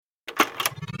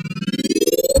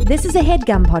This is a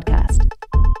HeadGum podcast.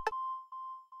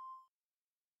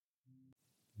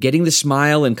 Getting the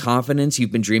smile and confidence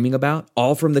you've been dreaming about,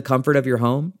 all from the comfort of your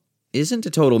home, isn't a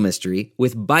total mystery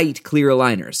with Byte clear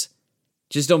aligners.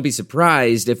 Just don't be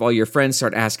surprised if all your friends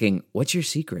start asking, "What's your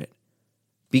secret?"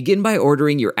 Begin by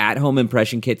ordering your at-home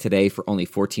impression kit today for only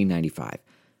 $14.95.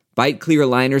 Byte clear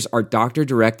aligners are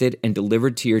doctor-directed and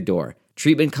delivered to your door.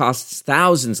 Treatment costs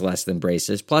thousands less than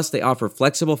braces, plus they offer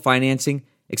flexible financing,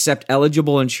 accept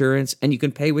eligible insurance, and you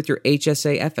can pay with your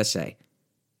HSA FSA.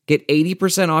 Get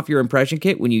 80% off your impression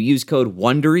kit when you use code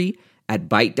WONDERY at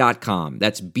Byte.com.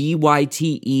 That's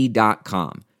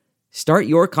BYTE.com. Start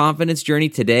your confidence journey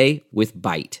today with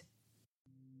Byte.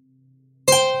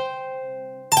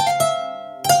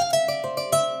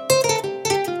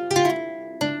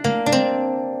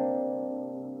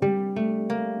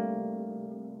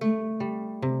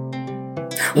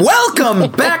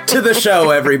 Welcome back to the show,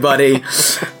 everybody.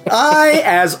 I,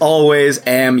 as always,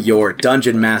 am your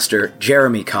Dungeon Master,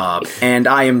 Jeremy Cobb, and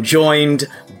I am joined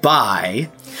by...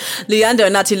 Leander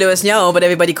Unati Lewis Nyo, but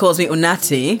everybody calls me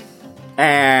Unati.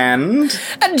 And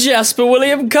Jasper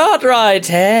William Cartwright,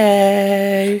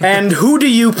 hey! And who do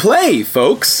you play,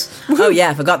 folks? Oh yeah,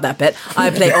 I forgot that bit. I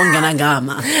play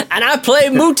Onganagama. And I play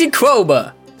Mooty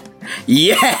Krober.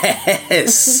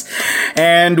 Yes!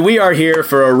 And we are here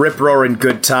for a rip-roaring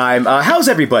good time. How's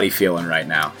everybody feeling right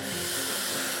now?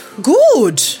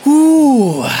 Good.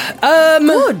 Ooh.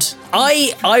 Good.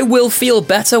 I will feel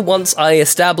better once I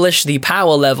establish the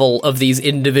power level of these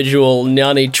individual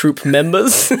Nyani troop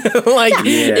members.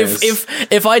 Yes.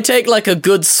 if I take like a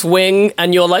good swing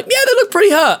and you're like, yeah, they look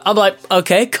pretty hurt, I'm like,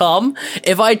 okay, calm.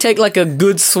 If I take like a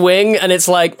good swing and it's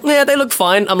like, yeah, they look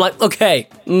fine, I'm like, okay,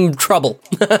 trouble.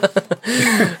 You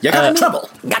got trouble.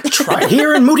 Got trouble.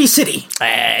 Here in Moody City.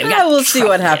 We'll see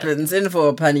what happens. In for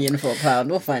a penny, in for a pound.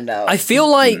 We'll find out. I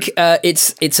feel like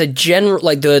it's a general,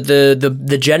 like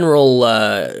the general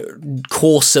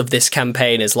course of this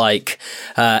campaign is like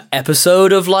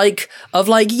episode of like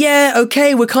yeah,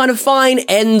 okay, we're kind of fine,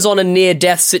 ends on a near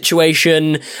death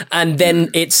situation, and then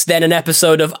it's then an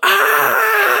episode of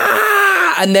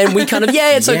and then we kind of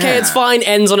yeah, it's okay, it's fine,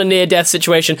 ends on a near death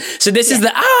situation. So this is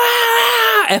the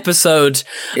episode.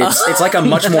 It's like a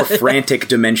much more frantic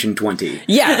Dimension 20.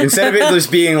 Yeah. Instead of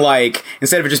just being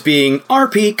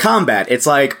RP combat, it's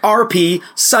like RP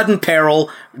sudden peril,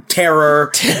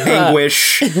 terror,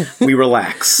 anguish. We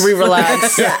relax. We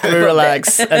relax,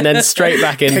 and then straight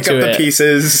back into it. Pick up the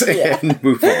pieces and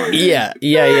move on. Yeah.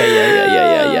 There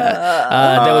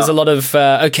was a lot of,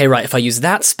 okay, right, if I use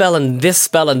that spell and this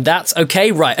spell and that's,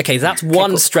 okay, right, okay, that's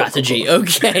one strategy.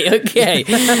 Okay.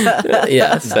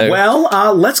 Yeah, so. Well,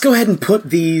 let's go ahead and put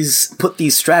these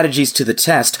strategies to the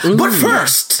test. But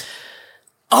first,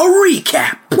 a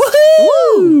recap.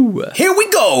 Woohoo! Here we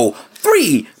go.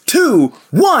 3, 2,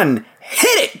 1,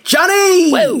 hit it,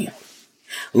 Johnny! Whoa.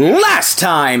 Last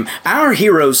time, our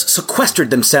heroes sequestered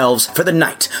themselves for the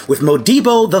night with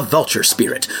Modibo the Vulture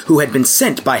Spirit, who had been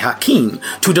sent by Hakim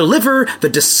to deliver the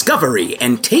discovery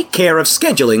and take care of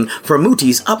scheduling for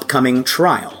Mooty's upcoming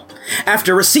trial.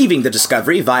 After receiving the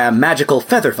discovery via magical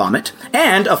feather vomit,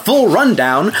 and a full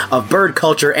rundown of bird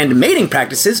culture and mating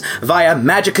practices via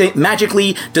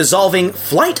magically dissolving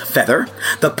flight feather,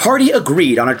 the party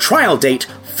agreed on a trial date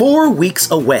 4 weeks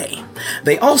away.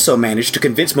 They also managed to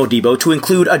convince Modibo to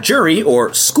include a jury,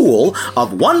 or school,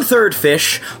 of 1/3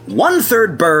 fish,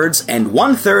 1/3 birds, and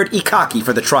 1/3 ikaki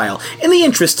for the trial, in the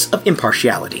interests of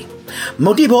impartiality.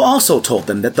 Modibo also told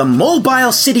them that the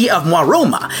mobile city of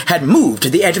Maroma had moved to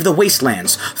the edge of the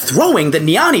wastelands, throwing the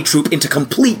Nyani troop into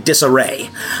complete disarray.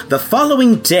 The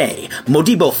following day,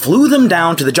 Modibo flew them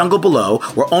down to the jungle below,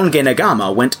 where Onge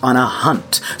Nagama went on a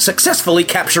hunt, successfully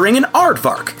capturing an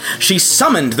aardvark. She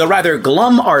summoned the rather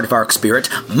glum aardvark spirit,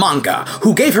 Manga,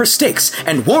 who gave her stakes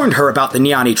and warned her about the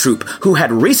Nyani troop, who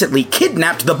had recently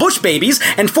kidnapped the bush babies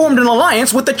and formed an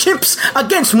alliance with the chimps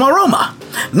against Maroma.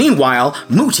 Meanwhile,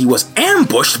 Mooty was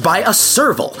ambushed by a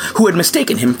serval who had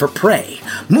mistaken him for prey.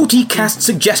 Mooty cast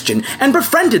suggestion and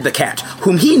befriended the cat,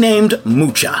 whom he named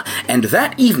Mucha, and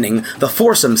that evening the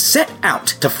foursome set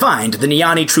out to find the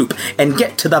Nyani troop and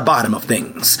get to the bottom of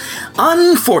things.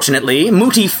 Unfortunately,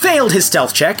 Mooty failed his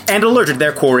stealth check and alerted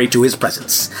their quarry to his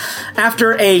presence.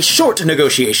 After a short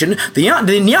negotiation, the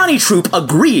Nyani troop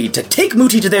agreed to take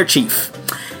Mooty to their chief.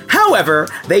 However,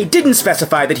 they didn't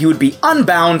specify that he would be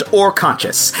unbound or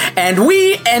conscious, and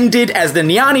we ended as the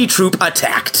Nyani troop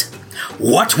attacked.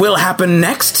 What will happen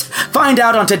next? Find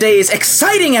out on today's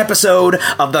exciting episode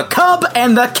of The Cub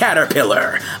and the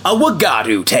Caterpillar, a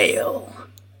Wagadu tale.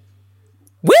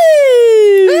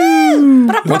 Woo!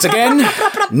 Once again,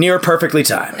 near perfectly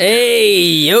timed. Hey,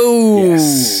 yo!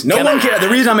 Yes. No one can. The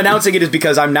reason I'm announcing it is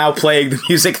because I'm now playing the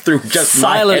music through just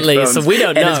Silently, my headphones, so we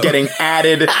don't and know. it's getting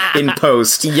added in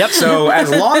post. Yep. So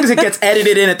as long as it gets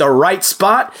edited in at the right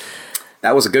spot,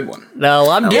 that was a good one.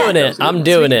 No, I'm doing that it. was a I'm good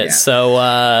doing one. it. Yeah.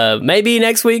 So maybe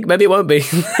next week, maybe it won't be.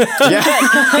 Yeah,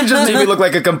 it just made me look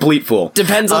like a complete fool.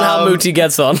 Depends on how Mooty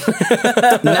gets on.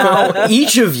 Now,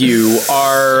 each of you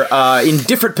are in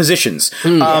different positions.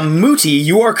 Mooty,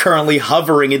 you are currently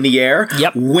hovering in the air,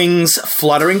 Yep. wings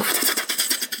fluttering.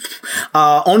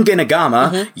 Onge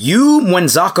Nagama, you,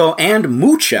 Mwenzako, and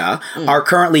Mucha are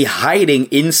currently hiding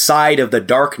inside of the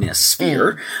darkness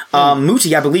sphere.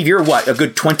 Mooty, I believe you're a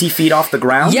good 20 feet off the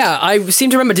ground? Yeah, I seem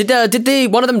to remember. Did they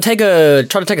one of them try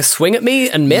to take a swing at me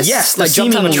and miss? Yes, the like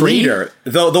jumped on a seeming tree. leader,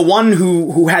 the one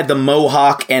who had the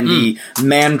mohawk and the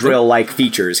mandrill-like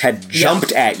features, had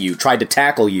jumped at you, tried to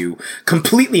tackle you,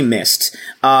 completely missed,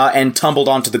 and tumbled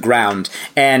onto the ground,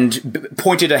 and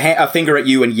pointed a finger at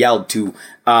you and yelled to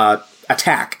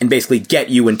attack and basically get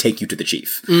you and take you to the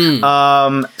chief.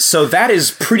 So that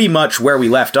is pretty much where we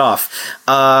left off.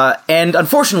 And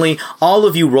unfortunately, all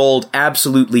of you rolled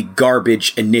absolutely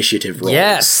garbage initiative rolls.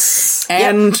 Yes.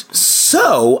 And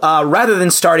so, rather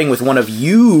than starting with one of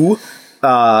you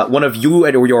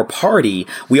or your party,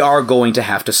 we are going to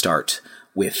have to start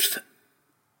with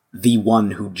the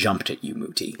one who jumped at you,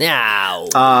 Mooty. Ow.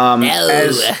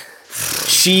 As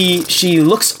she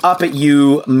looks up at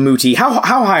you, Mooty. How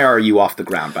high are you off the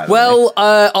ground, by the way? Well,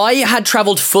 I had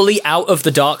traveled fully out of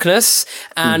the darkness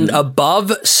and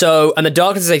above, and the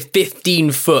darkness is a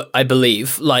 15 foot, I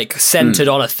believe, like centered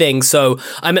on a thing, so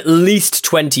I'm at least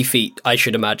 20 feet, I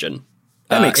should imagine.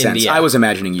 That makes in sense. the air. I was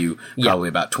imagining you probably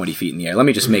about 20 feet in the air. Let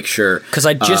me just make sure. Because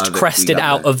I just that we crested got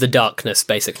out that. of the darkness,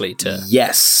 basically, to...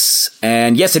 Yes.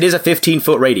 And yes, it is a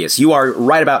 15-foot radius. You are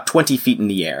right about 20 feet in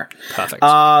the air. Perfect.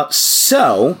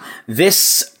 So,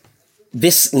 this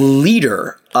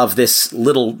leader of this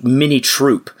little mini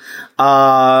troop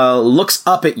looks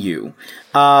up at you,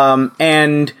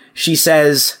 and she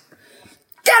says,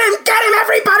 get him,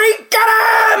 everybody, get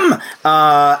him!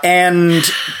 And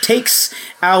takes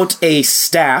out a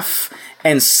staff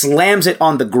and slams it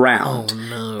on the ground.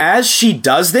 Oh, no. As she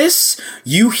does this,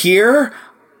 you hear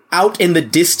out in the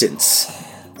distance,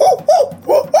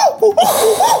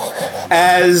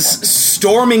 as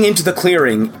storming into the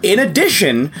clearing, in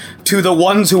addition to the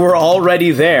ones who were already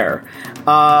there,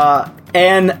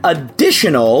 an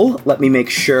additional, let me make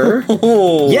sure,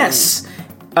 yes,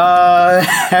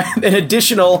 an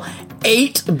additional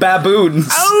 8 baboons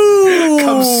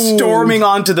come storming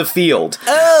onto the field.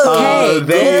 Cool.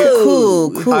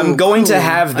 I'm going to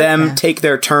have them take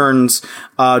their turns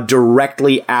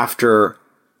directly after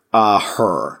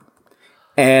her.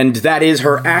 And that is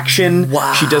her action.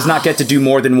 Wow. She does not get to do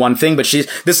more than one thing, but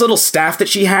this little staff that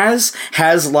she has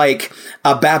like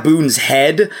a baboon's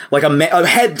head, like a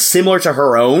head similar to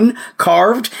her own,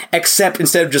 carved, except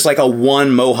instead of just like a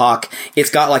one mohawk, it's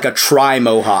got like a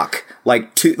tri-mohawk.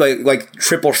 Like two, like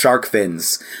triple shark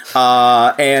fins,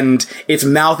 and its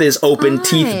mouth is open,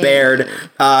 teeth bared,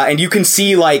 and you can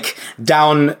see like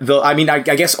down the. I mean, I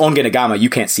guess Onge Nagama, you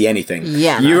can't see anything.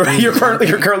 Yeah, you're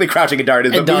currently crouching in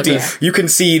darkness, but Mooty, you can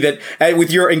see that with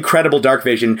your incredible dark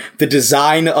vision, the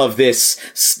design of this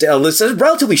is a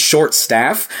relatively short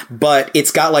staff, but it's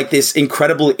got like this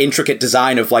incredible intricate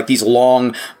design of like these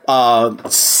long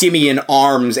simian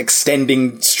arms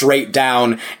extending straight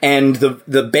down, and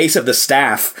the base of the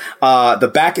staff, the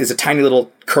back is a tiny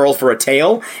little curl for a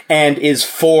tail, and is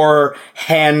 4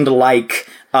 hand-like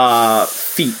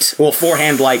feet. Well, 4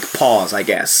 hand-like paws, I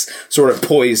guess, sort of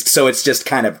poised, so it's just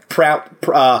kind of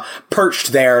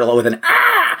perched there with an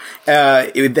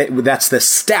that's the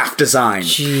staff design.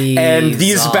 Jesus. And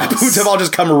these baboons have all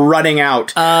just come running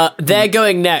out. They're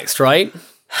going next, right?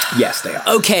 Yes, they are.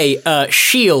 Okay,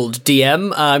 shield,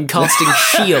 DM. I'm casting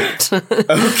shield.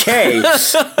 Okay,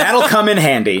 that'll come in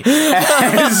handy.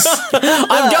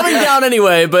 I'm coming down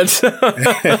anyway, but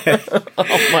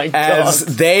oh my god! As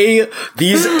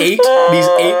these eight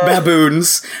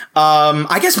baboons.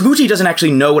 I guess Mooty doesn't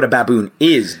actually know what a baboon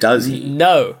is, does he?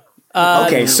 No.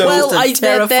 Okay, so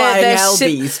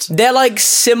They're like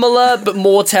similar but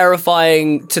more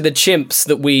terrifying to the chimps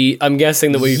that I'm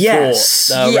guessing that we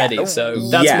fought already. So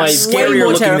that's my scarier more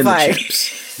looking terrifying. than the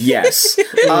chimps. Yes.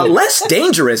 Less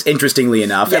dangerous, interestingly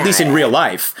enough, at least in real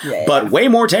life, but way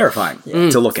more terrifying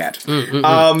to look at.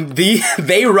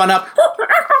 They run up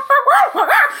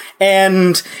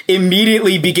and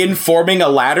immediately begin forming a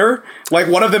ladder. Like,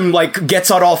 one of them, like, gets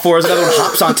on all fours, another one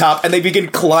hops on top, and they begin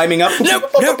climbing up. No,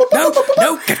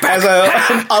 get back. As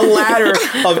a ladder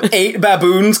of 8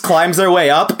 baboons climbs their way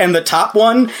up, and the top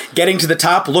one, getting to the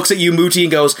top, looks at you, Muti,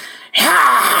 and goes,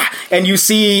 "Ha!" And you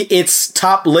see its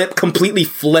top lip completely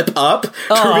flip up to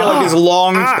reveal like this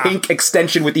long pink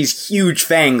extension with these huge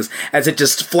fangs as it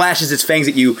just flashes its fangs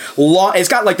at you. It's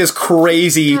got like this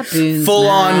crazy,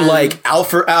 full-on like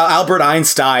Albert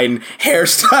Einstein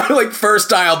hairstyle, like fur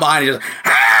style behind it,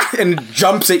 and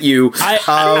jumps at you.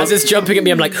 As it's jumping at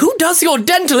me, I'm like, "Who does your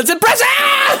dental? It's impressive!"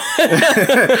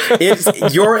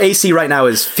 Your AC right now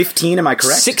is 15, am I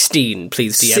correct? 16,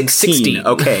 please, DM. 16.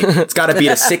 Okay, it's got to be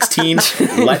a 16.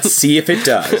 Let's see if it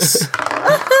does.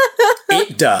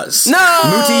 It does. No!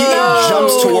 Muti, it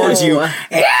jumps towards you.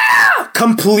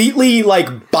 Completely,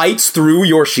 like, bites through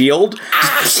your shield.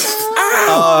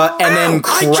 And then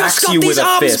cracks you with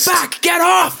a fist. Back. Get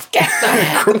off!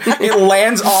 It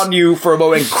lands on you for a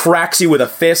moment and cracks you with a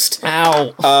fist.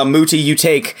 Ow. Muti, you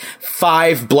take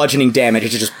 5 bludgeoning damage. It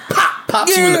just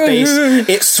pops you in the face.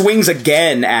 It swings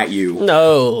again at you.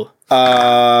 No.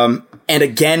 And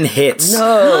again hits.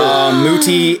 No.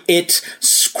 Muti, it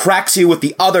cracks you with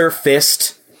the other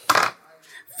fist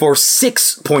for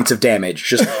 6 points of damage.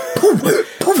 Just poof,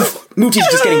 poof. Muti's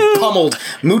just getting pummeled.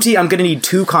 Muti, I'm gonna need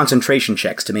 2 concentration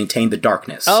checks to maintain the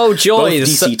darkness. Oh, joy. Both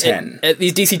DC 10.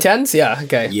 These DC 10s? Yeah,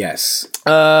 okay. Yes.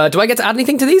 Do I get to add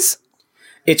anything to these?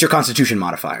 It's your Constitution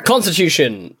modifier.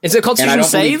 Constitution. Is it a Constitution and I don't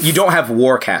save? believe you don't have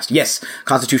Warcast. Yes,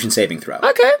 Constitution saving throw.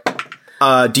 Okay.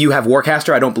 Do you have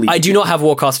Warcaster? I don't believe I do not have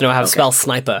Warcaster. No, I have Spell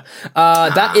Sniper.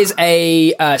 That is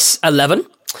a 11.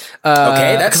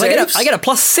 Okay, that's because I get a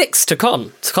 +6 to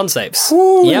con saves.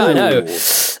 Ooh. Yeah, I know.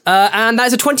 And that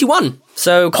is a 21.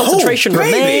 So concentration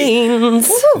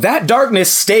remains. That darkness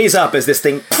stays up as this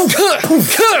thing.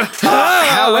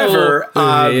 However,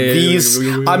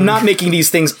 I'm not making these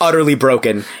things utterly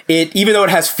broken. Even though it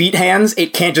has feet hands,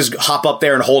 it can't just hop up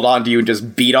there and hold on to you and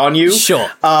just beat on you. Sure.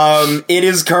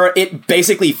 It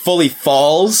basically fully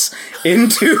falls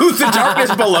into the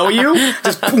darkness below you.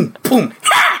 Just boom, boom.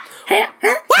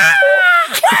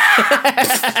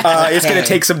 It's going to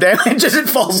take some damage as it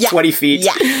falls 20 feet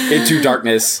into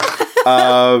darkness.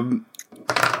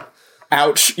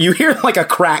 Ouch. You hear like a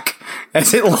crack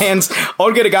as it lands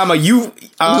on Getagama.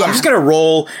 I'm just going to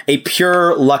roll a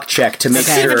pure luck check to make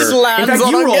sure. In fact,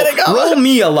 you roll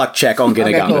me a luck check on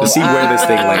Getagama to see where this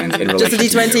thing lands in relation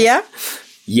Just a D20, to you. yeah?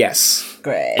 Yes.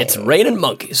 Great. It's raining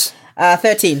monkeys.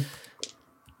 13.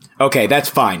 Okay, that's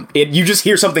fine. You just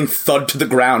hear something thud to the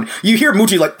ground. You hear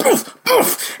Muti like poof,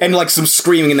 poof, and like some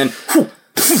screaming, and then poof,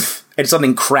 poof, and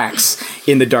something cracks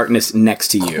in the darkness next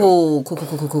to you. Cool.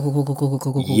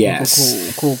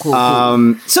 Yes. Cool.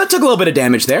 So it took a little bit of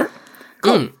damage there.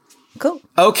 Cool.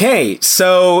 Okay,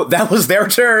 so that was their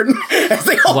turn.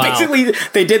 They all basically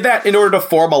they did that in order to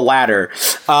form a ladder.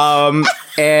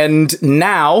 And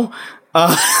now.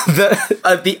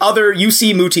 The other, you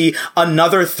see Muti,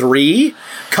 another 3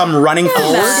 come running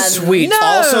forward. Sweet.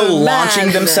 Also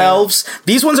launching themselves.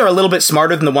 These ones are a little bit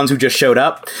smarter than the ones who just showed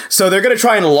up. So they're going to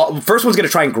try and, first one's going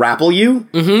to try and grapple you.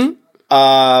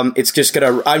 Mm-hmm. It's just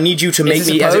going to, I need you to make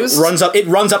me, as it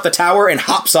runs up the tower and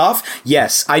hops off.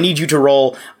 Yes, I need you to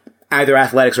roll either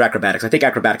athletics or acrobatics. I think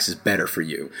acrobatics is better for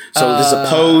you. So this is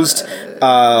opposed.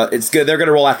 It's good. They're going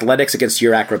to roll athletics against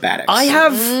your acrobatics. I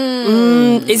have.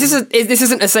 This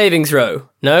isn't a saving throw.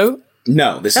 No.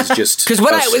 No, this is just because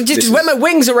when my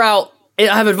wings are out, I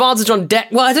have advantage on deck.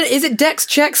 Well, is it dex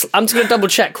checks? I'm just going to double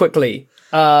check quickly.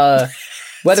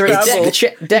 Whether it's dex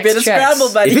checks.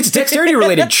 If it's dexterity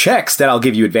related checks, then I'll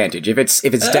give you advantage. If it's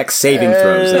dex saving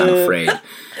throws, then I'm afraid.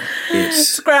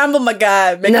 Scramble, my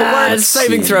guy. Make it work. It's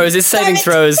saving throws. It's saving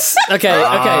throws. Okay.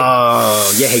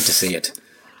 Oh, you hate to see it.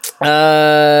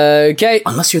 Okay.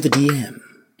 Unless you're the DM.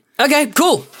 Okay,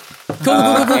 cool. Cool.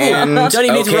 Don't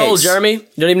even need to roll, Jeremy. You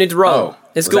don't even need to roll. Oh,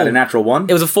 it's cool. Was that a natural 1?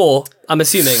 It was a 4, I'm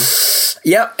assuming.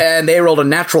 Yep, and they rolled a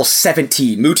natural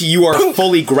 17. Muti, you are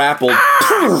fully grappled.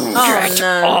 Oh,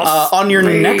 no. On your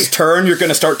next turn, you're going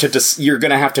to start to you're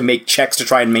going to have to make checks to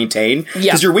try and maintain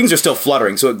because your wings are still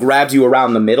fluttering, so it grabs you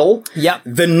around the middle. Yep.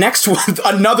 The next one,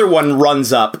 another one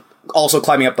runs up, also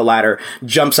climbing up the ladder,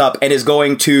 jumps up and is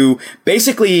going to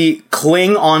basically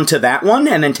cling onto that one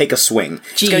and then take a swing.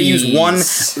 It's going to use one.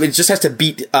 It just has to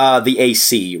beat the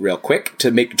AC real quick to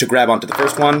grab onto the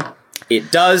first one.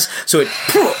 It does. So it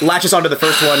latches onto the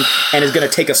first one and is going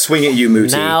to take a swing at you,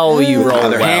 Muti. Now you roll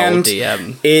Other well, hand,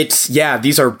 DM.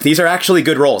 these are actually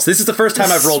good rolls. This is the first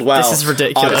time I've rolled well. This is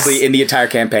ridiculous. Honestly, in the entire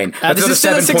campaign. That's This another is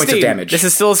still a 7 points of 16. damage. This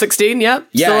is still a 16, yeah?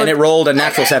 Yeah, and it rolled a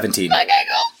natural 17.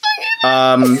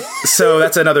 So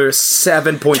that's another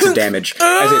 7 points of damage.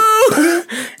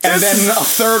 And then a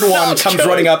third one comes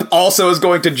running up, also is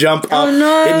going to jump up.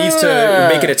 It needs to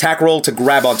make an attack roll to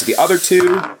grab onto the other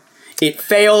two. It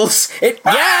fails.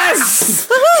 Yes!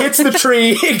 Hits the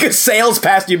tree. It sails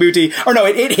past you, Muti. Or no,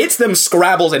 it hits them,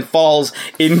 scrabbles, and falls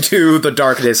into the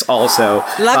darkness also.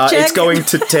 Luck check? It's going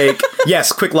to take...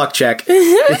 Yes, quick luck check.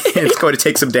 It's going to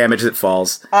take some damage as it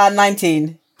falls.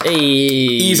 19. Hey.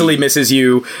 Easily misses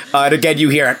you. And again, you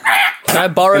hear Can I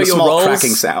borrow a your small rolls?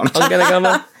 cracking sound. I'm gonna go.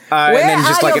 And Where then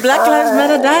just are like your Black Lives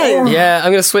Matter dice? Yeah,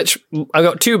 I'm gonna switch. I've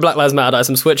got 2 Black Lives Matter dice.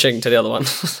 I'm switching to the other one.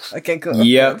 Okay, cool.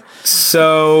 Yep.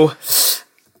 So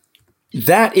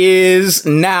that is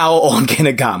now on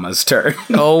Genagama's turn.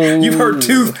 Oh, You've heard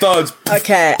 2 thuds.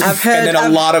 Okay, I've heard. And then a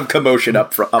lot of commotion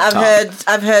up top. I've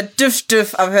heard doof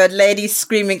doof. I've heard ladies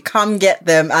screaming, "Come get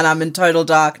them!" And I'm in total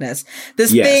darkness.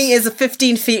 This Yes. thing is a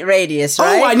 15 feet radius,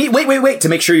 right? Oh, I need wait to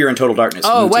make sure you're in total darkness.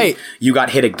 Oh, Muti. wait. You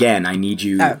got hit again. I need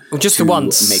you just to for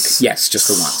once. yes, just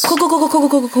for once.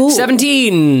 Cool.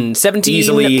 17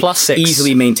 Easily plus 6.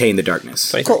 Easily maintain the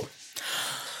darkness. Cool.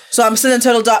 So I'm still in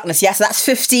total darkness. Yes, that's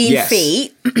 15 Yes.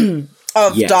 feet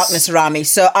of Yes. darkness around me.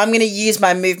 So I'm going to use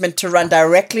my movement to run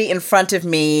directly in front of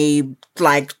me,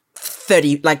 like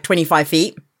 25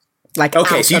 feet. Like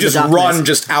Okay, out so you of the just darkness. run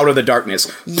just out of the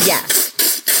darkness. Yes.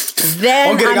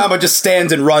 Then Genagama just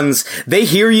stands and runs. They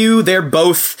hear you. They're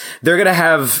gonna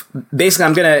have, basically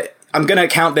I'm gonna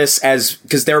count this as,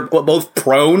 because they're both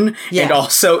prone Yeah. and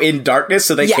also in darkness,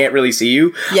 so they Yeah. can't really see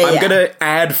you. Yeah, I'm yeah. gonna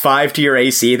add 5 to your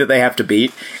AC that they have to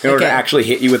beat in order to Okay. actually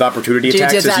hit you with opportunity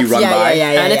attacks as you run by.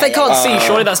 And if they can't see,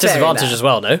 surely that's Fair disadvantage enough. as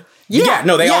well, no? Yeah,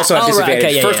 no, they also have Oh, right, disadvantage.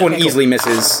 okay, yeah, First yeah, one okay, cool. easily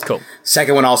misses. Cool.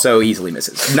 Second one also easily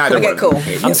misses. Neither Okay, one. of cool. them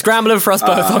hit. I'm scrambling for us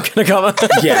both. I'm gonna come.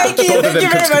 Yeah, Thank you both of them very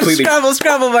much. completely.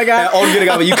 Scrabble, my guy. On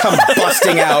Genagama, you come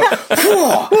busting out.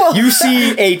 You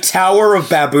see a tower of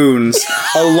baboons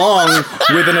along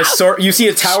with you see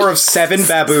a tower of 7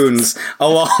 baboons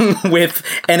along with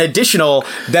an additional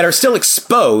that are still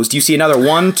exposed. You see another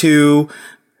 1, 2,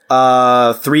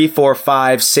 3, 4,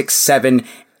 5, 6, 7,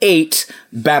 8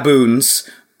 baboons.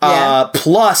 Yeah.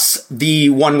 Plus the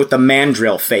one with the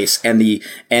mandrill face and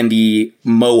the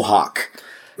mohawk,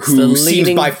 who seems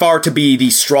leading- by far to be the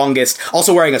strongest.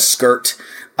 Also wearing a skirt.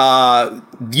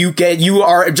 You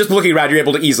are just looking around. You're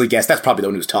able to easily guess that's probably the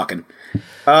one who's talking.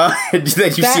 Then you see a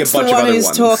That's bunch the of one other who's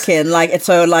ones. talking. Like, it's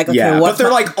so like, okay, Yeah, but what's they're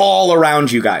my- like all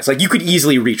around you guys. Like you could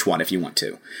easily reach one if you want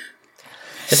to.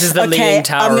 This is the Okay, leaning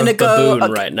tower I'm gonna of go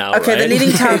baboon right now, Okay, right? the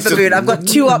leaning tower of baboon. I've got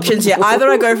 2 options here. Either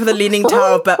I go for the leaning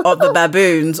tower of the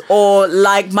baboons, or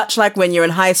much like when you're in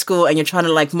high school and you're trying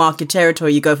to like mark your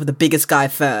territory, you go for the biggest guy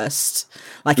first,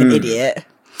 like an idiot.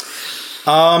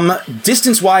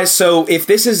 Distance wise, so if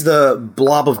this is the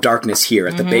blob of darkness here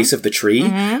at the base of the tree,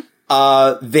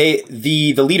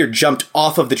 the leader jumped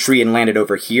off of the tree and landed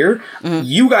over here.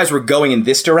 You guys were going in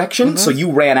this direction, so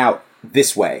you ran out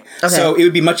this way. Okay. So it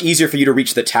would be much easier for you to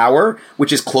reach the tower,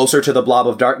 which is closer to the blob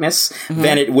of darkness,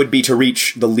 than it would be to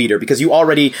reach the leader. Because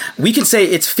we can say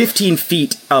it's 15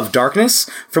 feet of darkness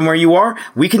from where you are.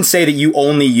 We can say that you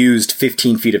only used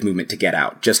 15 feet of movement to get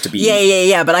out, just to be...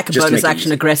 Yeah, but I can Just to bonus make it action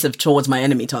easy. aggressive towards my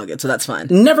enemy target, so that's fine.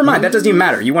 Never mind, that doesn't even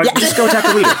matter. You want to just go attack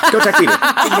the leader. Go attack the leader.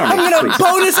 Ignore me, I'm gonna please.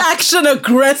 bonus action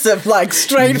aggressive, like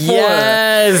straight forward.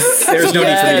 Yes. There's no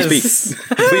need for me to Yes.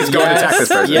 speak. Please go and attack this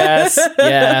person.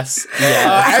 Yes.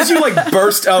 As you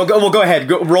burst, go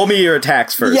ahead. Roll me your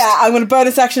attacks first. Yeah, I'm going to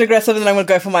bonus action aggressive and then I'm going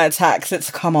to go for my attacks.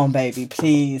 Come on, baby.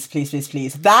 Please.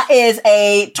 That is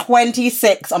a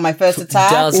 26 on my first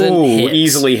attack. Doesn't Ooh, hit.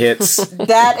 easily hits.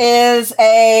 That is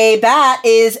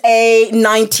a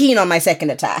 19 on my second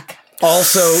attack.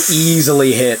 Also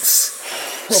easily hits.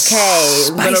 Okay,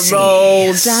 I'm going to Spicy.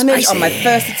 roll damage on my Spicy.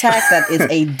 first attack. That is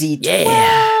a D12.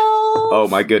 Yeah. Oh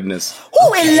my goodness.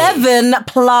 Ooh, 11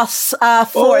 plus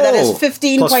 4. That is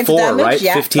 15 plus points 4, of damage. right?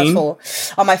 Yeah, 15? plus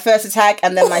 4 on my first attack,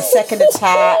 and then my second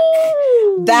attack.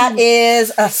 That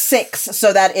is a 6,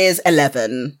 so that is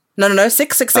 11. No.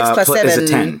 6 plus 7 is a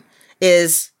 10.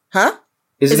 is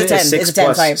Isn't It's it a 10. 6 It's a 10.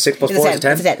 plus Sorry. 6 plus It's a 4 is a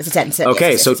 10? It's a 10. It's a 10.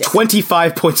 Okay, Yes, so yes, yes.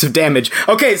 25 points of damage.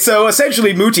 Okay, so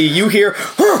essentially, Muti, you hear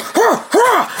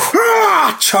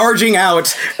charging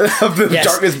out of the Yes,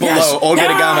 darkness below. yes,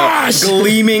 Ongenagama, yes.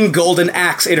 gleaming golden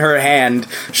axe in her hand.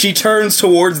 She turns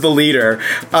towards the leader.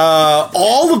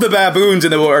 All of the baboons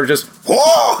in the are just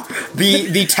whoa!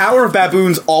 The Tower of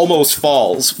Baboons almost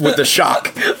falls with the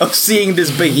shock of seeing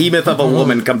this behemoth of a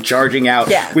woman come charging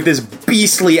out with this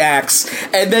beastly axe,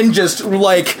 and then just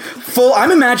like full.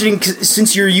 I'm imagining,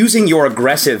 since you're using your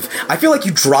aggressive, I feel like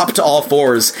you drop to all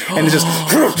fours and just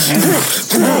launch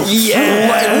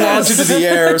into the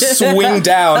air, swing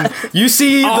down. You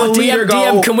see the leader go.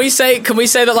 DM, can we say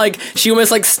that like she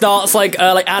almost like starts like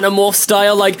Animorph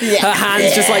style, like her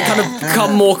hands just like kind of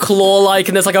become more claw-like,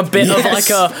 and there's like a bit of like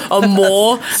a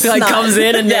maw that like comes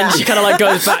in, and then she kind of like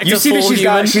goes back to full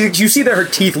human. You see that her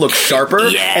teeth look sharper,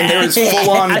 and there's full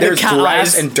on there's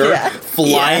grass and dirt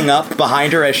flying up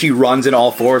behind her as she runs in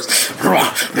all fours.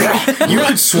 You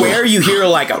could swear you hear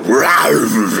like a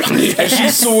as she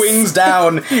swings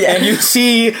down, and you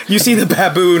see the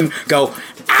baboon go.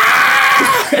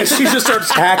 And she just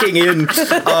starts hacking in,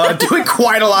 doing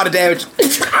quite a lot of damage.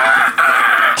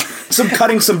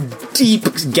 Cutting some deep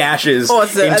gashes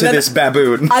into this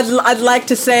baboon. I'd like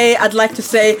to say,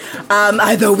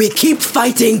 either we keep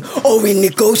fighting or we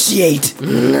negotiate.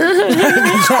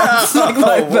 That's like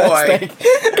my best thing.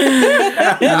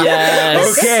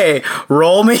 Yes. Okay,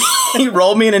 roll me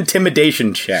an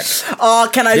intimidation check. Oh,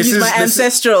 can I use my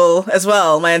ancestral as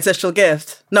well? My ancestral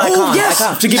gift? No, I can't. Yes, I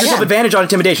can't. to give yourself advantage on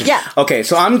intimidation. Yeah. Okay,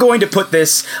 so I'm going to put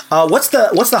this. What's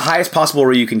the highest possible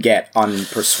roll you can get on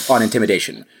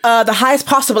intimidation? The highest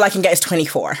possible I can get is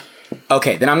 24.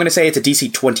 Okay, then I'm going to say it's a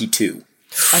DC 22.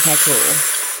 Okay, cool.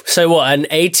 So what? An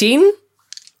 18?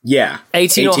 Yeah,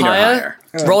 18 or higher.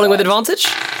 Rolling with advantage.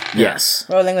 Yes.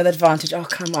 Rolling with advantage. Oh,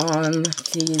 come on.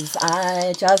 Please,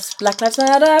 Black Lives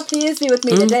Matter, please be with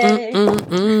me today.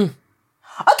 Okay,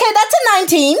 that's a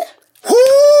 19.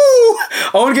 Woo!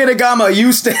 Ongenagama,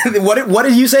 what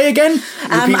did you say again?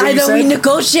 Either we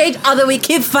negotiate, either we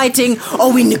keep fighting,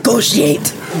 or we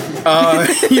negotiate.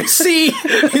 You see,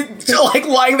 like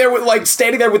lying there with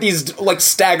standing there with these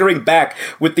staggering back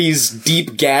with these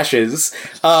deep gashes.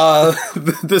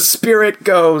 The spirit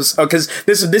goes because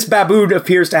this baboon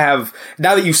appears to have,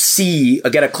 now that you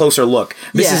get a closer look,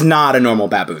 this is not a normal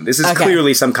baboon. This is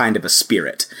clearly some kind of a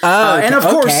spirit. And of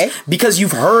course, because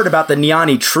you've heard about the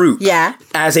Nyani troop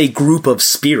as a group of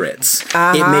spirits,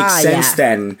 it makes sense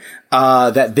then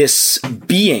that this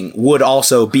being would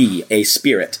also be a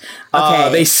spirit.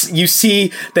 You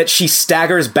see that she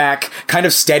staggers back, kind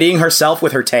of steadying herself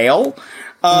with her tail,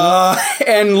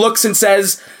 and looks and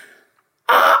says,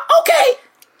 okay,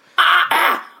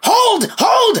 hold,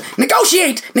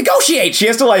 negotiate. She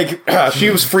has to she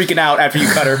was freaking out after you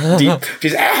cut her deep.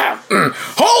 She's,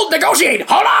 hold, negotiate,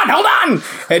 hold on.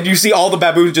 And you see all the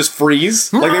baboons just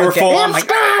freeze, like they were full on,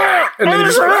 and then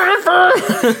just,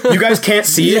 you guys can't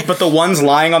see it, but the ones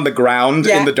lying on the ground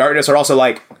in the darkness are also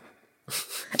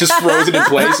just frozen in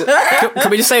place. Can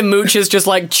we just say Mooch is just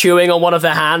chewing on one of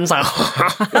their hands? Yes,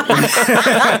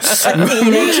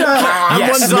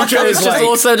 Mooch is just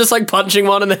also just punching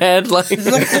one in the head.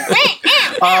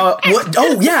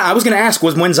 I was going to ask,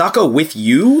 was Mwenzako with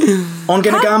you on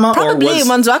Genagama? Probably.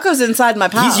 Mwenzako's inside my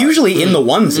pouch. He's usually in the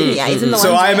onesie. Yeah, he's in the onesie.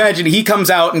 So I imagine he comes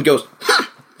out and goes,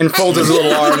 and folds his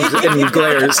little arms and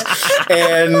glares.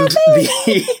 And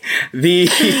the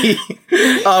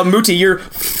Muti, you're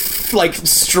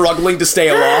struggling to stay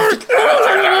aloft.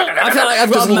 I feel like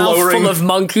I've got a mouth full of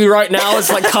monkey right now. It's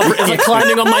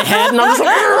climbing on my head, and I'm just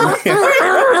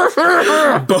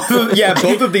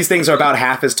both of these things are about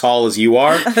half as tall as you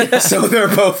are. So they're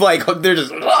both they're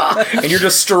just, and you're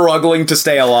just struggling to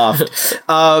stay aloft.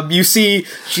 You see,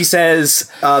 she says,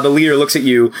 the leader looks at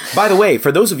you. By the way,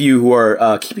 for those of you who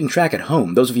are keeping track at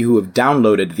home, those of you who have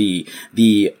downloaded the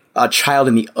Child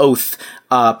in the Oath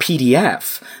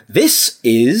PDF, this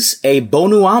is a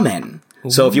Bonu Amen.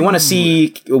 So if you want to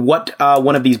see what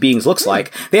one of these beings looks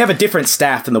like, they have a different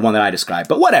staff than the one that I described.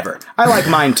 But whatever, I like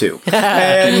mine too.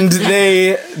 And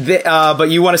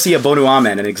but you want to see a Bonu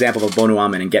Amen, an example of a Bonu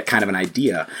Amen, and get kind of an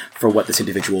idea for what this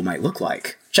individual might look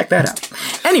like. Check that out.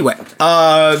 Anyway,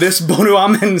 this Bonu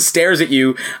Amen stares at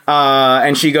you,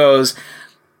 and she goes,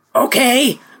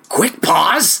 "Okay, quick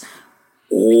pause.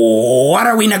 What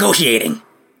are we negotiating?"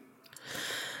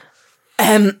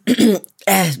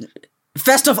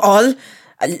 First of all,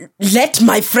 let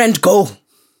my friend go.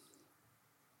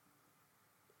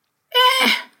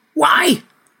 Why?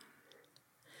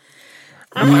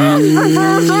 Okay.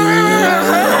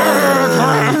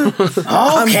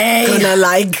 I'm gonna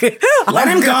let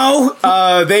him go.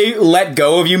 They let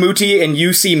go of you, Muti, and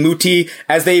you see Muti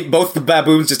as both the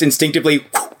baboons just instinctively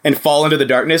and fall into the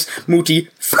darkness. Muti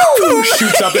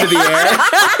shoots up into the air.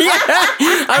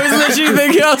 I was literally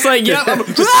thinking, I was like, yep.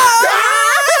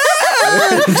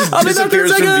 Just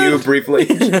disappears from view briefly.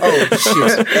 Oh,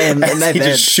 shoot. He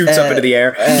just shoots up into the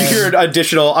air. You hear an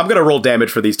additional... I'm going to roll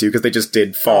damage for these two because they just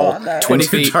did fall 20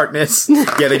 feet. Darkness.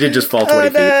 Yeah, they did just fall 20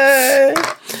 feet.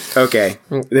 Okay.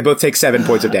 They both take 7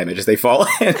 points of damage as they fall.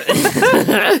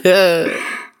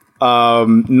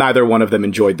 Neither one of them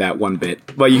enjoyed that one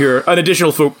bit. But you hear an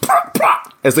additional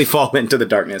as they fall into the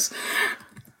darkness.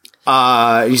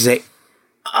 You say,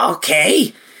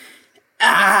 okay.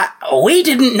 We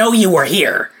didn't know you were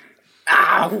here.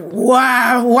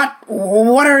 What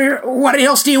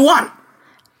else do you want?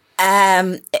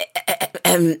 Muti,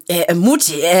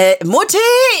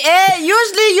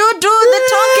 usually you do the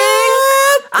talking.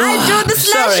 I do the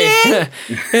slashing.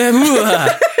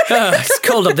 It's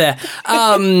cold up there.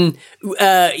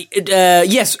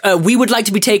 Yes, we would like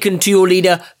to be taken to your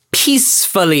leader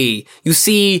peacefully. You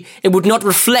see, it would not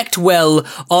reflect well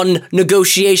on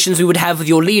negotiations we would have with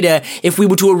your leader if we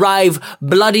were to arrive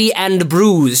bloody and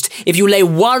bruised. If you lay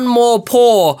one more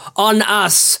paw on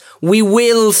us, we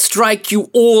will strike you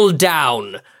all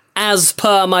down, as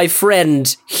per my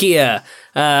friend here.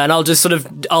 And I'll just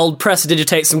I'll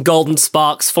prestidigitate some golden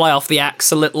sparks fly off the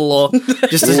axe a little, or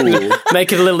just to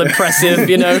make it a little impressive,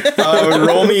 you know?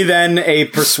 Roll me then a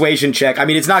persuasion check. I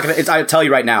mean, it's not gonna, I'll tell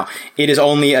you right now, it is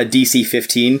only a DC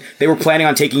 15. They were planning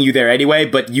on taking you there anyway,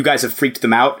 but you guys have freaked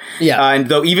them out. Yeah. And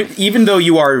though, even though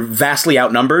you are vastly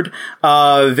outnumbered,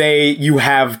 you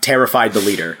have terrified the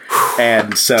leader.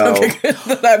 And so...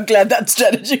 I'm glad that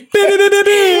strategy.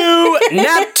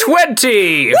 Nat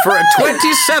 20 for a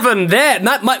 27 there.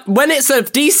 When it's a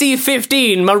DC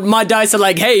 15, my dice are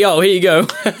like, hey, yo, here you go.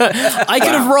 I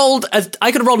could have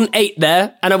rolled an 8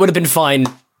 there, and I would have been fine.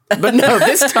 But no,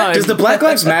 this time... Does the Black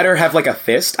Lives Matter have like a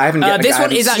fist? I haven't... this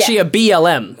one is actually a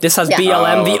BLM. This has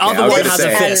BLM. The other one has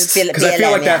a fist. Because I feel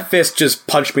like that fist just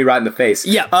punched me right in the face.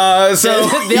 Yeah. So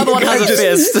the other one has a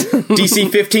fist.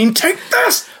 DC 15, take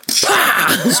this!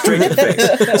 Straight in the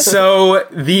face. So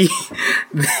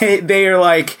they are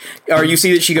like, or you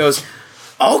see that she goes,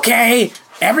 okay,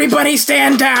 everybody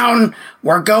stand down.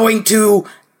 We're going to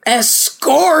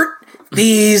escort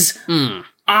these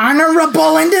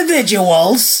honorable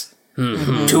individuals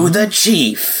to the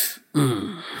chief.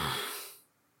 And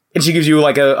she gives you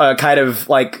like a kind of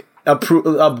like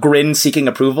a grin seeking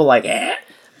approval, like, eh.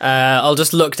 I'll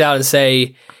just look down and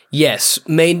say, yes,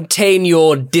 maintain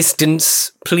your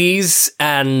distance, please.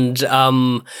 And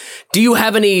do you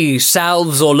have any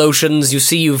salves or lotions? You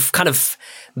see, you've kind of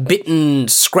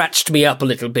scratched me up a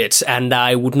little bit, and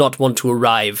I would not want to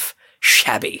arrive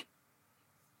shabby.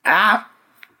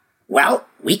 Well,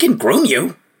 we can groom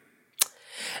you.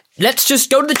 Let's just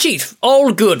go to the chief.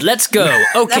 All good. Let's go.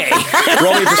 Okay.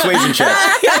 Roll me a persuasion check.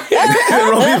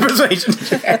 Roll me a persuasion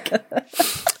check.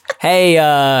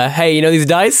 Hey, you know these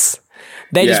dice?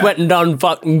 They just went and done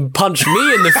fucking punched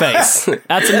me in the face.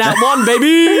 That's a nat 1,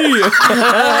 baby!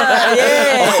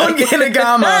 On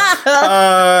Genagama,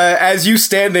 as you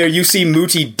stand there, you see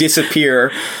Muti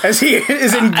disappear as he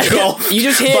is engulfed. You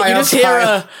just hear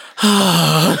a...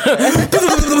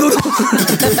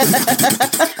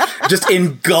 just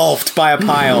engulfed by a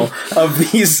pile of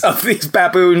these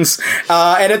baboons,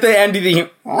 and at the end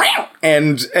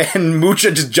and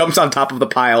Mucha just jumps on top of the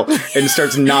pile and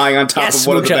starts gnawing on top of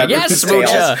one of the baboons' tails.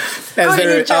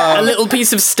 A little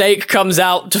piece of steak comes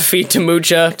out to feed to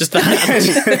Mucha. Just a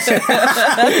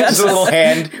little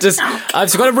hand.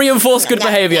 I've got to reinforce good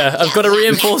behavior. As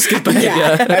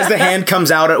the hand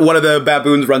comes out, one of the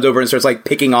baboons runs over and starts like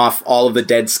picking off all of the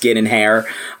dead skin and hair.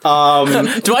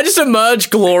 Do I just emerge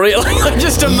glory? I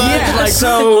just emerge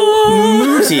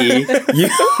Muti,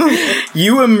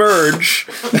 you emerge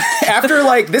after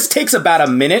this takes about a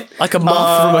minute, like a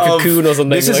moth from a cocoon or something.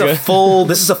 This is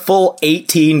a full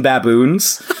 18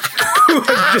 baboons who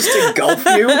have just engulfed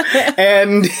you,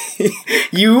 and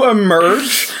you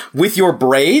emerge with your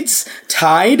braids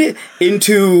tied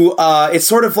into it's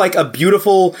sort of like a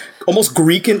beautiful, almost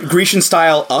Grecian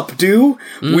style updo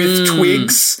with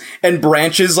twigs and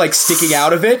branches sticking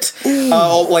out of it,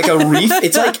 like a wreath.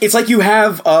 It's like you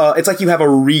have a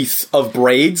wreath of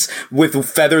braids with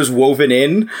feathers woven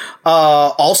in.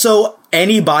 Also,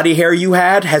 any body hair you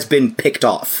had has been picked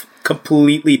off.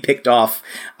 Completely picked off.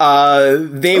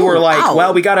 They were like, wow.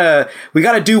 Well, we gotta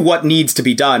do what needs to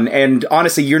be done. And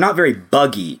honestly, you're not very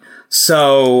buggy.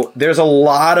 So there's a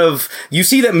lot of, you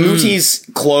see that Muti's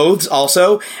clothes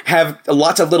also have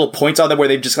lots of little points on them where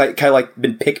they've just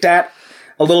been picked at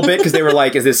a little bit because they were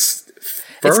like, is this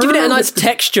fur? It's giving it a nice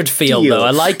textured feel though.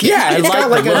 I like it. Yeah, it's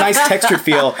got a nice textured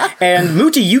feel. And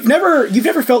Muti, you've never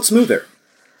felt smoother.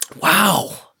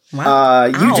 Wow.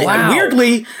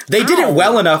 Weirdly, they did it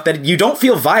well enough that you don't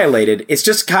feel violated. It's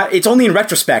just it's only in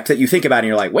retrospect that you think about it and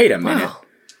you're like, wait a minute. Wow.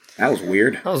 That was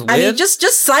weird. I mean, just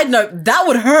side note, that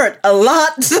would hurt a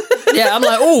lot. Yeah, I'm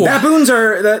like, oh. Baboons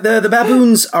are, the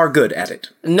baboons are good at it.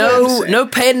 No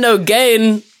pain, no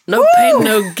gain. No pain,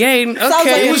 no gain.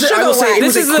 Okay. It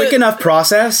was a quick enough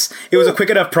process. It was a quick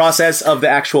enough process of the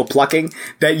actual plucking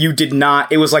that you did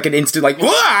not. It was like an instant, like,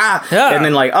 wah! Yeah. And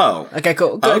then like, oh, okay,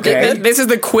 cool. Okay. This is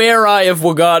the queer eye of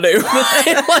Waganu.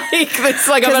 It's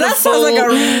like I'm in a full like a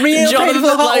real Jonathan,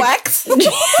 hot wax.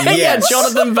 Yeah,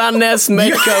 Jonathan Van Ness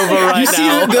makeover right now. You see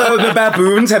the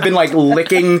baboons have been like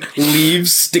licking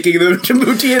leaves, sticking them to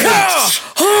Muti, and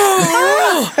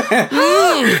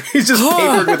he's just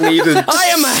papered with leaves. I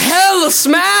am a hairless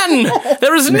man!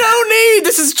 There is no need!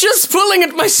 This is just pulling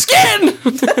at my skin!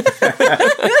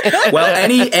 Well,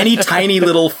 any tiny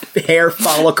little hair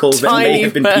follicles that may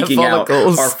have been peeking out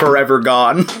are forever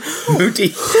gone.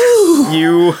 Muti,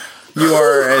 you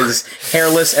are as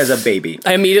hairless as a baby.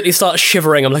 I immediately start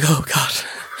shivering. I'm like, oh god.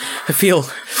 I feel...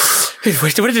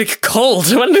 When did it get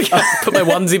cold? When did I put my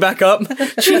onesie back up?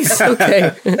 Jeez,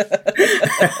 okay.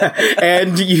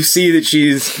 And you see that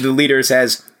the leader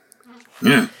says,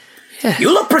 yeah.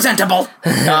 You look presentable.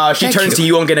 She turns to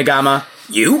you, Ongenagama.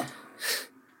 You?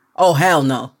 Oh, hell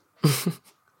no.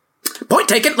 Point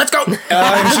taken, let's go.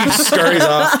 And she scurries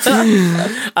off.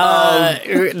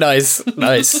 Nice. You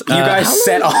guys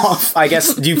set off. I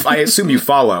guess, I assume you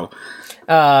follow.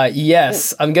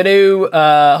 Yes, I'm going to,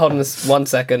 hold on this 1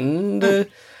 second.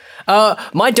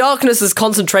 My darkness is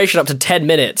concentration up to 10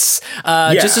 minutes.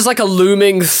 Just as like a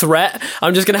looming threat,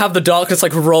 I'm just going to have the darkness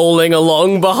like rolling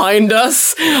along behind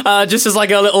us. Just as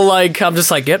like a little like, I'm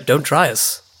just like, yep, don't try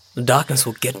us. The darkness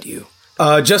will get you.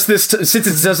 Since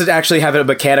it doesn't actually have a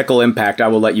mechanical impact, I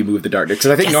will let you move the darkness. Because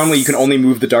I think normally you can only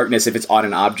move the darkness if it's on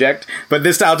an object. But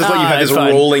this time I'll just let you have this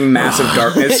rolling massive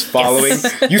darkness following.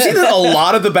 You see that a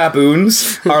lot of the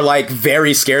baboons are like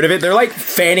very scared of it. They're like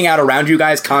fanning out around you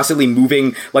guys, constantly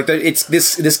moving. Like it's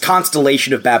this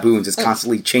constellation of baboons is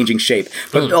constantly changing shape.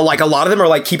 But like a lot of them are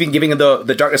like giving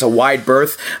the darkness a wide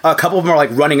berth. A couple of them are like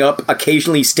running up,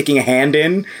 occasionally sticking a hand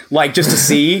in, like just to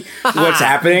see what's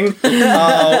happening.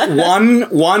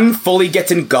 One fully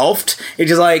gets engulfed. It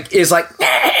just like is like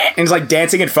and is like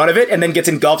dancing in front of it, and then gets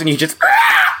engulfed, and you just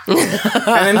and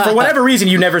then for whatever reason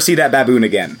you never see that baboon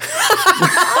again.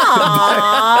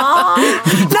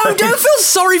 No, don't feel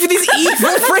sorry for these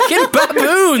evil freaking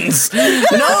baboons.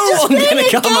 No,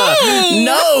 Ongenagama.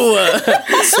 No.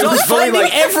 Stop finding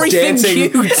like everything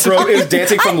cute. It was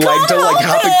dancing from leg to like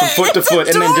hopping from foot to foot,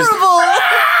 and then just.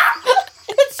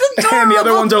 And the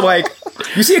other ones are like,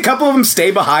 you see a couple of them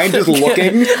stay behind just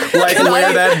looking like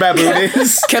where that baboon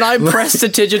is. Can I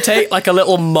prestidigitate like a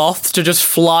little moth to just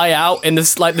fly out in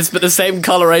this but the same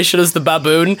coloration as the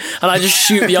baboon, and I just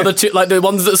shoot the other two, like the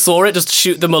ones that saw it, just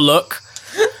shoot them a look.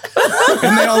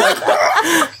 And they all like,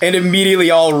 and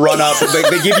immediately all run up.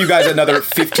 They give you guys another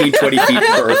 15, 20 feet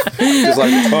berth. Just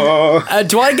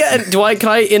like, can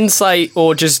I insight,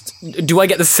 or just, do I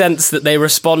get the sense that they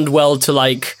respond well to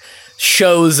like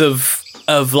shows of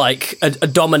like a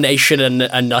domination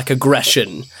and like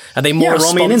aggression? Are they more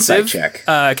responsive? Roll me an insight check.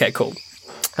 Okay, cool.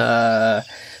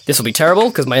 This will be terrible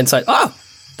because my insight. Oh,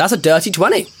 that's a dirty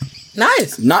 20.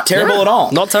 Nice. Not terrible at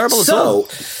all. Not terrible at all.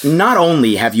 So, not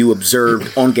only have you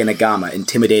observed Ongenagama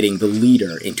intimidating the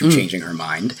leader into changing her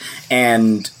mind,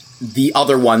 and the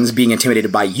other ones being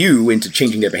intimidated by you into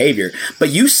changing their behavior, but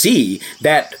you see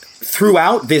that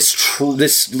throughout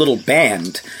this little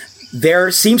band,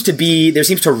 there seems to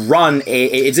run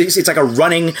it's like a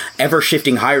running,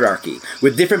 ever-shifting hierarchy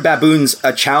with different baboons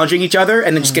challenging each other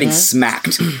and then just getting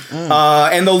smacked.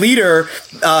 And the leader,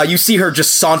 you see her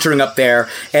just sauntering up there,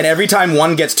 and every time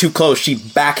one gets too close, she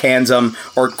backhands them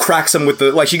or cracks them with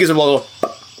she gives them a little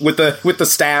with the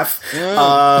staff.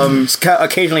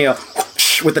 Occasionally a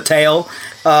whoosh with the tail.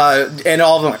 And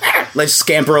all of them like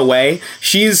scamper away.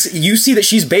 You see that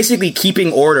she's basically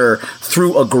keeping order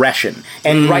through aggression.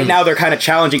 And right now they're kind of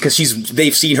challenging because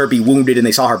they've seen her be wounded and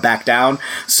they saw her back down.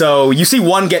 So you see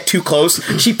one get too close.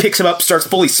 She picks him up, starts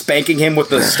fully spanking him with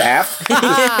the staff.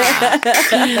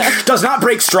 Does not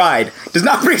break stride, but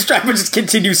just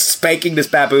continues spanking this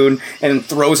baboon and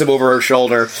throws him over her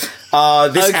shoulder.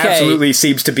 This absolutely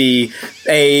seems to be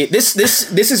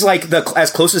this is like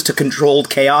as closest to controlled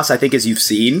chaos I think as you've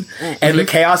seen, and the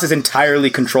chaos is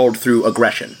entirely controlled through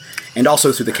aggression. And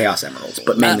also through the Chaos Emeralds,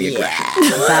 but mainly aggression.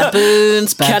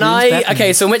 Baboons. Can I?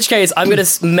 Okay, so in which case, I'm going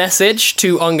to message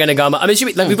to Ongenagama. I'm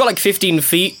assuming we've got like 15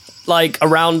 feet like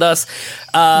around us.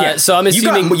 So I'm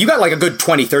assuming you got like a good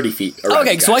 20, 30 feet around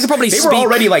Okay, you so I guys. could probably They speak. were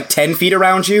already like 10 feet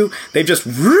around you. They've just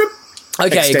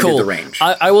extended cool. the range.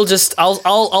 I will just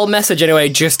I'll message anyway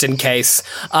just in case.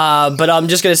 But I'm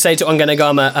just going to say to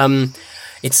Ongenagama,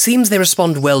 it seems they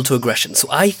respond well to aggression, so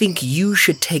I think you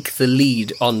should take the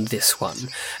lead on this one.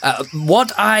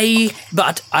 But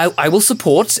I will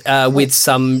support with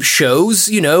some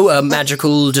shows,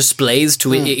 magical displays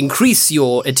to increase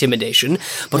your intimidation.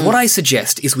 But what I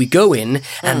suggest is we go in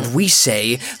and we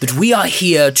say that we are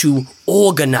here to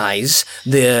organize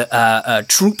the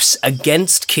troops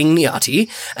against King Niati,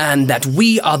 and that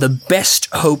we are the best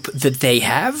hope that they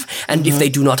have, and if they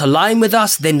do not align with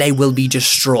us, then they will be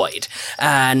destroyed.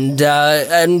 And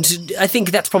I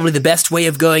think that's probably the best way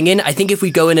of going in. I think if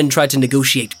we go in and try to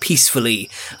negotiate peacefully,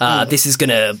 they're just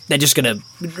gonna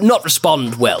not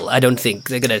respond well. I don't think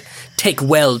they're gonna take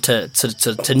well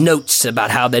to notes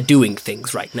about how they're doing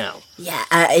things right now. Yeah,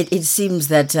 it seems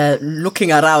that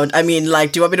looking around, I mean,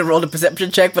 like, do you want me to roll a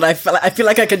perception check? But I feel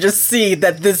like I can just see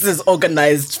that this is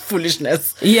organized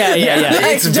foolishness. Yeah.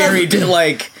 It's very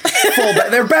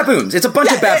they're baboons. It's a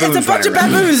bunch of baboons. It's a bunch of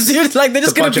baboons. Like, they're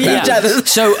just going to beat each other.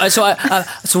 So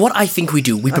what I think we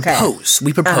do, we propose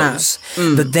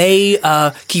that they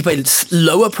keep a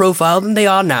lower profile than they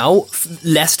are now,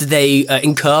 lest they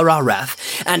incur our wrath.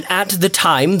 And at the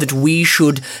time that we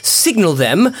should signal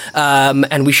them,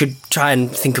 and we should try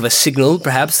and think of a signal,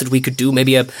 perhaps, that we could do,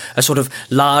 maybe a sort of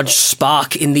large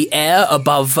spark in the air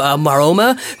above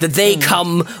Maroma, that they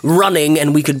come running,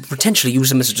 and we could potentially use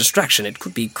them as a distraction. It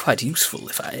could be quite useful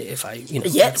if I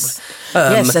Yes.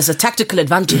 Yes, there's a tactical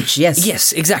advantage, yes.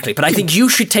 Yes, exactly. But I think you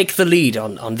should take the lead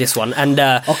on this one. And,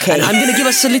 okay. And I'm going to give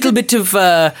us a little bit of,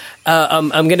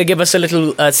 I'm going to give us a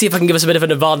little, see if I can give us a bit of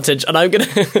an advantage. And I'm going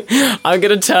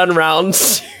to turn around.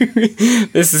 I don't know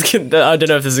if this is going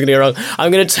to go wrong.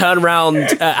 I'm going to turn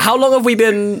around. How long have we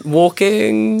been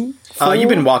walking? You've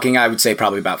been walking, I would say,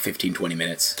 probably about 15, 20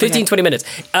 minutes. 15, 20 minutes.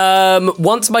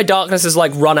 Once my darkness is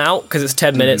like run out, because it's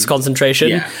 10 minutes concentration.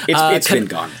 Yeah, it's been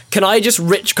gone. Can I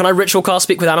ritual cast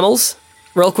Speak with Animals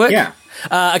real quick? Yeah.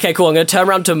 Okay, cool. I'm going to turn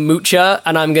around to Mucha,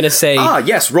 and I'm going to say...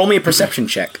 yes, roll me a perception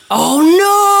check. Oh,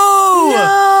 no!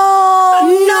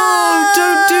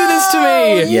 Don't do this to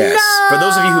me! Yes. For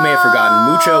those of you who may have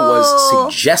forgotten, Mucha was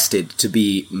suggested to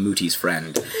be Muti's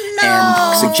friend.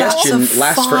 And suggestion That's a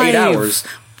lasts for 8 5. hours,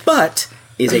 but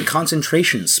is a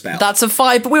concentration spell. That's a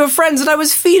 5, but we were friends and I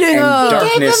was feeding and her!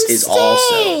 darkness is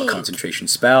also a concentration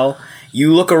spell.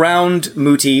 You look around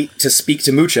Muti to speak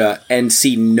to Mucha and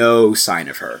see no sign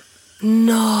of her.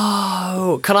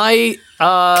 No! Can I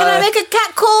make a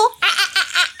cat call?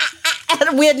 And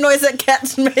a weird noise that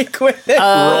cats make with it.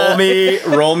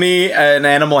 Roll me an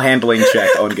animal handling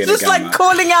check on Genagama. Just like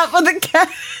calling out for the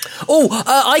cat.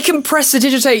 I can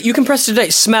prestidigitate. You can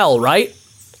prestidigitate smell, right?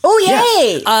 Oh,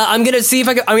 yay! I'm gonna see if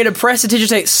I'm gonna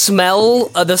prestidigitate smell,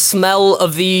 the smell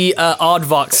of the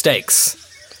Aardvark steaks.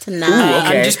 Tonight. Ooh,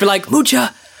 okay. And just be like,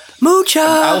 Mucha!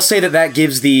 I'll say that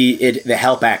gives the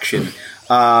help action.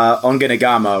 On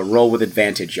Genagama, roll with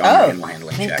advantage on your animal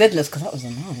handling Thank check. goodness, because that was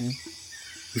a 9.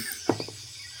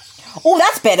 Oh,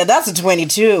 that's better. That's a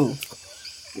 22.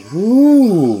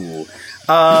 Ooh.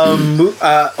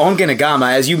 On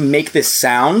Genagama, as you make this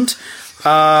sound,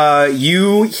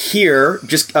 you hear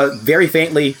just very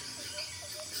faintly,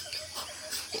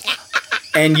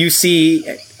 and you see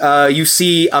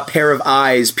a pair of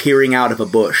eyes peering out of a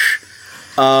bush.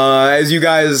 As you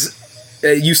guys,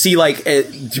 you see,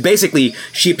 basically,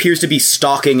 she appears to be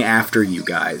stalking after you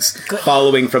guys,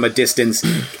 following from a distance.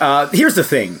 Here's the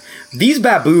thing. These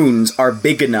baboons are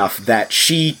big enough that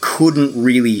she couldn't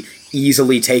really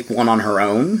easily take one on her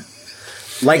own.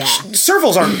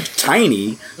 Servals aren't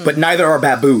tiny, but neither are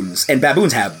baboons. And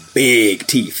baboons have big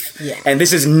teeth. Yeah. And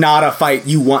this is not a fight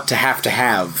you want to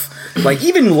have.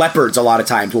 Even leopards a lot of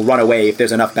times will run away if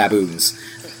there's enough baboons.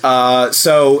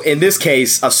 So in this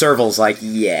case, a serval's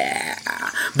yeah.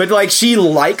 But she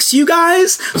likes you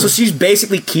guys, so she's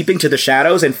basically keeping to the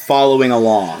shadows and following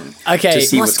along. Okay. To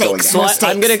see what's going on. So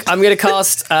I'm gonna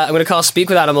cast Speak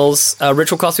with Animals,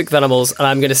 ritual cast Speak with Animals, and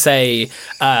I'm gonna say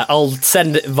I can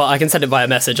send it via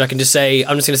message. I'm just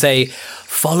gonna say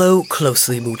follow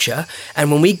closely, Mucha, and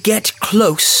when we get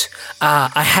close,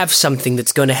 I have something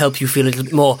that's going to help you feel a little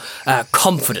bit more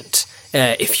confident,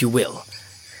 if you will.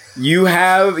 You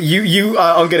have on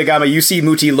Genagama, you see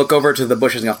Muti look over to the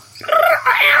bushes and go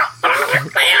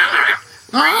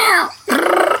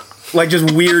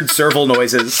just weird serval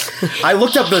noises. I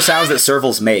looked up the sounds that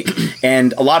servals make,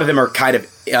 and a lot of them are kind of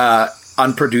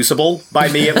unproducible by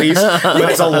me, at least. But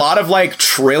it's a lot of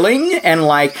trilling and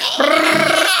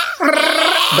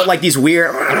but these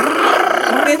weird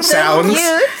sounds.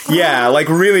 Yeah, like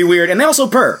really weird, and they also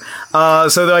purr.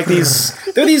 So they're like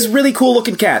they're these really cool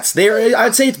looking cats.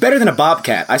 I'd say it's better than a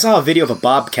bobcat. I saw a video of a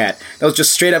bobcat that was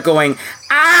just straight up going,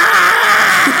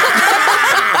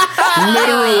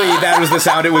 literally, that was the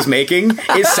sound it was making.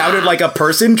 It sounded like a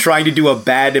person trying to do a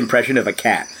bad impression of a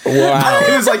cat. Wow.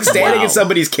 It was like standing in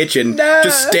somebody's kitchen,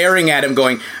 just staring at him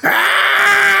going,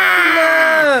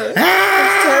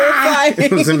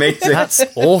 It was amazing. That's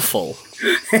awful.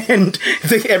 And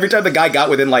every time the guy got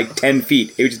within like 10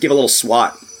 feet, he would just give a little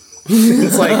swat.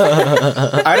 It's like,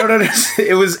 I don't understand.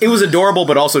 It was adorable,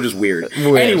 but also just weird.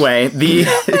 Anyway,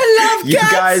 I love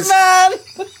cats, man.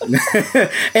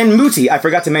 And Muti, I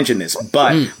forgot to mention this,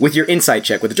 but with your insight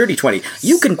check, with the Dirty 20,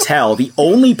 you can tell the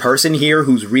only person here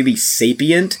who's really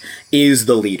sapient is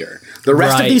the leader. The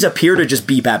rest of these appear to just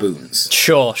be baboons.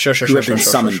 Sure. Who have been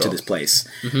summoned to this place.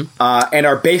 And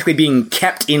are basically being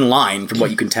kept in line, from what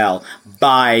you can tell,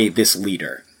 by this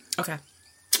leader. Okay.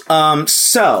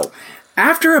 So,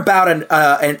 after about an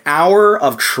hour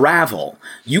of travel,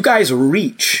 you guys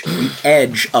reach the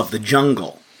edge of the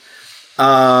jungle.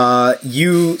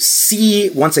 You see,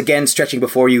 once again, stretching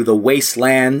before you, the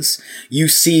wastelands. You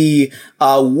see,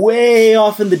 way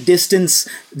off in the distance,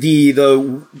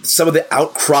 some of the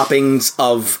outcroppings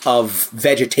of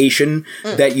vegetation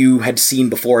that you had seen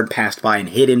before and passed by and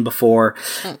hidden before.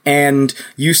 And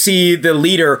you see the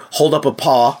leader hold up a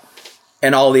paw,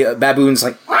 and all the baboons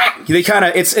like, they kind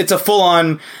of, it's a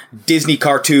full-on Disney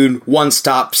cartoon, one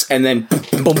stops, and then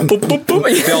boom, boom, boom, boom, boom,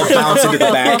 they'll bounce into the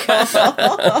back.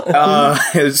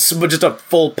 It's just a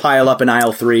full pile up in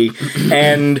aisle 3.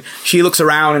 And she looks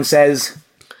around and says,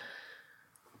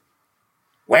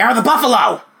 "Where are the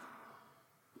buffalo?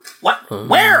 What?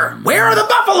 Where? Where are the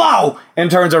buffalo?" And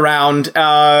turns around.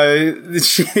 You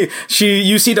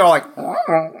see they're all like,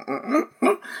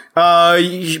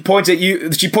 she points at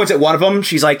you. She points at one of them.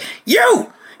 She's like,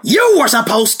 You were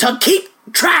supposed to keep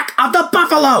track of the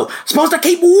buffalo. Supposed to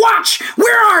keep watch.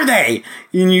 Where are they?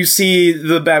 And you see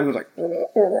the baboon like,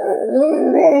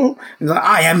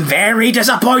 "I am very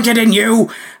disappointed in you."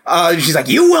 She's like,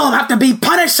 "You will have to be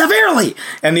punished severely."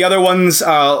 And the other ones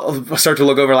start to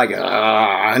look over like,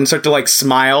 and start to like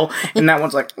smile. And that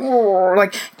one's like,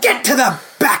 "Get to the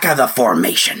back of the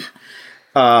formation."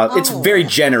 It's very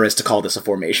generous to call this a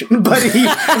formation, but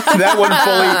that one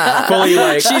fully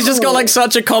like... She's just got like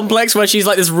such a complex where she's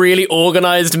like this really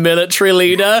organized military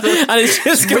leader, and it's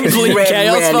just complete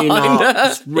chaos behind her.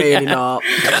 It's really not.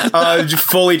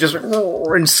 Fully just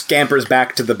and scampers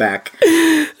back to the back.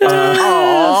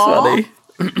 That's funny.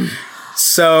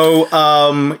 So,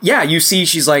 you see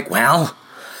she's like, "Well,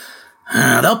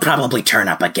 they'll probably turn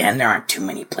up again. There aren't too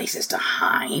many places to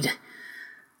hide.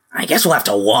 I guess we'll have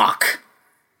to walk."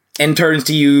 And turns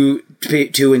to you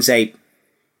two and say,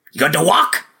 "You going to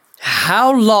walk?" How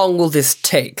long will this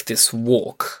take, this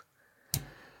walk?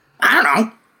 "I don't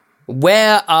know."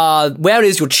 Where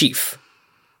is your chief?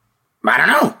 "I don't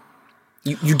know."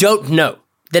 You don't know.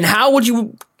 Then how would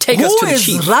you take us to the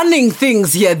chief? Who is running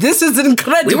things here? This is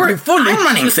incredibly funny. I'm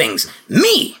running things.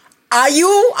 Me. Are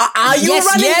you running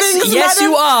things? Yes,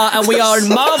 madam? you are, and we are in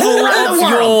marvel of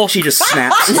your... She just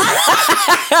snaps.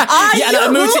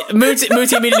 Muti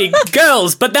immediately,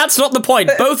 "Girls, but that's not the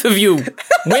point. Both of you,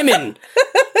 women,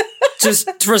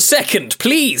 just for a second,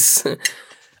 please."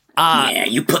 Yeah,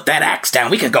 you put that axe down.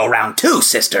 We could go round 2,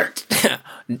 sister.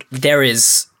 There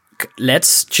is...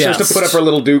 Let's just... to put up her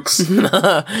little dukes.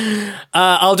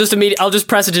 I'll just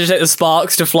prestidigitate the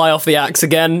sparks to fly off the axe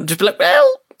again. Just be like,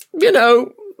 well, you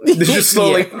know... They're just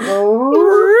slowly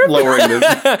lowering them.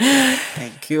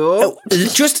 Thank you.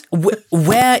 Just,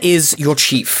 where is your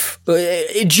chief?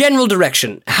 General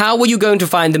direction. How are you going to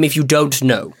find them if you don't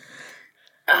know?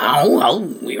 Oh, well,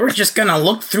 we were just gonna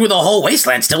look through the whole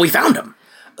wasteland till we found him.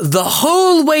 The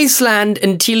whole wasteland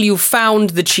until you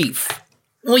found the chief?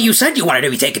 Well, you said you wanted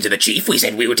to be taken to the chief. We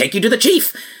said we would take you to the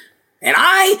chief. And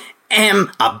I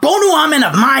am a bonu amen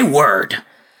of my word.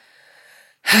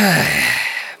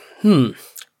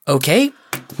 Okay,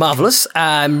 marvelous.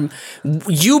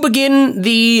 You begin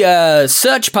the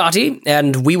search party,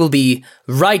 and we will be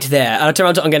right there. And I turn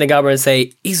around to Ongenagaba and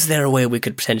say, "Is there a way we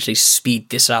could potentially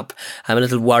speed this up? I'm a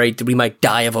little worried that we might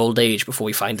die of old age before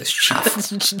we find this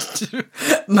chief."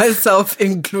 Myself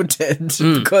included,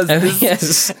 because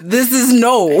Yes. this is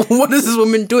what is this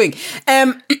woman doing?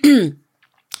 I'm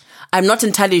not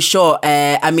entirely sure.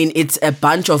 I mean, it's a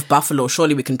bunch of buffalo.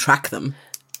 Surely we can track them.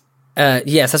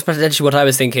 Yes, that's potentially what I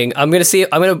was thinking. I'm gonna see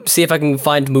if I can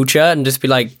find Mucha and just be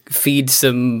like, feed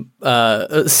some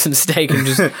steak and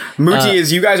just. Muti,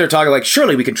 as you guys are talking, like,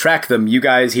 surely we can track them. You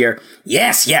guys hear,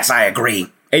 yes, I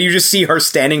agree. And you just see her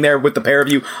standing there with the pair of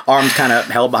you, arms kind of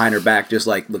held behind her back, just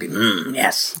like looking,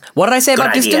 yes. What did I say Good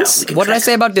about idea. distance? We can What did I track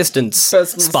say about distance?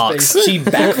 Personal Sparks. space. She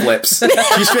backflips.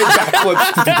 She straight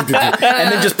backflips.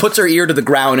 And then just puts her ear to the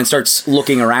ground and starts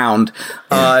looking around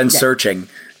and searching.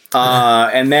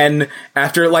 And then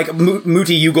after, like,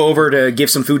 Muti, you go over to give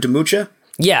some food to Mucha?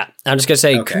 Yeah, I'm just gonna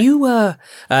say, Okay. can you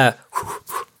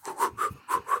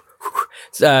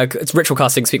it's ritual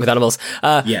casting, speak with animals.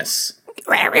 Yes.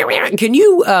 Can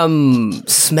you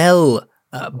smell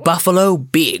buffalo,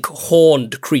 big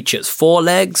horned creatures, 4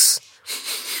 legs?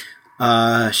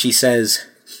 She says,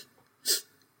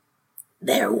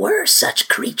 There were such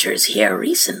creatures here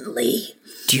recently.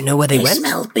 Do you know where they They went?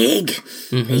 smell big.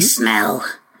 They smell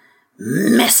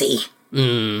messy.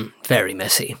 Very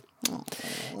messy.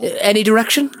 Any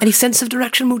direction? Any sense of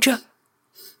direction, Mucha?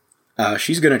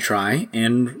 she's gonna try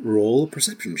and roll a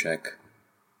perception check.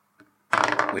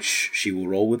 Which she will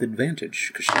roll with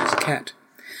advantage, because she is a cat.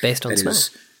 Based on That smell. is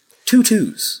 2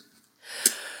 twos.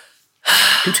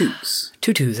 2 twos.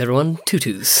 2 twos, everyone. 2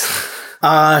 twos.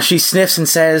 She sniffs and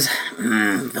says,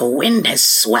 The wind has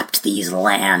swept these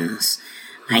lands.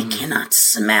 I cannot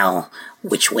smell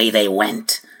which way they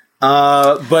went.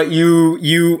 but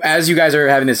you, as you guys are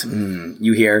having this,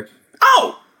 you hear,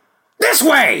 oh, this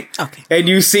way! Okay. And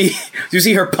you see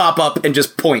her pop up and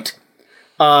just point.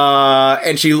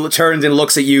 And she turns and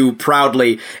looks at you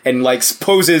proudly and like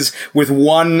poses with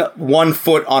one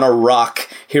foot on a rock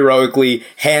heroically,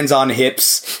 hands on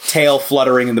hips, tail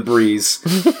fluttering in the breeze.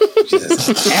 She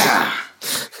says, yeah,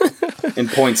 and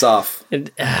points off.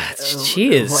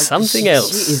 She is something else.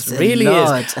 She is a really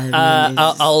lot. is. I mean,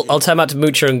 I'll turn back to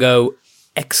Mucha and go,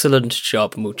 excellent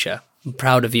job, Mucha. I'm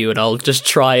proud of you, and I'll just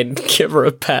try and give her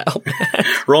a pat on the head.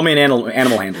 Roll me an animal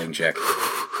handling check.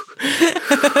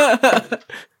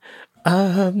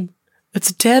 It's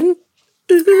a 10?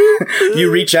 You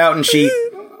reach out and she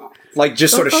like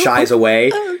just sort of shies away.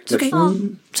 It's okay.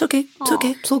 It's okay. It's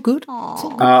okay. It's all good.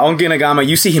 On Ginagama,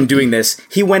 you see him doing this.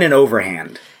 He went in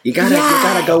overhand. You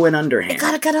gotta go in underhand.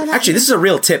 Actually, this is a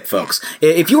real tip, folks.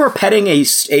 If you are petting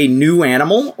a new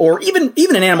animal, or even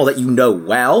an animal that you know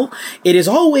well, it is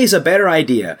always a better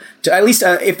idea to, at least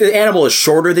if the animal is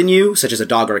shorter than you, such as a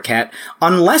dog or a cat,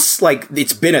 unless like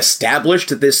it's been established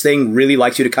that this thing really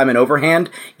likes you to come in overhand,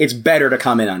 it's better to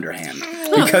come in underhand.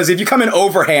 Because if you come in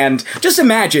overhand, just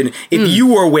imagine if you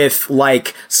were with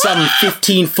like some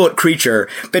 15-foot creature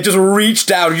that just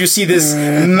reached out and you see this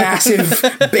massive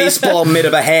baseball mitt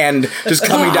of a hand just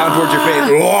coming down towards your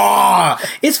face. Whoa!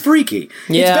 It's freaky. It's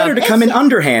Yeah. better to come in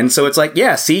underhand. So it's like,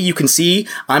 yeah, see, you can see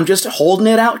I'm just holding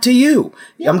it out to you.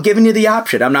 I'm giving you the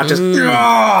option. I'm not just,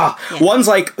 One's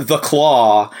like the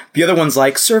claw. The other one's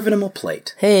like serving him a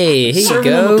plate. Hey, here you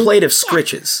Serving him a go. plate of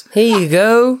scritches. Here you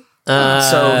go.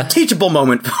 So teachable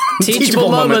moment. Teachable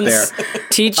moments.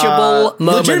 Teachable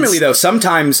moments. Legitimately though,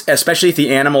 sometimes, especially if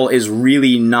the animal is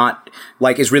really not,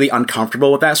 like, is really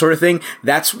uncomfortable with that sort of thing,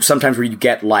 that's sometimes where you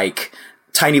get, like,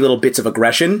 tiny little bits of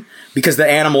aggression, because the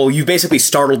animal, you basically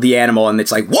startled the animal and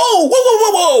it's like,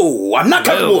 whoa, I'm not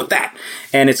comfortable with that.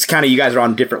 And it's kind of, you guys are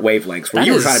on different wavelengths, where That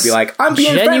you were is trying to be like, I'm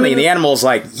being friendly, and the animal's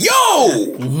like,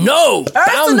 yo! No!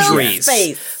 Boundaries!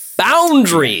 Space.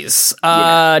 Boundaries!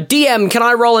 DM, can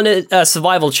I roll a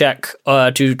survival check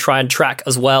to try and track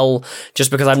as well, just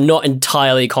because I'm not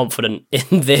entirely confident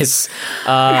in this.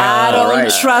 I don't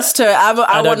right. trust her. I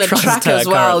don't want to trust track her as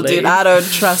well, currently. dude. I don't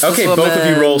trust Okay, this both of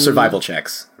you woman. roll survival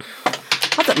checks.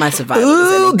 Not that my survival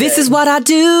is any This good. is what I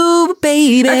do,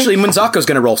 baby. Actually, Munzako's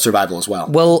gonna roll survival as well.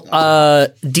 Well,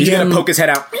 He's gonna DM, poke his head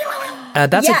out.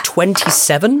 that's Yeah. a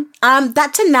 27.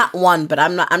 That's a nat 1, but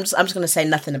I'm just gonna say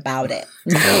nothing about it.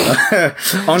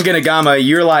 On Ginagama,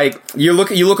 you're like, you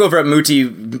look over at Muti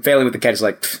failing with the catch,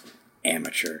 like, "Pfft,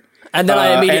 amateur. And then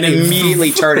I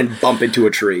immediately turn and bump into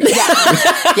a tree.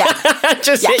 Yeah.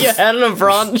 just hit your head on a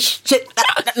branch. Shit.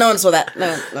 No one saw that.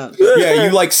 No. Yeah,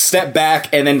 you like step back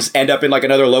and then end up in like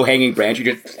another low hanging branch.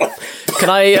 You just Can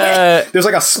I, there's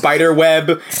like a spider web.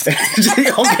 On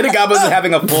Ginagama's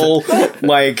having a full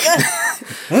like.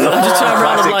 I just turn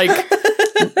around and like,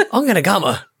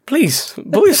 Onganagama, please,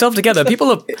 pull yourself together.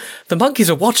 The monkeys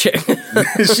are watching.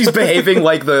 She's behaving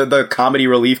like the comedy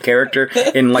relief character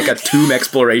in like a tomb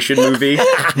exploration movie.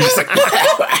 Just like,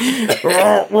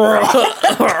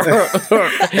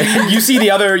 you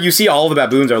see all the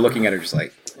baboons are looking at her just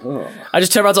like, I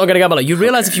just turn around to Onganagama like, you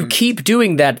realize if you keep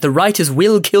doing that, the writers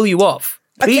will kill you off.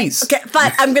 Please. Okay,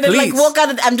 fine. I'm gonna like Please. walk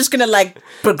out. I'm just gonna like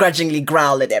begrudgingly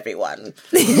growl at everyone.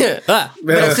 Ah.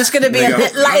 But it's just gonna be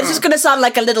it's just gonna sound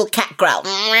like a little cat growl.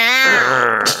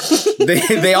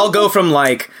 they all go from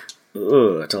like,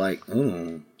 ugh, to like,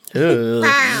 With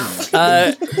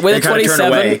a kinda turn 27,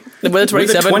 away. with a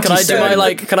 27, can I do my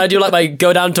 27. can I do like my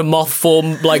go down to moth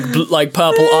form, like like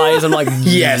purple eyes and like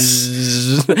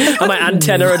Yes. and my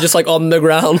antenna are just like on the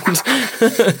ground.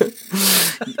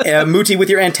 Muti, with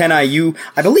your antennae,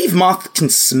 I believe moth can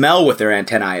smell with their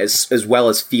antennae as well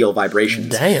as feel vibrations.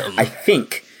 Damn. I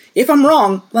think. If I'm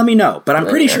wrong, let me know. But I'm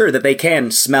pretty sure that they can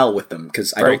smell with them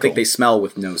because I don't think cool. they smell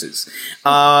with noses.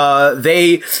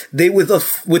 They with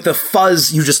the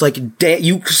fuzz, you just like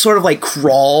you sort of like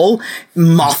crawl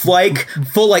moth-like,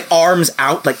 full like arms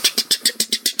out like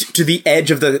to the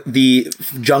edge of the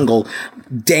jungle,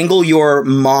 dangle your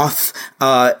moth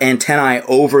antennae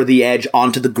over the edge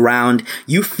onto the ground.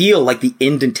 You feel like the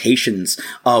indentations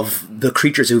of the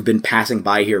creatures who've been passing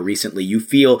by here recently. You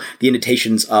feel the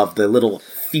indentations of the little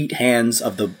feet hands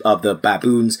of the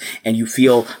baboons, and you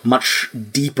feel much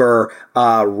deeper,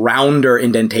 rounder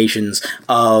indentations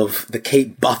of the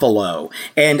Cape buffalo.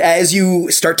 And as you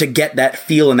start to get that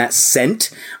feel and that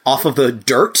scent off of the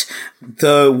dirt,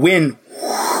 the wind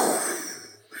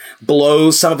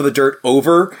blows some of the dirt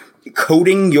over,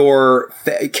 coating your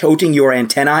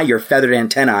antennae, your feathered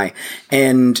antennae,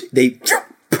 and they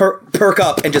perk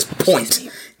up and just point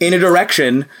in a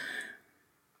direction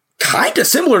kind of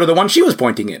similar to the one she was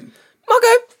pointing in.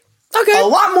 Okay. A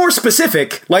lot more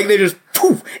specific. Like they just,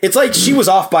 poof. It's like she was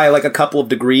off by like a couple of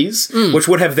degrees, which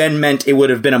would have then meant it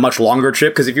would have been a much longer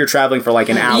trip. Because if you're traveling for like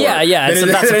an hour, Yeah, then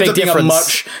that's a ends big up being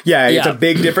difference. It's a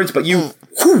big difference. But you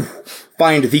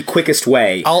find the quickest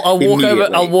way. I'll walk over.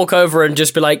 immediately. I'll walk over and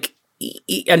just be like,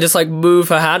 and just like move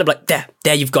her hand. I'm like,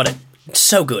 there, you've got it.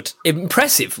 So good,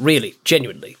 impressive, really,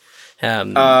 genuinely.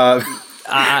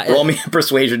 Roll me a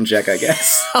persuasion check, I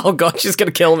guess. Oh god, she's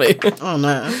gonna kill me. Oh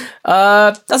no.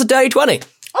 That's a dirty 20.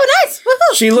 Oh nice.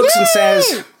 Woohoo. She looks and Yay.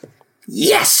 says,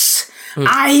 Yes,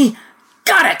 I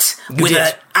got it.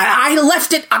 did. I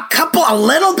left it a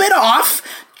little bit off,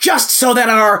 just so that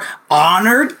our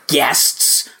honored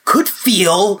guests could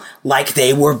feel like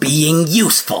they were being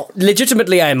useful.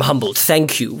 Legitimately, I am humbled.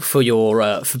 Thank you for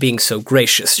your for being so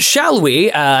gracious. Shall we?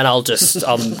 And I'm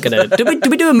gonna. Did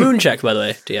we do a moon check, by the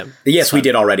way, DM? yes, we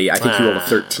did already. I think you rolled a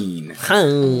 13.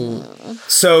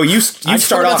 So you I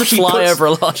start forgot off, to she fly puts, over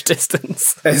a large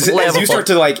distance. as you start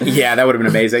to like, yeah, that would have been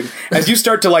amazing. As you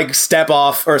start to like step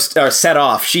off or set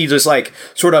off, she just like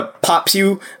sort of pops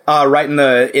you right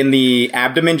in the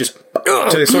abdomen, just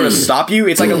to sort of stop you.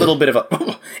 It's like a little bit of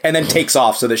a, and then takes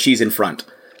off so that she's in front.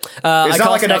 It's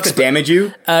not like enough to damage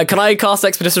you. Can I cast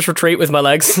Expeditious Retreat with my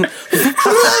legs?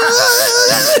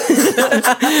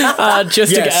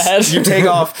 Just to get ahead. You take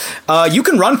off. You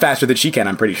can run faster than she can,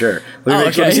 I'm pretty sure.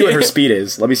 Let me see what her speed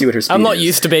is. I'm not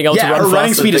used to being able to run her running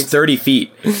faster speed than is 30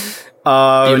 feet.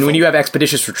 And when you have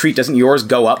Expeditious Retreat, doesn't yours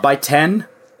go up by 10?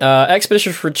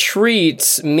 Expeditious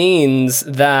Retreat means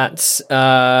that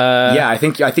Yeah, I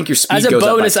think your speed as a goes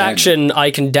bonus up by 10. action,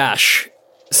 I can dash.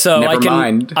 So Never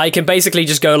mind. I can basically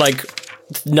just go like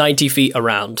 90 feet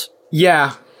around.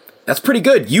 Yeah, that's pretty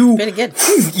good. Pretty good.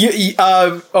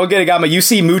 Ogedagama, you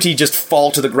see Muti just fall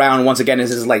to the ground once again as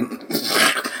his like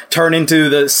turn into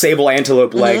the sable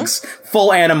antelope legs, full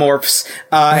anamorphs,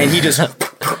 and he just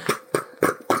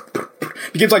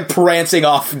begins like prancing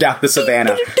off down the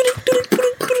savannah.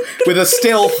 With a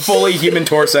still fully human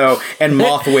torso and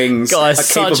moth wings, Guys,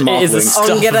 a cape of moth it is a wings. stuff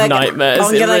of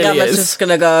nightmares. It really is. just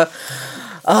gonna go,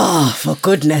 oh, for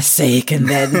goodness sake, and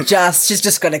then she's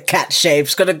just gonna cat shape.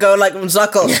 She's gonna go like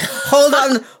Mzuckle.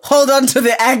 hold on to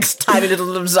the eggs, tiny little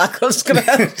Mzuckle's gonna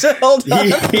have to hold on.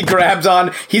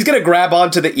 He's gonna grab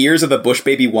onto the ears of the bush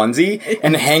baby onesie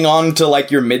and hang on to like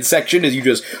your midsection as you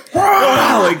just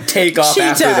like take off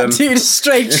after Cheetah, them. dude,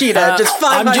 straight cheetah, just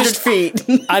 500 feet.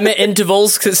 I'm at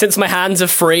intervals, 'cause since my hands are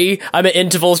free, I'm at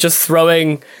intervals just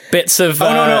throwing bits of...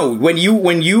 No. When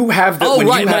you have Oh, when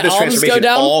right, you my have this arms go transformation,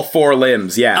 down? all four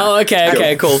limbs, yeah. Oh,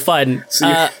 okay, cool, fine. So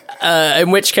you-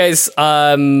 In which case,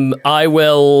 I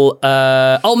will...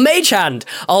 I'll Mage Hand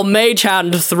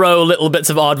throw little bits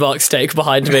of aardvark steak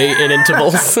behind me in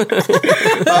intervals.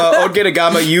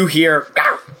 Ogedagama, you hear...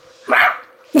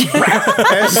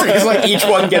 as like each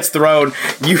one gets thrown,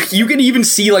 you can even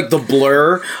see like the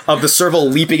blur of the serval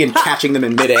leaping and catching them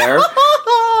in midair.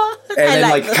 And then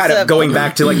like like the kind of serval. going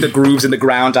back to like the grooves in the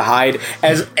ground to hide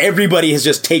as everybody has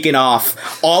just taken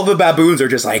off. All the baboons are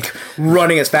just like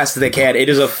running as fast as they can. It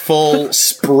is a full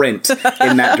sprint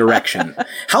in that direction.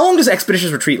 How long does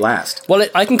Expeditious Retreat last? Well,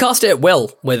 I can cast it at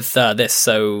will with this,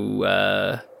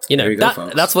 so... You know, There you go,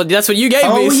 folks. that's what you gave me.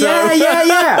 Oh So.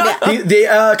 yeah.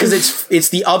 Because it's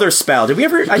the other spell. Did we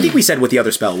ever? I think we said what the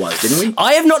other spell was, didn't we?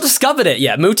 I have not discovered it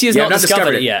yet. Muti has not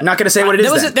discovered it yet. Not going to say what it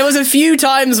is. There was a few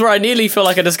times where I nearly feel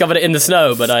like I discovered it in the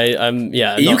snow, but I'm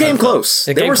You came close.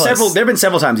 There have been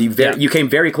several times you came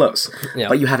very close,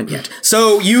 but you haven't yet.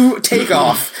 So you take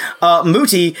off,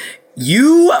 Muti.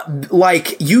 You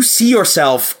see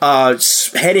yourself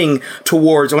heading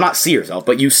towards, well, not see yourself,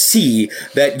 but you see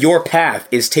that your path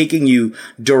is taking you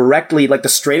directly, like the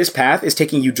straightest path is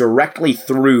taking you directly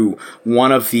through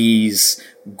one of these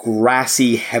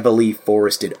grassy, heavily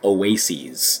forested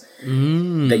oases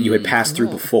that you had passed through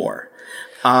before.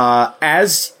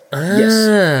 Yes.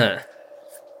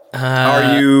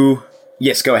 Are you?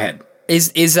 Yes, go ahead.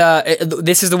 Is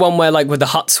this is the one where like where the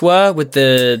huts were with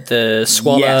the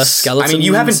squalor skeletons? I mean,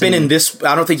 you haven't been in this.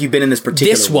 I don't think you've been in this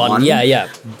particular one. Yeah.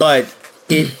 But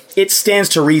it stands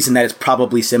to reason that it's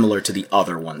probably similar to the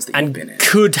other ones that you've been in.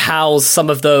 Could house some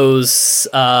of those.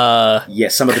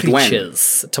 Some of the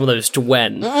creatures, some of those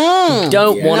Dwen.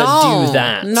 Don't want to do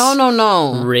that.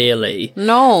 No. Really?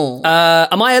 No.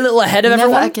 Am I a little ahead of Never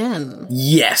everyone? again.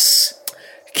 Yes.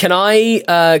 Can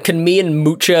me and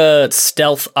Mucha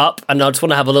stealth up, and I just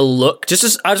want to have a little look. I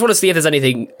just want to see if there's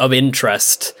anything of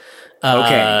interest.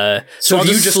 Okay. So I'll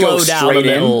you just slow go down a straight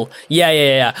little.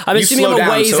 Yeah. I'm You assuming slow I'm down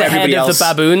ways so ahead everybody of else- the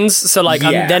baboons, so like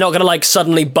Yeah. they're not gonna like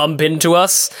suddenly bump into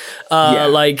us.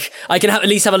 Like I can at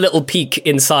least have a little peek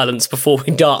in silence before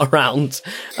we dart around.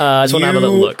 I just want to have a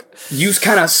little look. You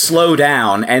kind of slow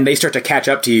down, and they start to catch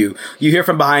up to you. You hear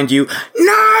from behind you,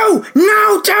 No,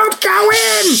 don't go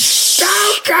in!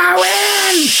 Don't go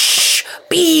in!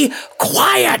 Be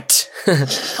quiet.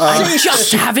 I'm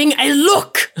just having a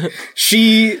look. The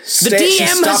The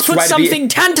DM has put something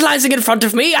tantalizing in front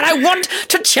of me, and I want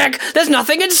to check there's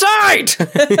nothing inside.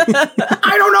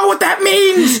 I don't know what that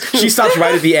means! She stops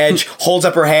right at the edge, holds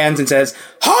up her hands, and says,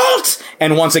 Halt!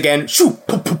 And once again, shoo,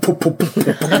 poop, poop, poop, poop, poop,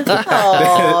 poop, poop.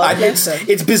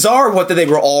 It's bizarre what that they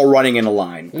were all running in a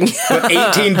line. But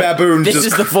 18 baboons This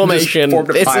is the formation.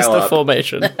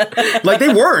 Formation. Like,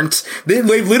 they weren't. They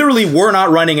literally were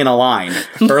not running in a line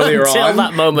earlier Until on.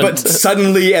 that moment. But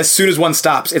suddenly, as soon as one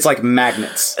stops, it's like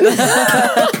magnets.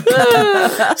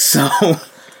 So,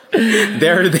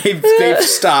 they've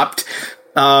stopped.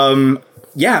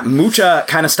 Mucha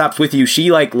kind of stops with you.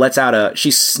 She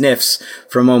she sniffs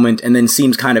for a moment and then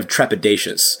seems kind of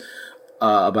trepidatious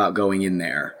about going in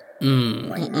there. You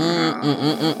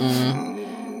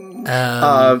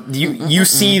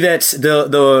see that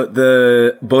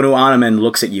the Bonu Anamen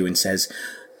looks at you and says,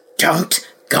 Don't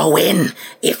go in.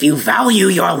 If you value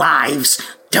your lives,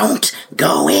 don't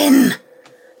go in.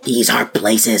 These are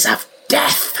places of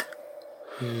death.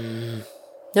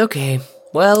 Okay.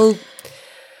 Well,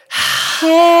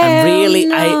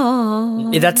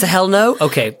 that's a hell no?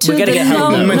 Okay, we're gonna get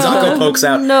hell no. Manzako pokes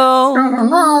out and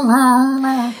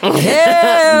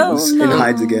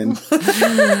hides again.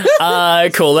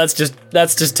 Cool, let's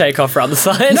just take off around the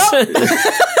side.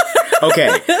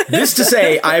 Okay, this to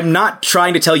say, I am not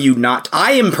trying to tell you not.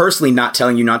 I am personally not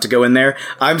telling you not to go in there.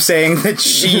 I'm saying that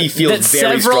she feels that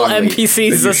very several strongly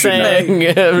NPCs that are saying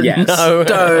Yes. no.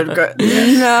 Don't go.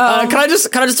 No. Can I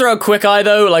just throw a quick eye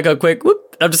though, like a quick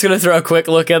whoop? I'm just gonna throw a quick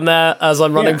look in there as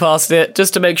I'm running past it,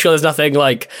 just to make sure there's nothing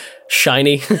like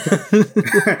shiny.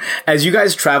 As you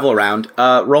guys travel around,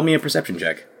 roll me a perception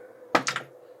check.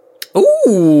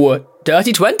 Ooh,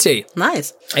 dirty 20.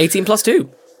 Nice. 18 plus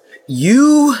 2.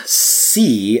 You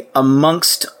see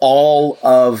amongst all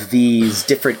of these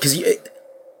different, because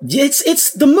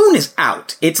it's the moon is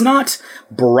out. It's not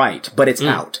bright, but it's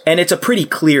out, and it's a pretty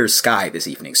clear sky this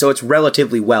evening, so it's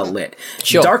relatively well lit.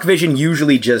 Sure. Dark vision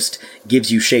usually just gives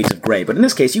you shades of gray, but in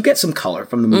this case, you get some color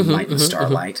from the moonlight and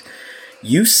starlight.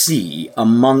 You see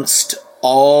amongst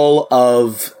all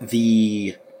of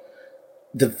the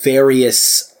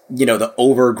various, the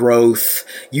overgrowth,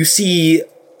 you see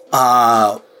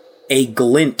a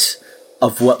glint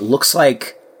of what looks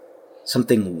like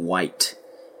something white.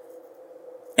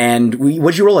 And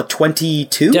would you roll a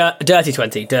 22? Dirty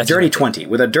 20. Dirty 20.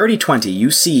 With a dirty 20,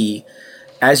 you see,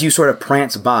 as you sort of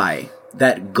prance by,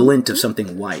 that glint of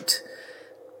something white.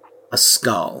 A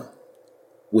skull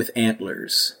with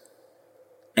antlers.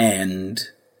 And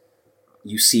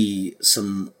you see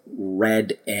some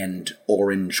red and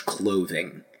orange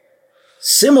clothing.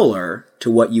 Similar to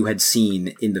what you had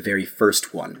seen in the very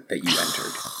first one that you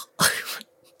entered.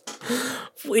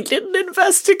 We didn't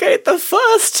investigate the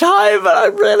first time, and I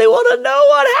really want to know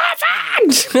what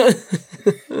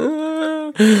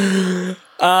happened.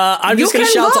 I'm just You going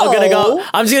to can shout to roll. Ongenagama.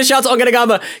 I'm just going to shout to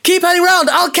Ongenagama, keep heading round,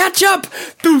 I'll catch up!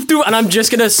 Doof, doof. And I'm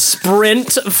just going to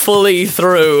sprint fully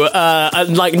through, at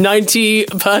like 90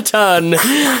 per turn.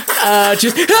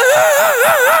 Just...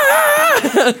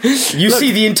 You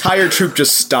see the entire troop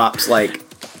just stops, like...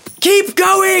 Keep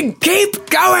going! Keep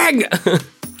going!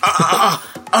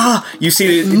 You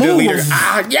see the leader.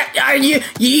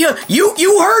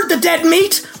 You heard the dead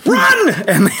meat. Run!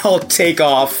 And they all take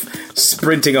off,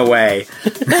 sprinting away.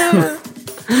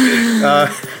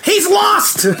 He's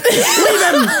lost. Leave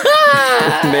him.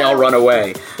 And they all run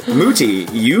away. Muti,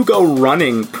 you go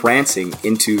running, prancing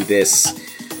into this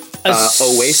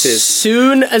oasis. As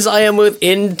soon as I am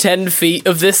within 10 feet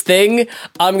of this thing,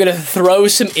 I'm going to throw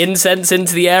some incense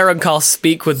into the air and cast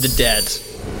Speak with the Dead.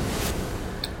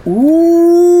 Ooh,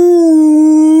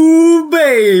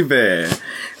 baby.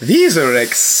 These are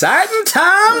exciting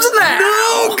times now.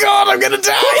 Oh god, I'm gonna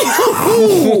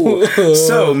die!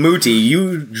 So, Muti,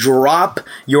 you drop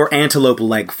your antelope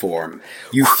leg form.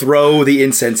 You throw the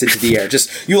incense into the air.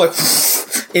 You like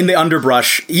in the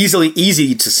underbrush.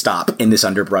 Easy to stop in this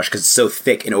underbrush because it's so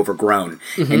thick and overgrown.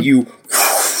 Mm-hmm. And you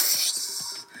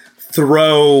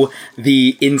throw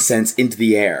the incense into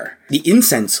the air. The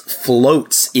incense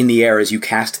floats in the air as you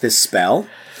cast this spell.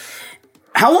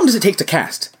 How long does it take to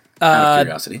cast? Out of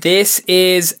curiosity. This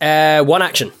is one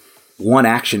action. One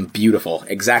action, beautiful.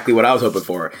 Exactly what I was hoping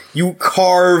for. You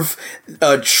carve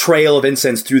a trail of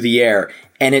incense through the air,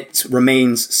 and it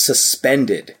remains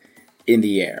suspended in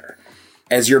the air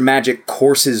as your magic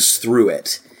courses through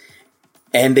it.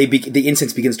 And the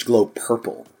incense begins to glow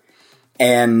purple.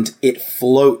 And it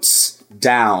floats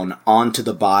down onto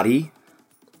the body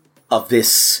of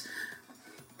this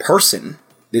person,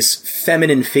 this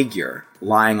feminine figure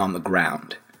lying on the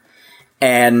ground.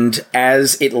 And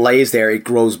as it lays there, it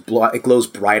glows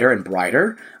brighter and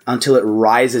brighter until it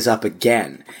rises up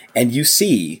again. And you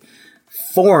see,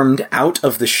 formed out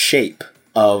of the shape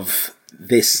of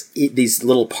these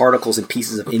little particles and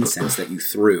pieces of incense that you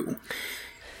threw,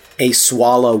 a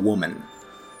swallow woman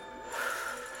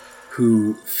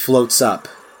who floats up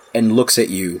and looks at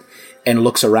you and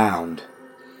looks around,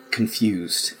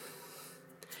 confused.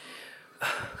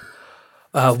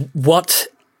 What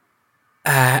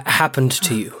happened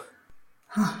to you?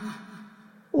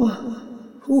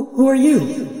 Who are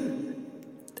you?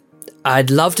 I'd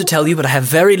love to tell you, but I have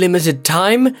very limited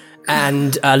time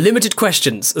and limited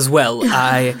questions as well.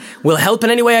 I will help in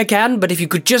any way I can, but if you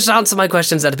could just answer my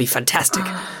questions, that'd be fantastic.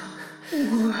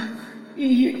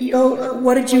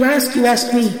 What did you ask? You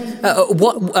asked me.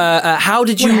 How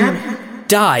did you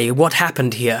die? What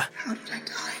happened here? How did I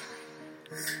die?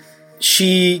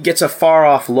 She gets a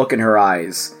far-off look in her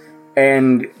eyes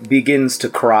and begins to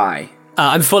cry.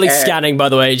 I'm fully scanning, by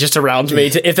the way, just around me.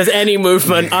 If there's any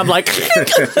movement, I'm like...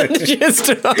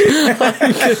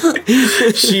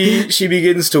 She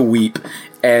begins to weep,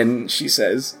 and she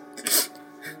says,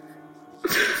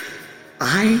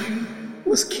 I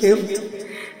was killed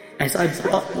as I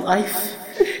brought life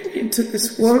into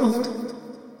this world.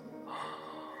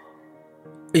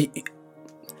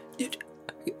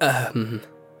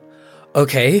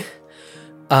 Okay.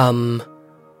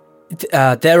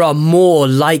 There are more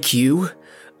like you.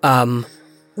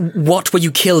 What were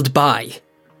you killed by?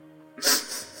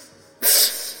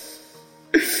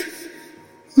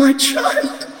 My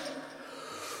child.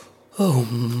 Oh,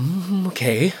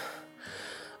 okay.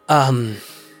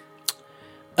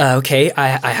 Okay,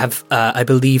 I have, I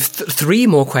believe, 3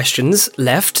 more questions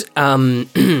left.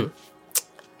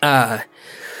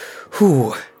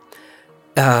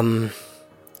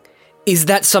 Is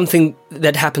that something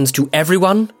that happens to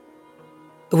everyone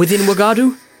within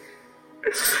Wagadu?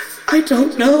 I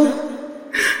don't know.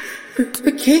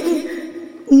 The king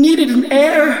needed an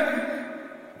heir.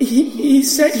 He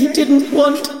said he didn't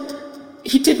want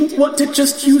to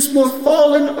just use more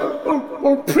fallen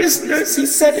or prisoners. He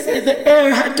said the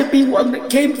heir had to be one that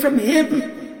came from him.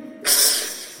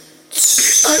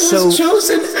 I was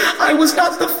chosen. I was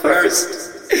not the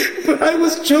first, but I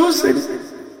was chosen.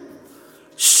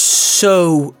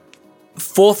 So,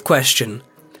 4th question.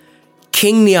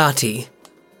 King Niati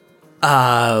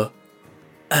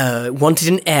wanted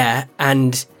an heir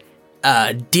and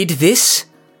did this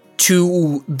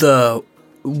to the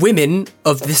women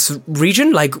of this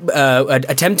region, like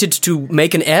attempted to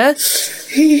make an heir?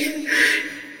 He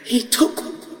took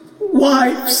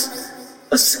wives,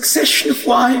 a succession of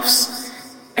wives,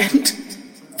 and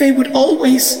they would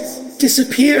always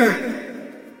disappear.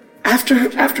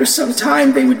 After some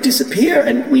time, they would disappear,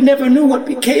 and we never knew what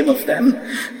became of them.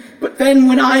 But then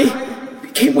when I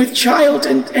became with child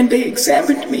and they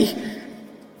examined me,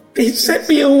 They sent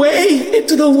me away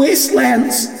into the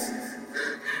wastelands.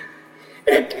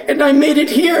 And I made it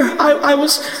here. I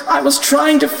was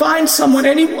trying to find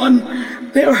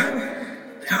anyone. There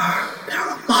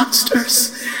are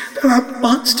monsters. There are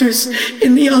monsters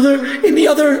in the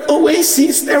other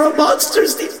oases. There are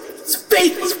monsters. These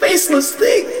faceless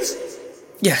things.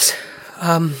 Yes.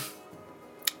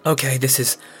 Okay, this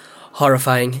is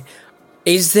horrifying.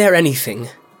 Is there anything,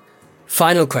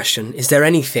 final question, is there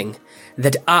anything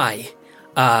that I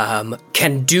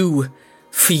can do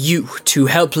for you to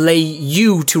help lay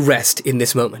you to rest in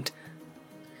this moment?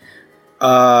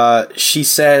 She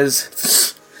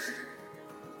says,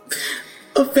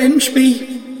 Avenge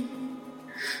me.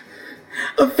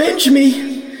 Avenge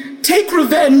me. Take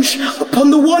revenge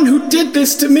upon the one who did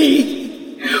this to me.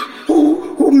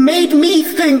 Who made me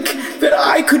think that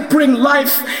I could bring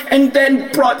life and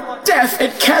then brought death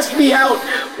and cast me out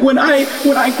when I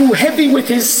grew heavy with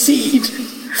his seed.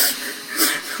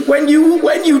 When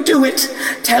you do it,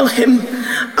 tell him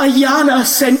Ayana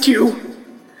sent you.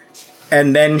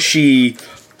 and then she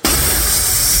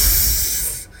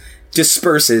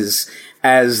disperses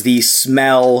as the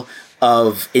smell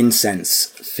of incense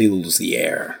fills the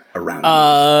air around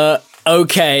you.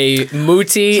 Okay,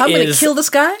 Muti So I'm gonna is... kill this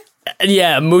guy?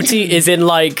 Yeah, Muti is in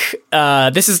like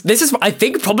this is I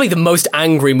think probably the most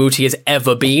angry Muti has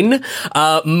ever been.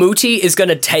 Muti is going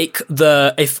to take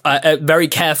very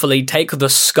carefully take the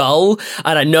skull,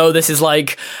 and I know this is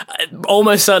like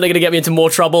almost certainly going to get me into more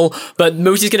trouble, but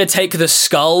Muti's going to take the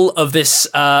skull of this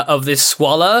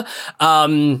swallow,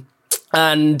 and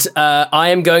I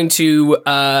am going to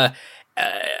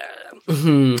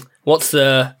what's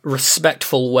the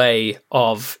respectful way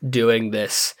of doing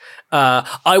this?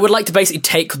 I would like to basically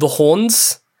take the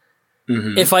horns,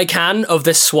 if I can, of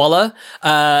this swallow,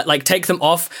 like take them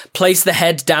off, place the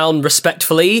head down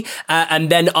respectfully, and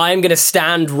then I'm going to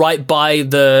stand right by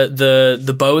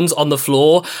the bones on the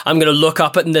floor. I'm going to look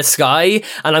up at the sky,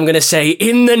 and I'm going to say,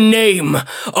 "In the name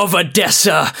of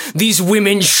Odessa, these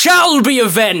women shall be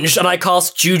avenged!" And I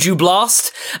cast Juju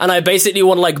Blast, and I basically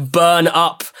want to like burn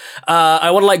up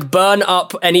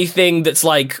anything that's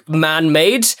like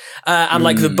man-made, and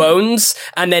like the bones,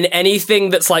 and then anything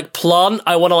that's like plant,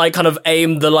 I want to like kind of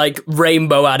aim the like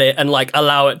rainbow at it and like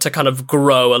allow it to kind of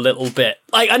grow a little bit.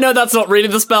 Like, I know that's not really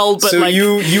the spell, but so like...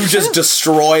 you just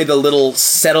destroy the little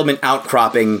settlement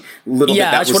outcropping little bit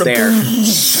that was there.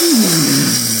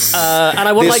 And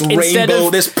I want This like instead rainbow,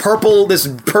 of... this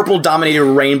purple dominated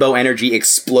rainbow energy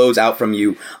explodes out from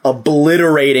you,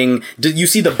 obliterating. You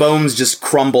see the bones just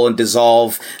crumble and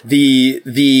dissolve. The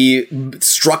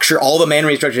structure, all the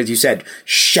man-made structures, as you said,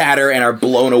 shatter and are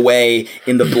blown away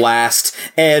in the blast.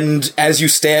 And as you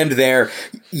stand there,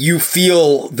 you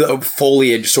feel the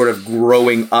foliage sort of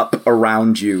growing up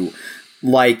around you,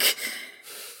 like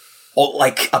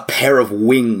a pair of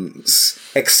wings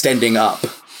extending up.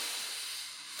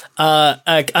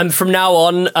 And from now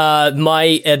on,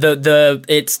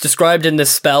 it's described in this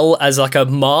spell as like a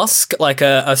mask, like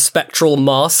a spectral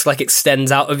mask, like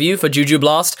extends out of you for Juju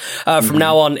Blast. From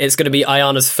now on, it's going to be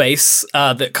Ayana's face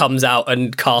that comes out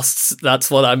and casts. That's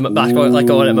what I'm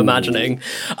imagining.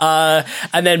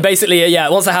 And then basically,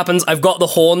 once that happens, I've got the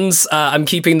horns. I'm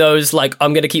keeping those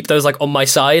I'm going to keep those like on my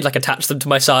side, like attach them to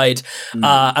my side, and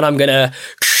I'm going to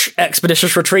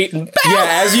expeditious retreat. And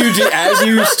as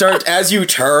you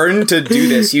turn to do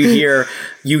this, you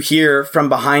hear from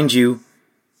behind you,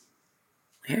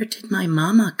 "Where did my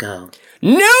mama go?"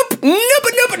 Nope, no!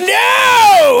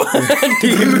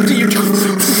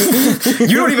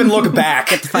 You don't even look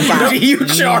back. You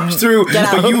charge through,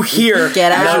 but you hear, as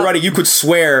you're running, you could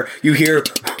swear, you hear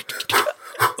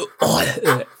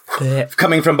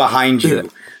coming from behind you.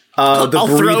 The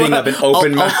breathing of an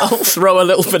open mouth. I'll throw a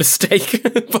little bit of steak.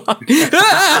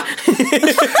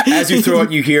 As you throw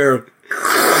it, you hear...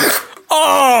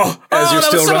 As you're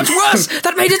still running. So much worse.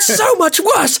 That made it so much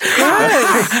worse.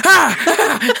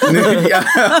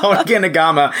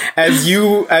 Nagama,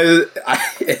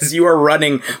 as you are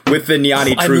running with the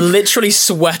Nyani troop, I'm literally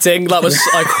sweating. That was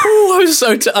like,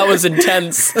 I was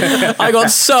intense. I got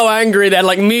so angry then.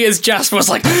 Like me as Jasper was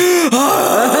like,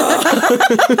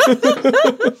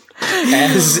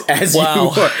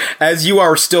 as you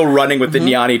are still running with the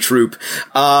Nyani troop,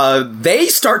 they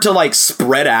start to like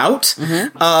spread out.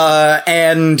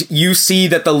 And you see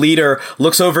that the leader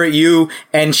looks over at you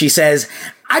and she says,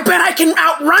 "I bet I can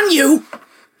outrun you."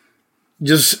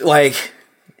 Just like,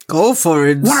 go for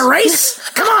it. Want to race?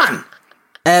 Come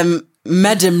on.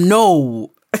 Madam,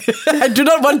 no. I do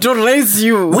not want to race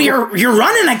you. You're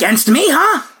running against me,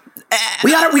 huh?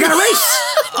 We gotta race.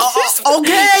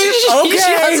 Okay. She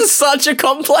has such a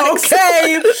complex.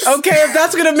 Okay, if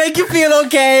that's gonna make you feel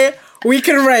okay, we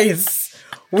can race.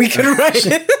 She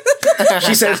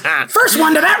says, "First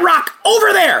one to that rock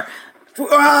over there. 3, 2,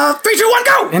 1,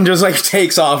 go!" And just like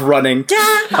takes off running.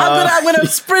 Yeah, I'm gonna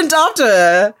sprint after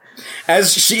her.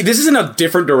 As this is in a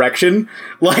different direction.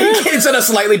 Like it's in a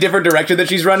slightly different direction that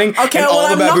she's running. Okay, and all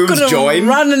the baboons join.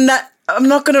 I'm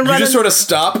not gonna run. You just sort of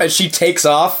stop as she takes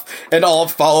off, and all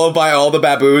followed by all the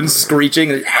baboons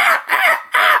screeching.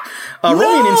 Roll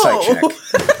me an insight check.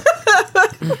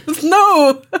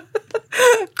 No.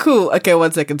 Cool. Okay,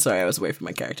 1 second. Sorry, I was away from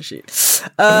my character sheet.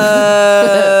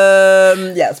 Yeah,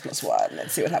 it's +1.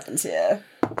 Let's see what happens here.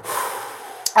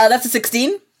 That's a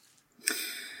 16.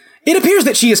 It appears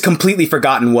that she has completely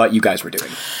forgotten what you guys were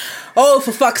doing. Oh,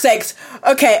 for fuck's sakes.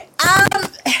 Okay.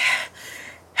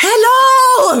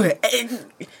 Hello.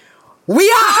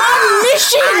 We are on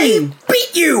mission. I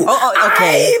beat you. Oh,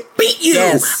 okay. I beat you.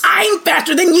 Yes. I'm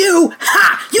faster than you.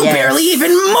 Ha! You Yes. barely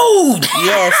even moved.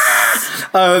 Yes.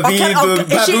 The is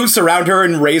baboons surround her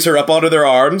and raise her up onto their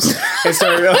arms. And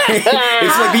start,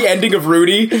 it's like the ending of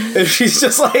Rudy. And she's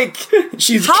just like,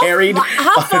 she's carried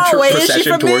how on far a away is she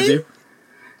procession from towards me? you.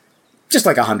 Just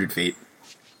like 100 feet.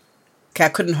 Okay, I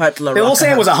couldn't hurt the We'll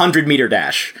say it was a 100-meter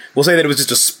dash. We'll say that it was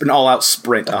just an all-out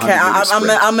sprint. Okay, I'm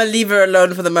gonna leave her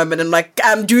alone for the moment. I'm like,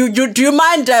 do you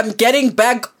mind getting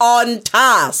back on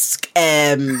task?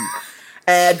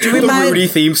 Do we the mind? Rudy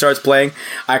theme starts playing.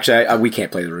 Actually, we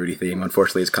can't play the Rudy theme.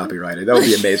 Unfortunately, it's copyrighted. That would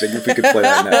be amazing if we could play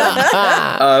that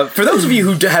now. For those of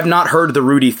you who have not heard the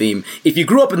Rudy theme, if you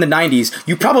grew up in the 90s,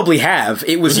 you probably have.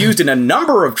 It was used in a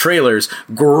number of trailers.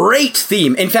 Great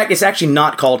theme. In fact, it's actually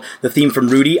not called the theme from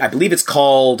Rudy. I believe it's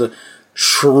called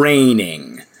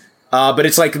Training. But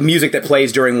it's like music that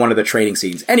plays during one of the training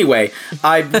scenes. Anyway,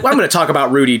 I'm going to talk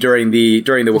about Rudy during the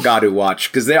Wagadu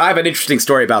watch, because I have an interesting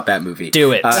story about that movie.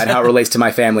 Do it. And how it relates to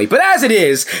my family. But as it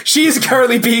is, she's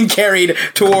currently being carried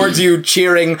towards you,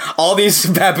 cheering. All these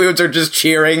baboons are just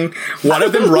cheering. One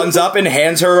of them runs up and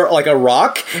hands her like a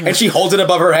rock, and she holds it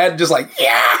above her head, just like,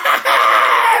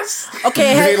 yes!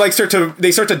 Okay,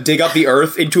 They start to dig up the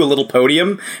earth into a little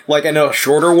podium, like in a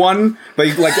shorter one,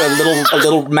 like a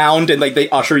little mound, and like they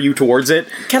usher you towards it.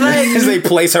 Can I? As they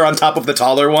place her on top of the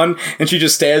taller one, and she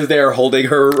just stands there holding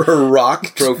her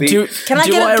rock trophy. Can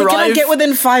I get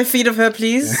within 5 feet of her,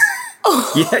 please?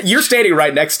 Yeah, you're standing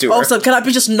right next to her. Also, can I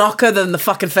just knock her in the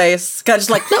fucking face? Can I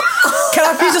just like, can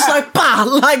I just like, bah?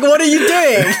 Like, what are you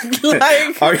doing?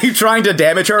 Like, are you trying to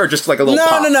damage her, or just like a little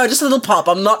pop? No, just a little pop.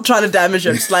 I'm not trying to damage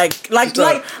her. It's like your pow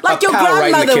right in the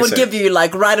grandmother would kisser. give you,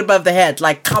 like, right above the head.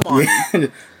 Like, come on.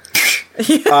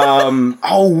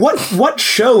 What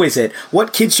show is it?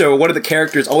 What kid show? One of the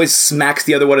characters always smacks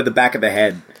the other one at the back of the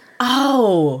head.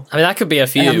 Oh. I mean, that could be a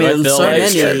few. I mean, right, Bill? so Like,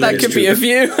 many. that could be a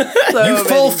few. You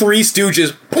full Three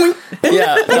Stooges. Point.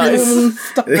 Yeah, nice.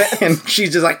 And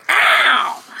she's just like,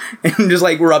 ow! And just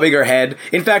like rubbing her head.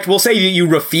 In fact, we'll say you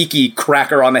Rafiki crack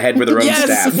her on the head with her own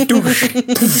staff.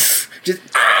 Just,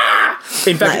 ah!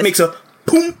 In fact, it makes a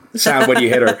boom sound when you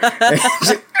hit her. She's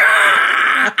like,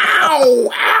 ow!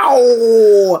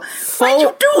 Ow! Why'd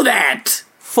you do that?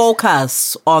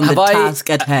 Focus on the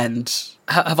task at hand.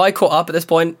 Have I caught up at this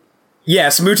point?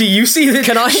 Yes, Muti, you see that.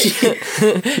 Can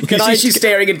I? She's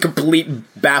staring in complete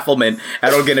bafflement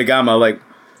at Ongenagama, like,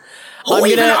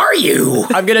 even are you?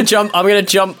 I'm gonna jump. I'm gonna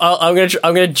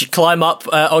climb up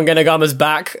on Genagama's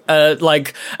back,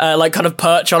 like kind of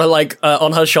perch on her, like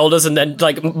on her shoulders, and then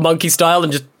like monkey style,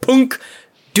 and just punk.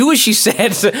 Do as she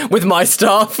said with my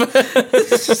staff. But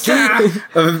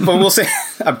we'll say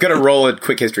I'm gonna roll a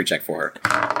quick history check for her.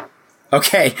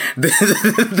 Okay, the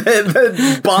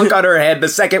bonk on her head, the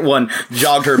second one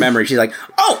jogged her memory. She's like,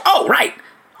 oh, right.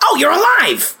 Oh, you're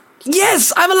alive.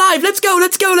 Yes, I'm alive. Let's go. And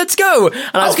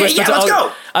I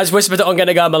just whispered to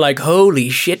Ongenagama, like, holy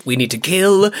shit, we need to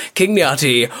kill King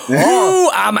Nyati. Oh,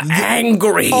 I'm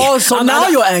angry. Oh, so now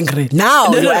you're angry.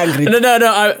 Now you're angry.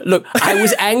 No. Look, I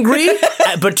was angry,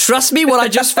 but trust me, what I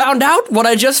just found out, I'm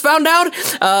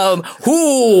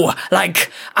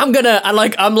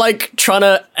trying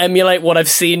to emulate what I've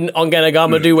seen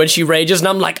Ongenagama do when she rages, and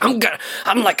I'm like,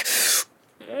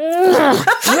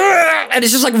 and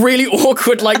it's just like really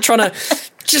awkward, like trying to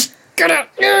just gonna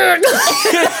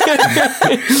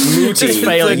Muti,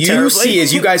 you see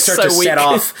as you guys start to set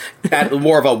off at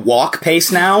more of a walk pace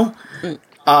now,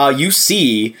 you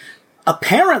see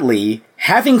apparently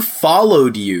having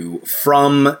followed you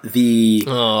from the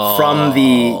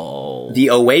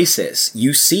oasis,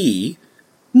 you see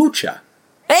Mucha.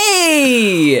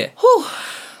 Hey!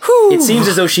 It seems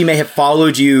as though she may have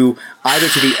followed you either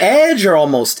to the edge or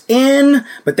almost in,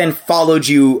 but then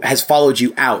has followed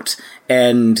you out,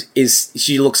 and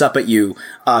she looks up at you.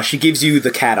 She gives you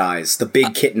the cat eyes, the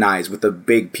big kitten eyes with the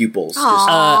big pupils.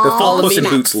 The full Puss in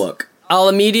Boots look. I'll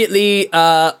immediately,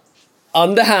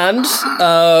 underhand,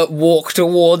 walk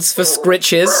towards for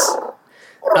Scritches.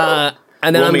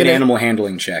 And then Roll I'm me gonna... an animal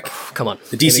handling check. Come on.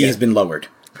 The DC has been lowered.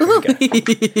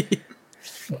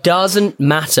 Doesn't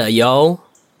matter, yo.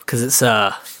 Because it's,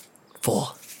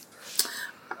 4.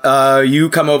 You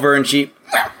come over and she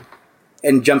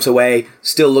jumps away,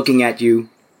 still looking at you.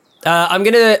 I'm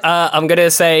gonna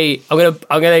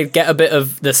get a bit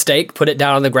of the steak, put it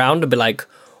down on the ground, and be like,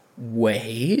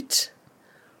 wait,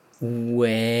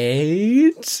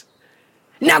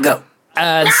 now go,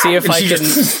 and see if I she can.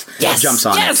 just jumps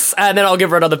on it. And then I'll give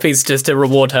her another piece just to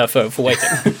reward her for waiting.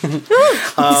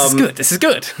 This is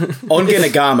good. Onge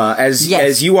Nagama,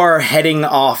 as you are heading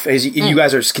off, as you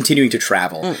guys are continuing to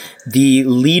travel, the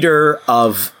leader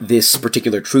of this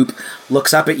particular troop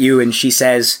looks up at you and she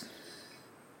says,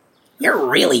 "You're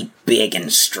really big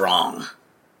and strong."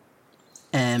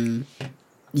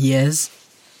 Yes.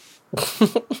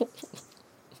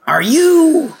 Are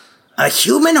you a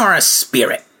human or a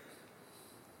spirit?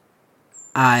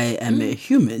 I am a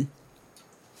human.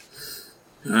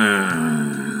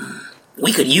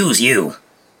 We could use you.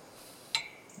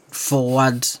 For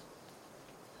what?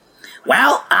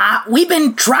 Well, we've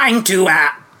been trying to,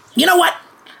 you know what?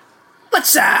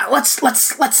 Let's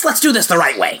do this the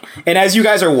right way. And as you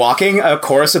guys are walking, a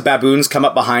chorus of baboons come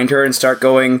up behind her and start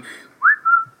going.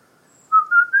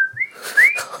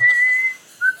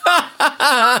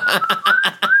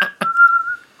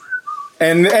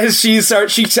 And as she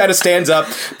kind of stands up,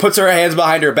 puts her hands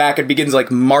behind her back, and begins like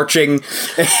marching.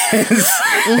 And she's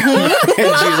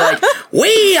like,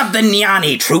 "We of the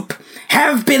Nyani troop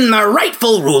have been the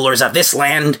rightful rulers of this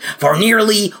land for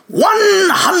nearly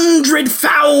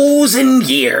 100,000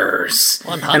 years."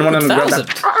 100,000.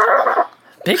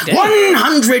 Big day.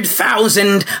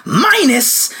 100,000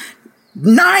 minus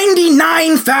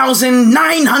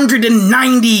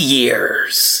 99,990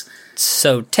 years.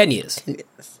 So 10 years.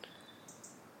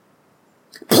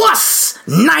 Plus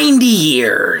 90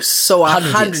 years. So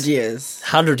 100 years.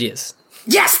 100 years.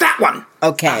 Yes, that one.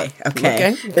 Okay. And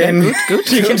good.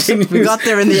 We got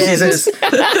there in the end.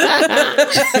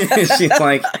 She's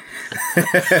like,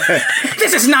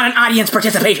 "This is not an audience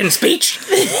participation speech."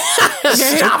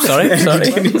 Stop. Sorry.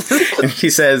 And she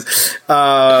says,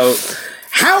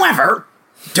 "However,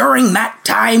 during that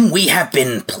time we have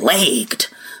been plagued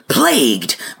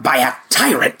by a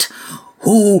tyrant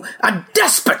a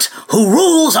despot who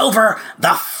rules over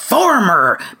the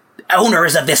former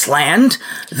owners of this land,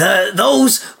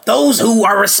 those who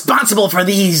are responsible for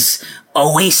these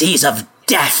oases of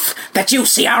death that you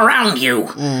see around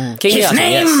you. King His Nyati,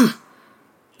 name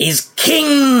is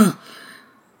King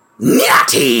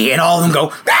Nyati," and all of them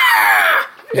go, "Ah!"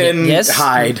 and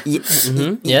hide. Yes.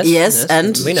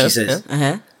 And we know. She says,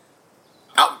 Yeah.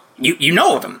 "Oh, you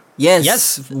know of him." yes.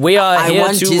 Yes, we are I here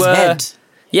want to. his head.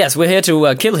 Yes, we're here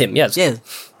to kill him. Yes. Yes.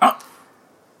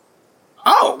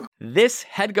 Oh. This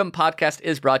HeadGum podcast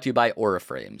is brought to you by Aura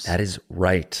Frames. That is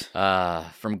right.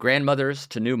 From grandmothers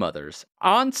to new mothers,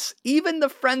 aunts, even the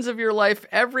friends of your life,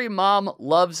 every mom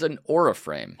loves an Aura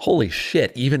Frame. Holy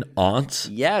shit, even aunts?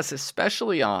 Yes,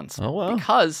 especially aunts. Oh, wow.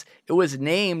 Because it was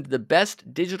named the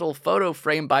best digital photo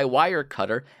frame by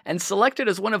Wirecutter and selected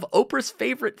as one of Oprah's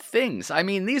favorite things. I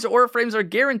mean, these Aura Frames are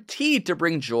guaranteed to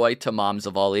bring joy to moms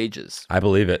of all ages. I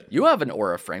believe it. You have an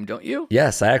Aura Frame, don't you?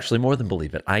 Yes, I actually more than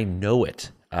believe it. I know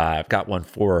it. I've got one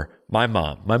for my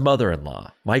mom, my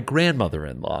mother-in-law, my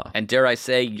grandmother-in-law. And dare I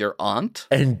say, your aunt?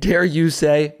 And dare you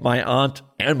say, my aunt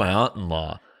and my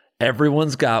aunt-in-law.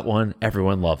 Everyone's got one.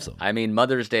 Everyone loves them. I mean,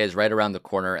 Mother's Day is right around the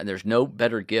corner, and there's no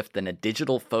better gift than a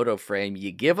digital photo frame.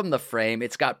 You give them the frame,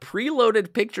 it's got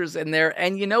preloaded pictures in there,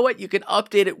 and you know what? You can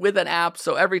update it with an app,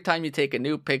 so every time you take a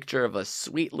new picture of a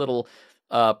sweet little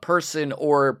person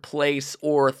or place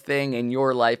or thing in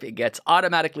your life, it gets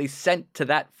automatically sent to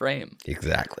that frame.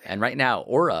 Exactly. And right now,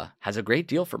 Aura has a great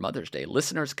deal for Mother's Day.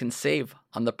 Listeners can save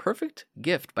on the perfect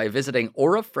gift by visiting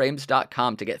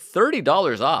auraframes.com to get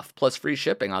 $30 off plus free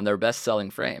shipping on their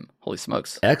best-selling frame. Holy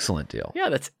smokes. Excellent deal. Yeah,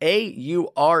 that's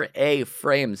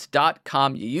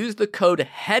auraframes.com. You use the code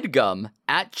HEADGUM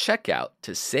at checkout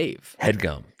to save.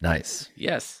 HeadGum. Nice.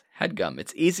 Yes, HeadGum.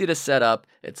 It's easy to set up.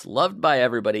 It's loved by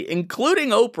everybody, including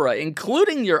Oprah,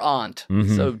 including your aunt.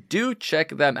 So do check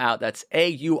them out. That's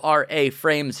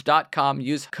auraframes.com.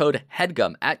 Use code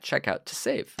HEADGUM at checkout to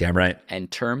save. Damn right. And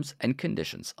terms and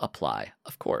conditions apply,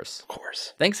 of course. Of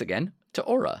course. Thanks again to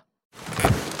Aura.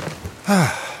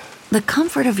 The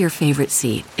comfort of your favorite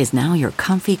seat is now your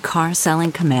comfy car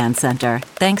selling command center,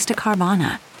 thanks to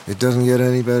Carvana. It doesn't get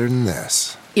any better than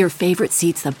this. Your favorite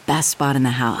seat's the best spot in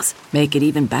the house. Make it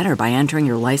even better by entering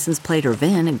your license plate or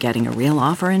VIN and getting a real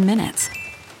offer in minutes.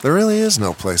 There really is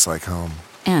no place like home.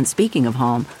 And speaking of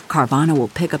home, Carvana will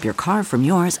pick up your car from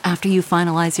yours after you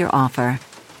finalize your offer.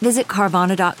 Visit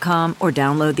Carvana.com or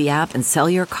download the app and sell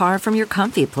your car from your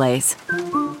comfy place.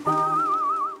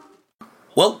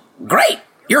 Well, great!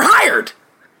 You're hired!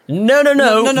 No,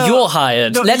 you're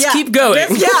hired. Let's keep going.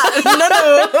 And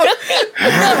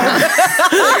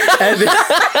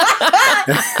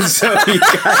so you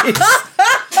guys...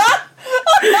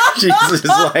 Jesus is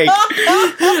like,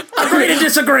 agree to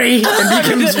disagree, and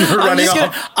begins running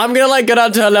off. I'm gonna like go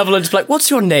down to her level and just be like, what's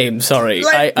your name? Sorry,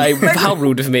 how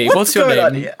rude of me. What's your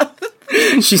name?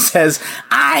 She says,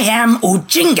 I am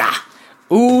Ujinga.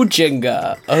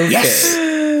 Ujinga. Okay. Yes.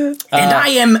 And I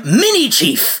am mini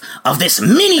chief of this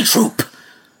mini troop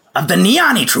of the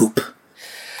Niani troop.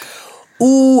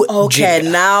 Ooh. Okay,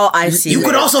 now I see. You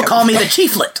could also call me the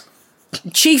chieflet.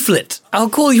 Chieflet. I'll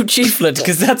call you Chieflet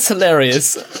because that's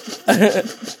hilarious.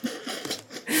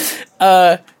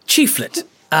 Chieflet.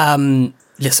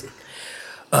 Listen.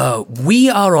 We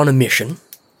are on a mission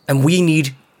and we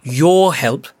need your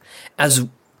help. As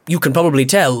you can probably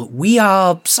tell, we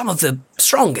are some of the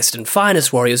strongest and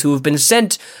finest warriors who have been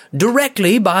sent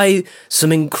directly by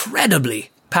some incredibly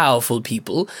powerful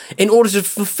people in order to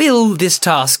fulfill this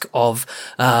task of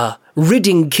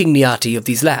ridding King Niati of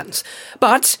these lands.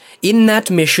 But in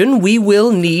that mission, we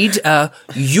will need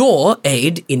your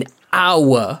aid in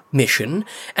our mission,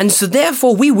 and so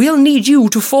therefore we will need you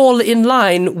to fall in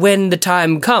line when the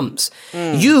time comes.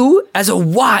 You, as a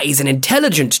wise and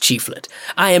intelligent chieflet,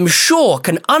 I am sure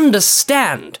can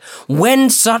understand when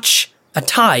such a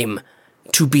time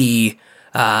to be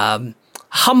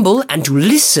humble and to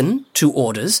listen to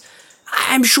orders.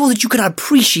 I am sure that you can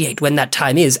appreciate when that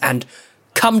time is and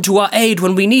come to our aid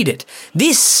when we need it.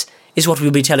 This is what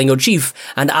we'll be telling your chief,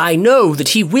 and I know that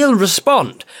he will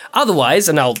respond. Otherwise,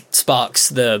 and I'll sparks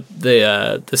the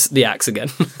axe again.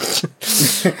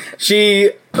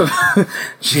 She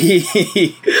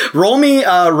roll me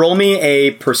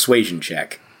a persuasion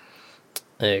check.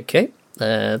 Okay,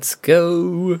 let's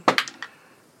go.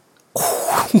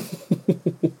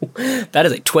 That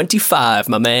is a 25,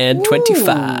 my man.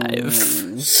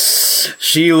 25.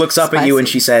 She looks up at you and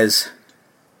she says,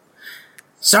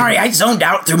 sorry, I zoned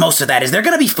out through most of that. Is there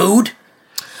going to be food?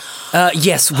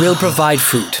 Yes, we'll provide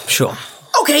food, sure.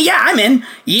 Okay, yeah, I'm in.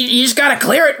 You just got to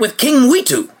clear it with King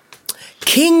Mwitu.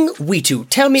 King Mwitu.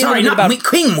 Tell me a little bit about...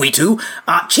 King Mwitu,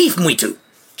 Chief Mwitu.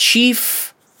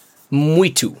 Chief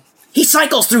Mwitu. He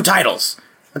cycles through titles.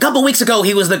 A couple weeks ago,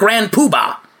 he was the Grand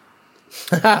Poobah.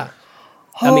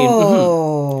 I mean...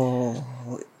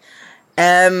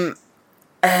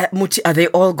 Muti, are they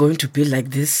all going to be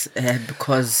like this?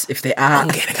 Because if they are...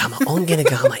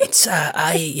 Ongenagama. It's,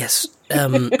 yes.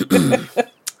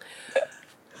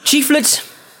 Chieflet,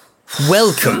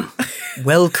 welcome.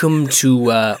 Welcome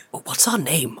to, what's our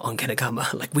name,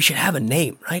 Ongenagama? Like, we should have a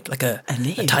name, right? Like a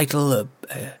name? A title,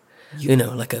 you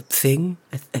know, like a thing.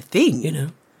 A thing? You know?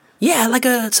 Yeah, like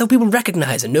so people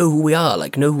recognize and know who we are,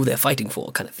 like know who they're fighting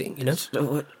for, kind of thing, you know?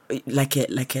 So, like an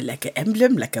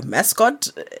emblem, like a mascot.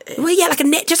 Well, yeah,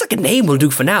 just like a name will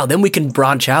do for now. Then we can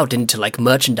branch out into like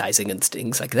merchandising and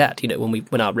things like that. You know,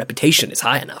 when our reputation is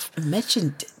high enough.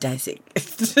 Merchandising.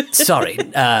 Sorry,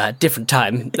 different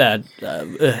time.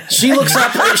 She looks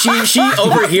up. She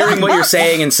overhearing what you're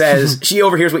saying and says. She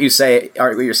overhears what you say.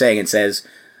 Or what you're saying and says,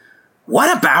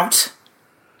 "What about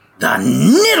the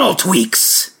Niddle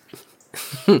Tweaks?"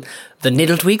 The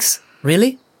Niddle Tweaks?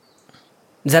 Really?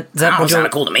 Is that what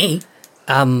sounded cool to me.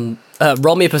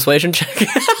 Roll me a persuasion check.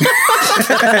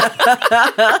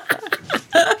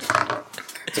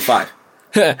 It's a 5.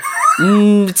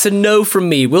 It's a no from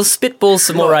me. We'll spitball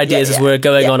some more ideas as we're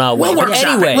going on our way.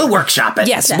 We'll workshop it.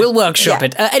 Yes, we'll workshop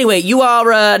it. Anyway, you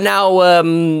are now,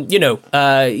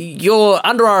 you're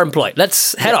under our employ.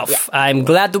 Let's head off. Yeah. I'm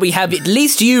glad that we have at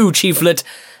least you, Chieflet.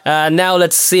 Now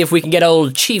let's see if we can get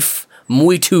old Chief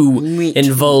Mwitu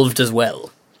involved as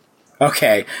well.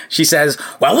 Okay, she says,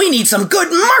 well, we need some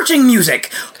good marching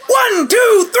music. 1,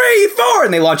 2, 3, 4,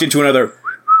 and they launch into another.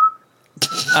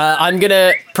 I'm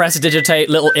gonna prestidigitate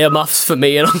little earmuffs for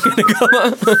me, and I'm gonna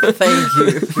go. Thank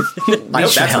you. I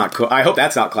hope that's not cool. I hope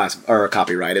that's not class or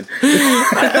copyrighted.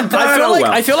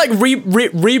 I feel like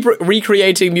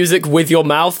recreating music with your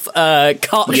mouth surely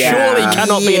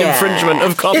cannot be an infringement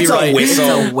of copyright. It's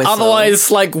a whistle.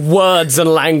 Otherwise, like words and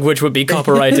language would be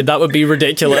copyrighted. That would be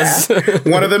ridiculous.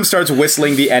 One of them starts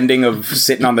whistling the ending of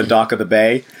 "Sitting on the Dock of the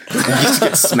Bay." And he just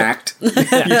gets smacked. You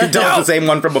can tell it's the same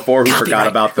one from before who forgot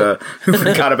about the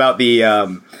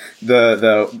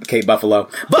Cape Buffalo.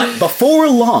 But before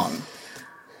long,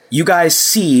 you guys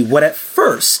see what at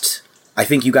first I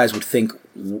think you guys would think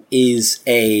is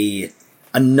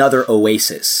another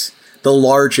oasis, the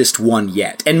largest one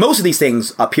yet. And most of these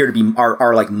things appear to be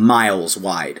are like miles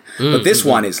wide, but this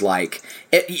one is like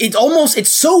it's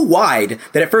so wide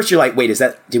that at first you're like, wait,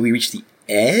 did we reach the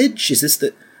edge? Is this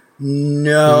the?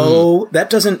 No,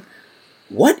 that doesn't.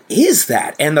 What is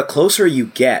that? And the closer you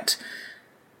get,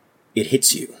 it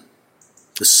hits you.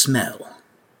 The smell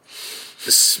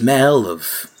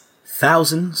of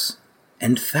thousands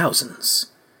and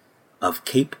thousands of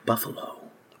Cape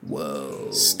Buffalo. Whoa.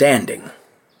 Standing,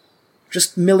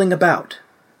 just milling about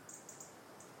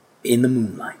in the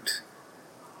moonlight.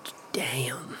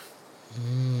 Damn.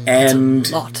 And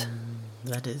That's a lot.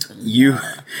 That is you,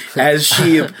 as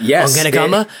she, yes.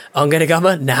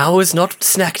 Ongenagama, now is not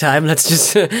snack time. Let's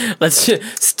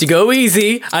just go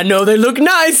easy. I know they look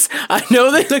nice. And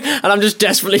I'm just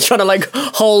desperately trying to like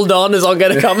hold on as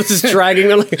Ongenagama's just dragging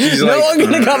me. Like,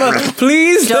 Ongenagama,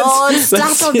 please. Don't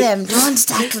startle them.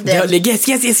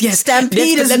 Yes.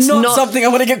 Stampede is not something I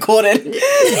want to get caught in.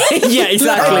 Yeah,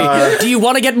 exactly. Do you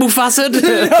want to get Mufasa'd?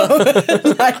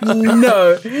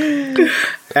 No.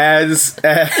 As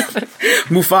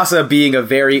Mufasa being a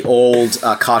very old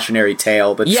cautionary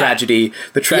tale, the tragedy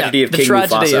of King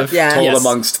Mufasa, told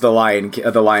amongst the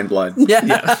lion blood. He was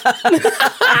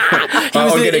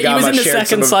in the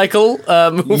second cycle.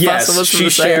 Mufasa was she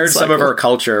shared some of her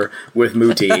culture with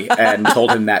Muti and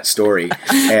told him that story,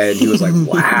 and he was like,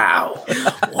 "Wow,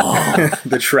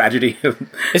 the tragedy of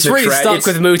it's really stuck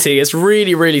with Muti. It's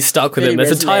really, really stuck with him.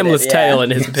 It's a timeless tale,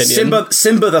 in his opinion.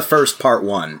 Simba the First Part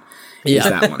 1. Yeah,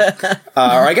 that one.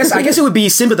 Or I guess it would be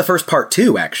Simba the First Part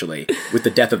 2, actually, with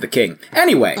the death of the king.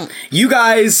 Anyway, you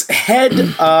guys head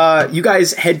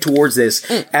towards this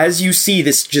as you see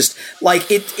this just like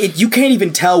it. You can't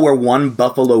even tell where one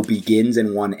buffalo begins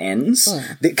and one ends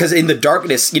because in the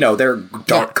darkness, they're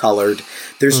dark colored.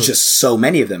 There's just so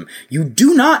many of them. You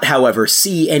do not, however,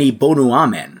 see any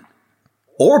Bonuamen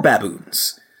or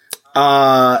baboons.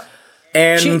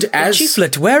 And as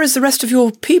Chieflet, where is the rest of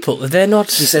your people? They're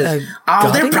not. She says,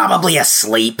 they're probably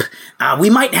asleep. We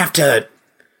might have to.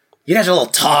 You guys are a little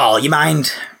tall. You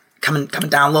mind coming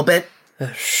down a little bit?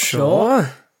 Sure.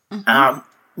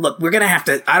 Look, we're gonna have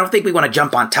to. I don't think we want to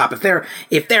jump on top. If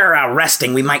they're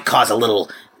resting, we might cause a little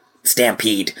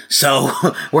stampede. So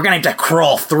we're gonna have to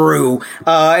crawl through.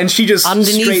 And she just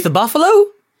underneath the buffalo.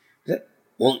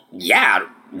 Well, yeah.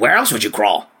 Where else would you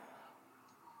crawl?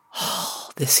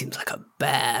 This seems like a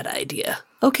bad idea.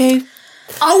 Okay.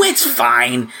 Oh, it's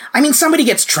fine. I mean, somebody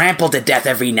gets trampled to death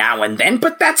every now and then,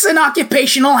 but that's an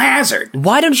occupational hazard.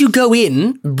 Why don't you go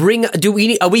in?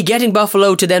 Are we getting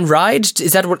Buffalo to then ride?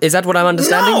 Is that what I'm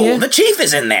understanding here? No, the chief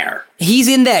is in there. He's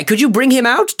in there. Could you bring him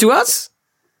out to us?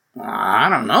 I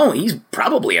don't know. He's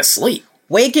probably asleep.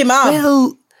 Wake him up.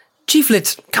 Well,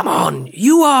 Chieflet, come on.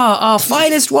 You are our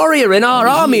finest warrior in our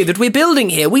army that we're building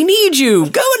here. We need you.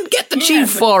 Go and get the chief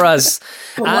for us.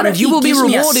 And you will be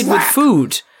rewarded with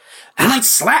food. He might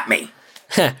slap me.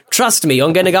 Trust me,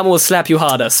 Ongenagama will slap you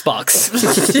harder, Sparks.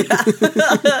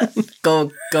 Go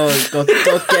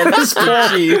get this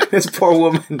chief. This poor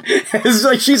woman. It's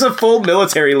like she's a full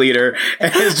military leader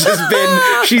and has just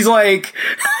been, she's like,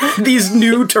 these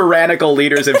new tyrannical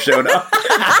leaders have shown up.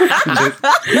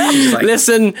 Like,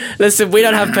 listen, we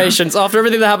don't have patience. After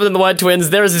everything that happened in the White Twins,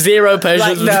 there is zero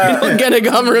patience between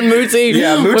Ongenagama and Muti.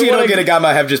 Yeah, Muti and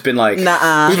Ongenagama have just been like,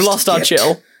 we've lost our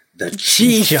chill. The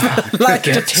chief. Like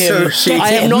him.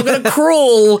 I am not going to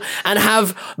crawl and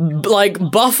have like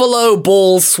buffalo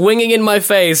balls swinging in my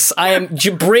face.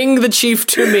 Bring the chief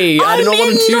to me. I do not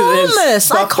want to do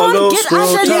this. I can't get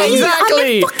underneath.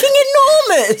 Exactly. I'm fucking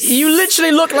enormous. You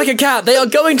literally look like a cat. They are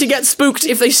going to get spooked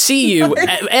if they see you.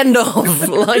 End of.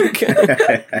 Like, get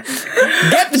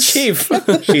the chief.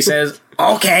 She says,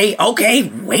 okay,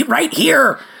 wait right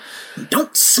here.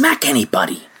 Don't smack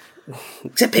anybody.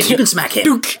 Except Pip, you can smack him.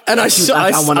 Dunk. And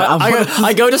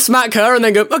I go to smack her and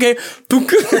then go, okay,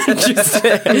 dunk. Just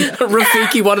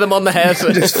Rafiki one of them on the head.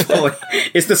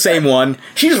 It's the same one.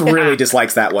 She just really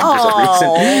dislikes that one for some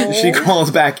reason.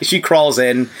 She crawls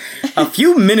in. A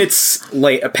few minutes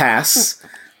pass.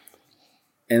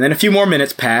 And then a few more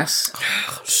minutes pass.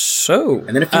 So,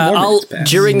 and then a few more minutes pass.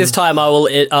 During this time, I'll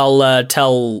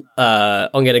tell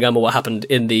Ongenagama what happened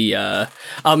in the.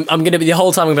 I'm gonna be the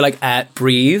whole time. I'm gonna be like,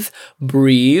 breathe,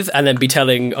 and then be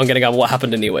telling Ongenagama what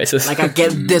happened in the Oasis. Like I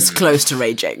get this close to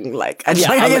raging. Like I get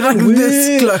like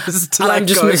this close to. And I'm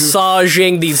just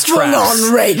massaging these traps. Full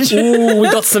on rage. Ooh, we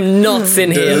got some nuts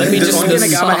in here. Let me just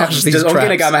massage these Does traps.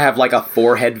 Ongenagama have like a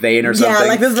forehead vein or something? Yeah,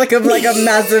 like there's like a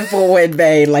massive forehead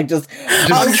vein. Like just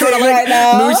I'm trying to right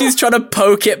now. Moosey's trying to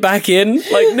poke it back in.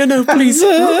 Like, no, please.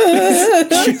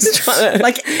 She's trying to,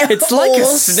 like it's like a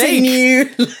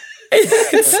snake.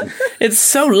 It's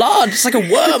so large. It's like a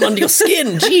worm under your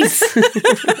skin. Jeez.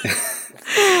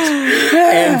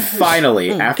 And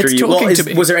finally, after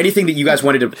was there anything that you guys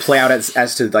wanted to play out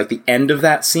as to like the end of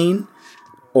that scene,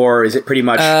 or is it pretty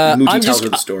much Muji tells her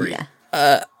the story?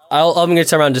 I'm going to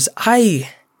turn around and just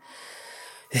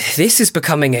this is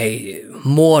becoming a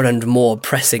more and more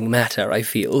pressing matter. I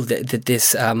feel that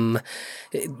this.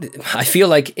 I feel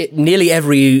like nearly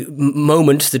every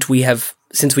moment that we have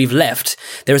since we've left,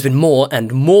 there has been more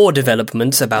and more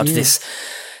developments about this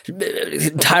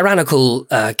tyrannical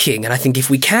king, and I think if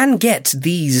we can get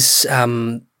these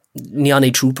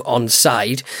Nyane troop on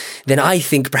side, then I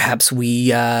think perhaps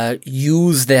we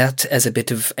use that as a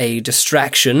bit of a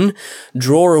distraction,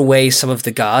 draw away some of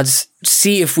the guards,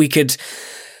 see if we could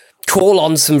call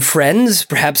on some friends,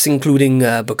 perhaps including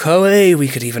Bokoe. We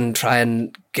could even try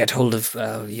and get hold of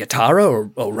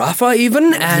Yatara or Rafa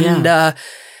even, and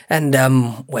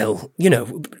well, you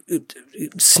know,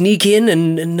 sneak in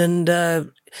and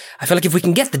I feel like if we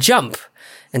can get the jump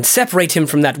and separate him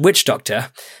from that witch doctor,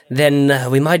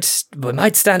 then we might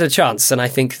stand a chance. And I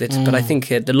think that, but I think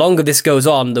the longer this goes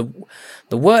on, the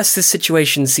worse this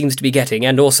situation seems to be getting.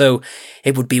 And also,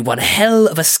 it would be one hell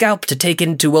of a scalp to take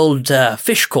into old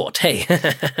Fish Court. Hey,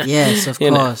 yes, of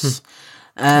course.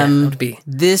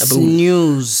 This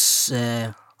news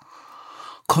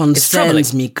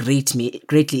concerns me greatly.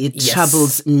 It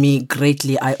troubles me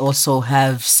greatly. I also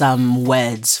have some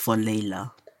words for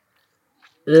Layla.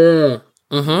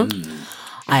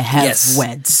 I have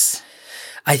words.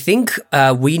 I think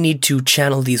we need to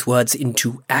channel these words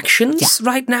into actions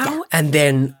right now, and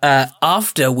then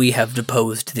after we have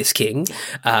deposed this king,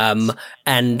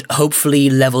 and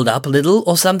hopefully leveled up a little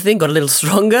or something, got a little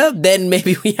stronger, then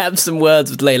maybe we have some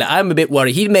words with Layla. I'm a bit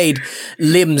worried. He made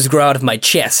limbs grow out of my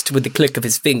chest with the click of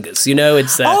his fingers. You know,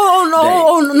 it's not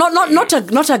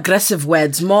aggressive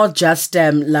words, more just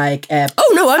like. I'm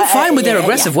fine with their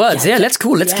aggressive words. That's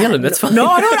cool. Let's kill him. That's fine. No,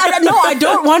 I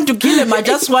don't want to kill him. I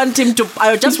just want him to.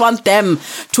 I just want them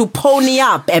to pony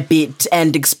up a bit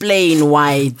and explain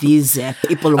why these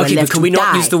people were left to die. Okay, but can we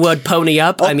not use the word pony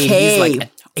up? Okay. I mean, he's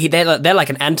like. They're like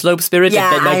an antelope spirit.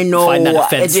 Yeah, they I know. Find that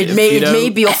offensive, it may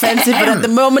be offensive, but at the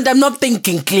moment I'm not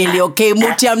thinking clearly. Okay,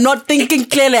 Muti, I'm not thinking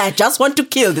clearly. I just want to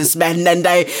kill this man, and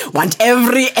I want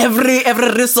every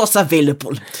resource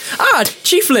available.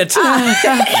 Chieflet.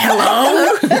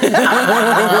 Hello.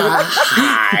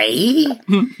 Hi.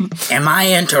 Am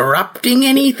I interrupting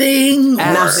anything?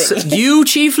 You,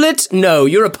 Chieflet? No,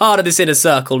 you're a part of this inner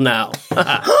circle now.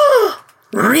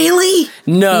 Really?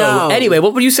 No. Anyway,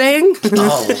 what were you saying?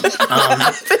 Well,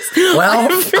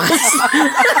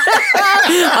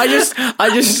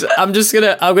 I'm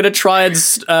gonna try and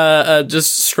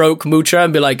just stroke Mucha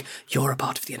and be like, you're a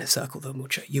part of the inner circle, though,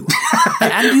 Mucha. You are.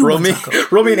 And you roll me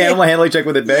an animal handling check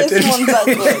with advantage. Yes,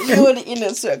 Monzaco. You're the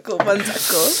inner circle,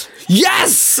 Monzaco.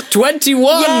 Yes!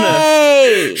 21!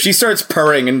 Yay! She starts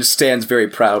purring and stands very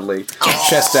proudly,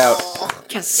 chest out.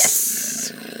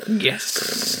 Yes.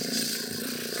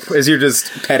 As you're just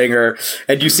petting her,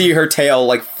 and you see her tail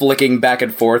like flicking back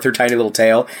and forth, her tiny little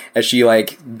tail, as she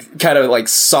like kind of like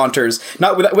saunters,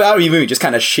 not without even moving, just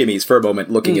kind of shimmies for a moment,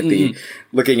 looking at the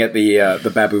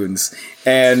baboons,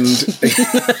 and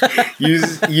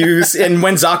and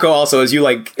when Zako also, as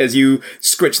you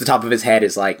scritch the top of his head,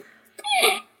 is like,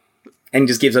 and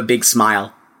just gives a big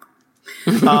smile.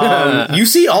 You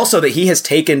see also that he has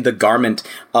taken the garment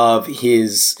of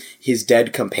his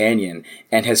dead companion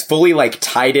and has fully like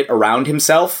tied it around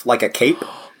himself like a cape.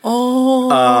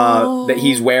 That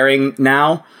he's wearing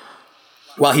now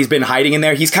while he's been hiding in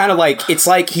there. He's kind of like, it's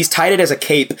like he's tied it as a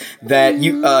cape that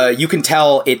you can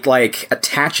tell it like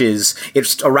attaches.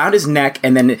 It's around his neck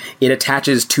and then it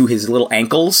attaches to his little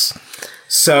ankles.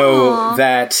 so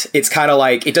that it's kind of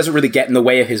like it doesn't really get in the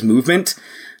way of his movement.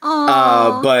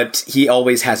 But he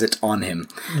always has it on him.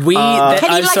 Can he like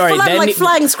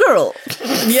flying squirrel?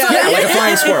 Yeah, like a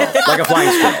flying squirrel.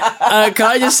 Can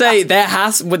I just say there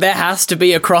has to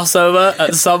be a crossover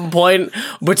at some point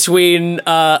between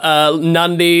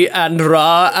Nandi and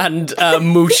Ra and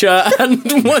Musha and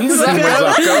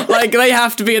Wanzako. Like they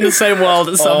have to be in the same world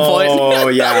at some point. Oh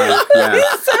yeah.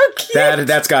 He's so cute.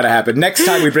 That's got to happen. Next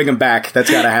time we bring him back, that's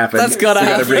got to happen. We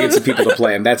got to bring in some people to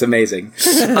play him. That's amazing.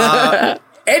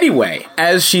 Anyway,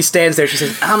 as she stands there, she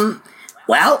says,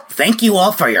 well, thank you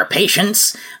all for your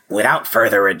patience. Without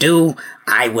further ado,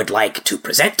 I would like to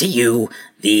present to you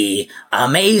the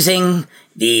amazing,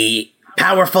 the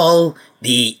powerful,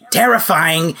 the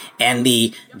terrifying, and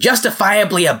the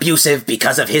justifiably abusive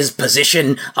because of his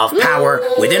position of power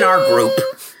within our group,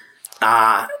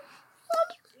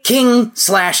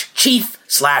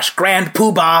 King/Chief/Grand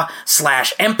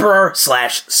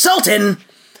Poobah/Emperor/Sultan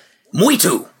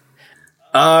Muitu.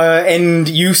 And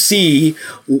you see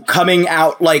coming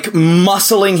out, like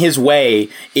muscling his way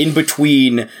in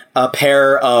between a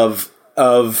pair of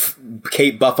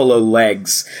Cape Buffalo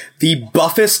legs, the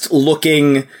buffest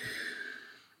looking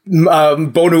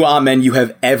Bonu Amen you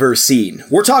have ever seen.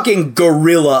 We're talking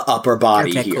gorilla upper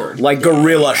body here, like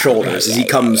gorilla shoulders as he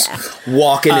comes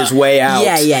walking his way out.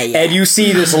 And you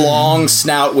see this long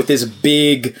snout with this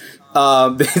big,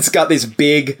 it's got this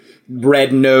big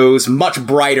red nose, much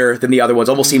brighter than the other ones,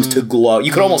 almost seems to glow. You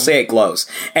could almost say it glows.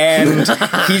 And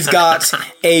he's got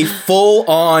a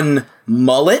full-on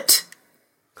mullet,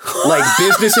 like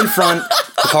business in front,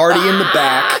 party in the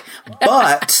back,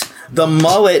 but the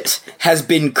mullet has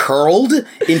been curled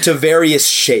into various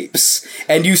shapes.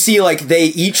 And you see, like, they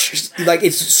each, like,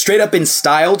 it's straight up been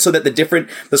styled so that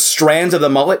the strands of the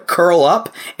mullet curl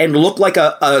up and look like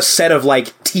a set of,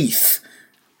 like, teeth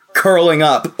curling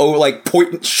up,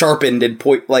 sharpened and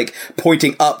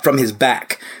pointing up from his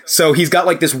back. So he's got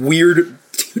like this weird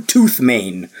tooth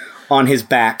mane on his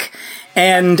back.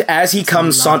 And as he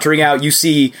comes sauntering out, you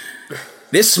see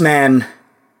this man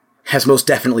has most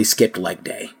definitely skipped leg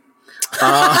day.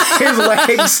 His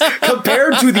legs,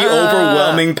 compared to the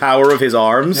overwhelming power of his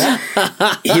arms,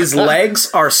 his legs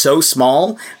are so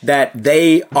small that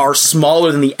they are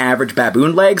smaller than the average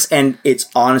baboon legs, and it's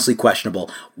honestly questionable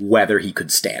whether he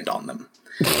could stand on them.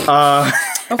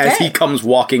 As he comes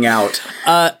walking out.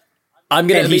 I'm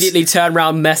going to immediately turn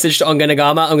around, message to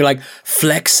Ongenagama. I'm going to like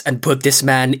flex and put this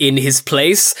man in his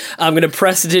place. I'm going to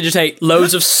prestidigitate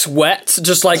loads of sweat,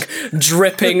 just like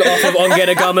dripping off of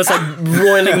Ongenagama's like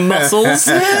roiling muscles,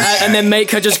 and then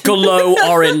make her just glow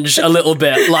orange a little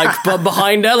bit, like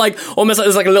behind her, like almost like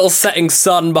there's like a little setting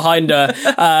sun behind her.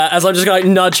 As I'm just going to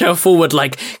like nudge her forward,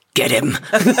 like get him.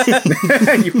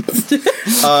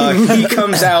 He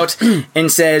comes out and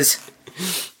says,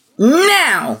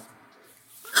 "Now,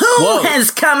 who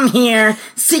has come here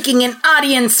seeking an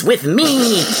audience with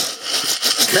me?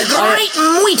 The great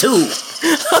Muitu."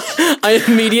 I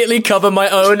immediately cover my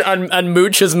own and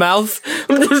Mooch's mouth.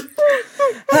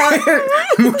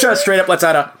 Moocha straight up lets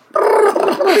out a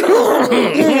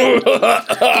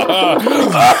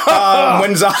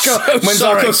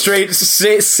Wanzako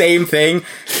straight same thing.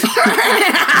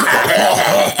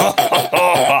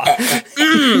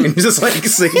 And he's just like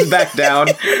sitting back down.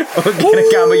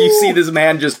 Ongenagama, you see this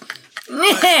man just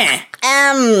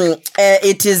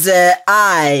it is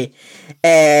I.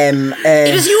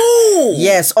 It is you!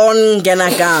 Yes,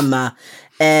 Ongenagama.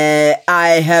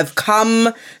 I have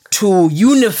come to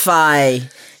unify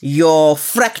your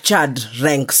fractured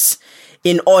ranks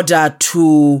in order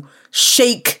to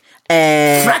shake...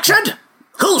 Fractured?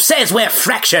 Who says we're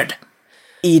fractured?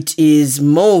 It is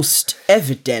most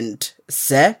evident,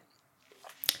 sir.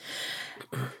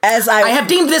 As I have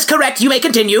deemed this correct. You may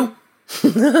continue.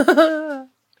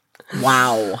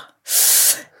 Wow.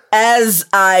 As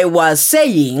I was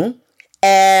saying,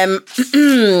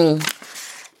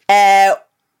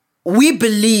 we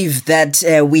believe that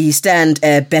we stand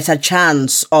a better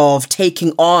chance of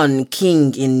taking on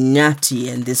King Nyati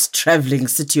in this traveling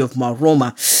city of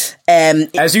Maroma.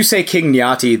 As you say King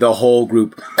Nyati, the whole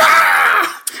group,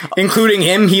 including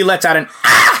him, he lets out an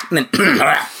and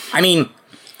then,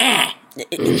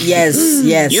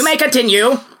 Yes. You may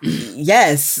continue.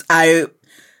 Yes, I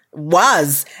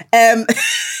was.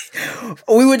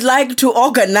 We would like to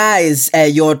organize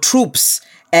your troops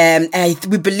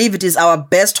We believe it is our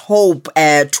best hope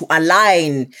to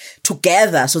align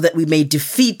together so that we may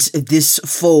defeat this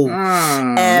foe.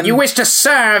 You wish to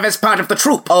serve as part of the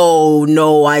troop? Oh,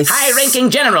 no, high-ranking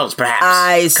generals, perhaps?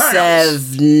 I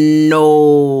serve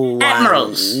no...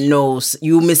 Admirals? No,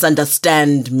 you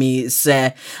misunderstand me,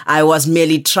 sir. I was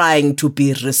merely trying to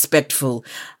be respectful.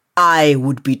 I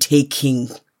would be taking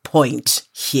point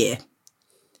here.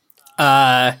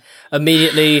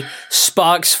 Immediately,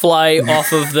 sparks fly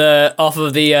off of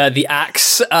the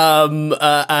axe, and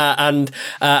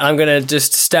I'm gonna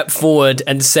just step forward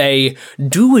and say,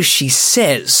 "Do as she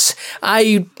says.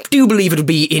 I do believe it'll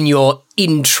be in your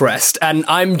interest." And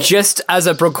I'm just, as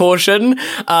a precaution,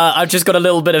 I've just got a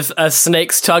little bit of a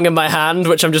snake's tongue in my hand,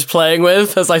 which I'm just playing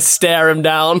with as I stare him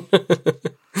down.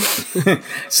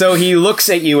 So he looks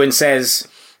at you and says,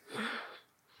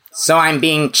 "So I'm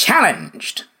being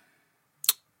challenged."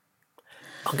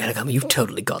 Ongenagama, you've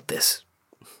totally got this.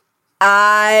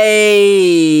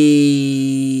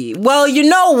 Well, you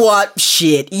know what?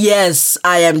 Shit. Yes,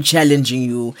 I am challenging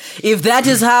you. If that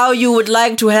is how you would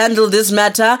like to handle this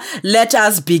matter, let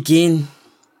us begin.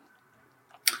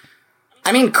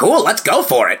 I mean, cool, let's go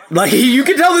for it. Like, you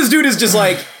can tell this dude is just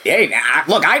like, hey,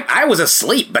 look, I was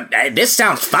asleep, but this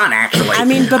sounds fun, actually. I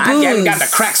mean, baboons. I haven't gotten to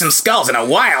crack some skulls in a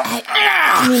while.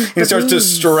 He starts to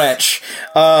stretch.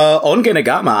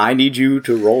 Ongenagama, I need you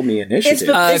to roll me initiative.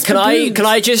 Can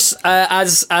I just,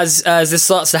 as this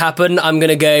starts to happen, I'm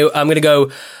gonna go,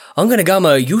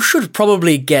 Ongenagama, you should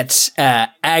probably get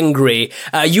angry.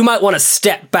 You might want to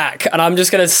step back, and I'm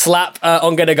just gonna slap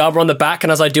Ongenagama on the back,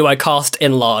 and as I do, I cast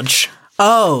Enlarge.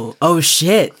 Oh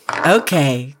shit.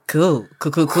 Okay, cool.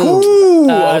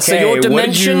 Okay, so your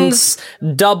dimensions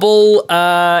double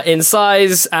in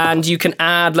size, and you can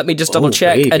add, let me just double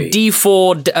check, a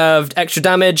d4 of extra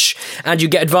damage, and you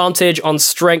get advantage on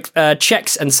strength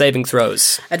checks and saving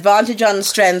throws. Advantage on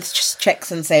strength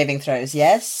checks and saving throws,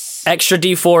 yes? Extra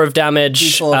d4 of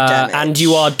damage, and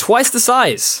you are twice the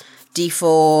size.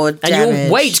 D4 damage. And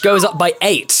your weight goes up by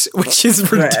 8, which is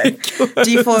ridiculous.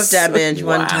 D4 of damage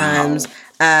one times,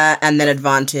 and then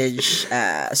advantage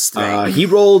strength. He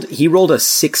rolled a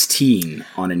 16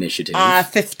 on initiative.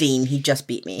 15. He just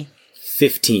beat me.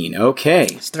 15, okay.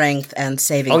 Strength and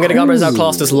saving. Ongenagama is now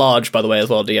classed as large, by the way, as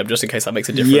well, DM, just in case that makes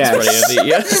a difference for any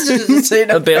of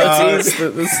the abilities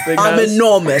that this thing has. I'm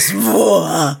enormous.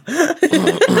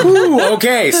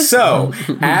 Okay, so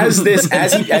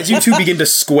as you two begin to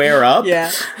square up,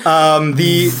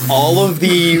 all of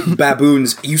the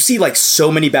baboons, you see like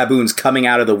so many baboons coming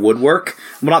out of the woodwork.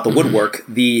 Well, not the woodwork,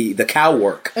 the cow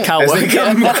work. As they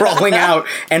come crawling out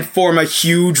and form a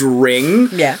huge ring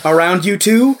around you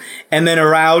two. And then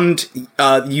around,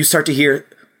 you start to hear,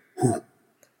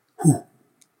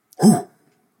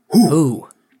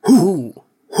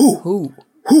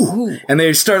 and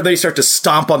they start to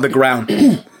stomp on the ground.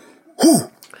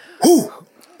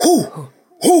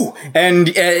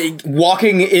 And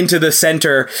walking into the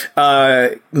center,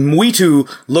 Mwitu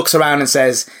looks around and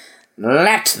says,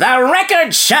 "Let the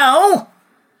record show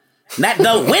that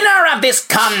the winner of this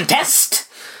contest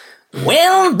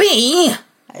will be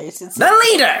the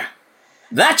leader,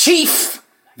 the chief,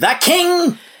 the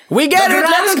king." We get it,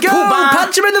 let's go!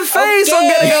 Punch him in the face!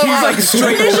 He's like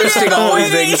straight listing all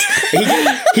these things.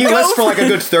 He lists for like a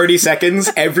good 30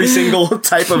 seconds every single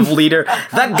type of leader.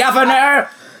 The governor,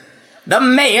 the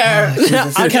mayor,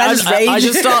 the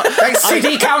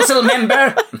city council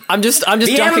member. I'm just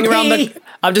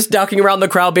ducking around the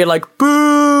crowd, being like,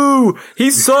 "Boo! He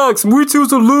sucks.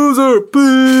 Mwitu's a loser.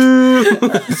 Boo!"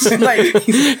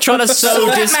 Trying to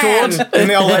sow discord, and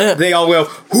they all go,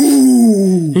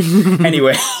 "Ooh!"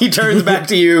 Anyway, he turns back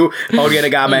to you,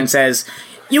 Ongenagama, and says,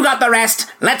 "You got the rest.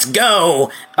 Let's go."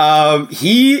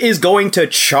 He is going to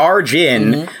charge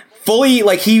in. Fully,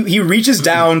 like, he reaches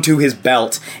down to his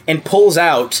belt and pulls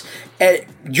out,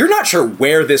 you're not sure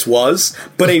where this was,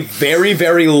 but a very,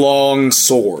 very long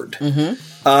sword.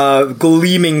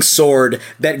 Gleaming sword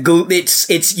that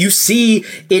it's you see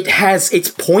it has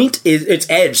its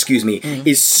edge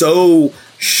is so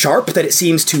sharp that it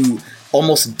seems to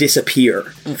almost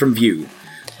disappear from view.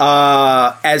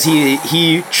 As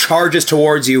he charges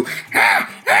towards you.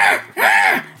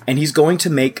 And he's going to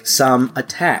make some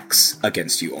attacks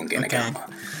against you, Ongenagama.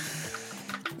 Okay.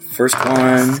 First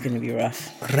one. This is going to be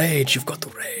rough. Rage, you've got the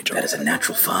rage. That is a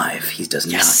natural 5. He does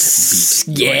not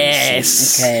beat.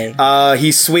 Yes. Okay.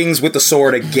 He swings with the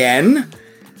sword again.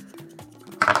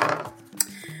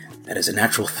 That is a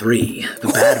natural 3. The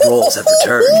bad rolls have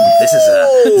returned. This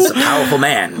is a powerful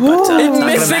man, but it's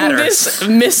not gonna matter.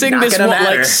 Missing Not this gonna what,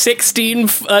 matter. like 16,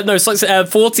 it's like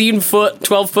 14 foot,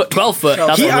 12 foot. That's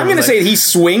what I'm I'm going to say he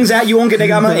swings at you,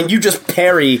 Ongenagama, and you just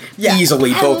parry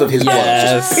easily both of his blows.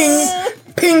 Just ping,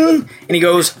 ping, and he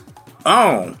goes,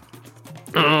 oh.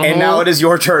 And now it is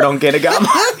your turn, Ongenagama.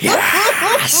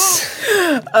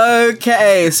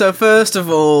 Okay, so first of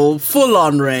all, full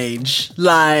on rage,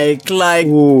 like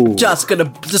just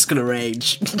gonna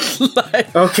rage.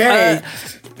 Okay.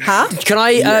 Huh? Can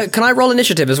I roll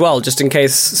initiative as well, just in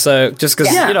case? So just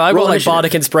because Yeah, I've got roll like initiative.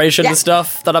 bardic inspiration and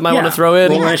stuff that I might want to Yeah, throw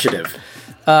in. roll initiative.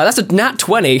 That's a nat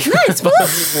 20. Nice.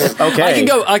 Okay. I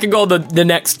can go on the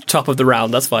next top of the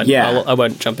round. That's fine. Yeah. I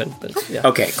won't jump in. But, yeah.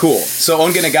 Okay, cool. So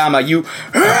Ongenagama, you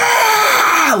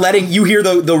hear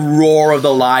the roar of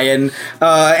the lion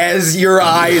as your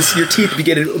teeth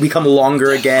begin to become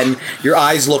longer again. Your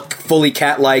eyes look fully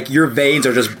cat-like. Your veins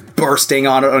are just bursting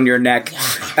on your neck.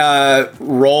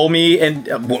 Roll me and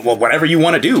whatever you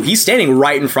want to do. He's standing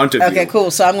right in front of you. Okay, cool.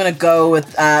 So I'm gonna go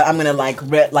with I'm gonna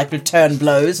return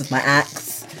blows with my axe.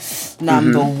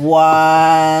 Number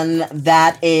 1,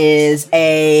 that is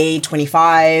a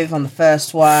 25 on the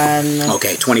first one.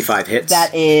 Okay, 25 hits.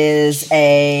 That is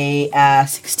a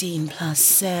 16 plus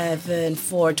 7,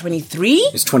 23.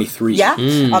 It's 23. Yeah, on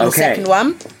the second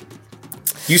one.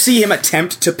 You see him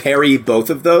attempt to parry both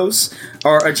of those,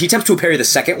 or he attempts to parry the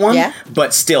second one,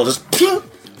 but still just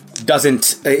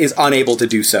is unable to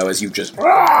do so as you just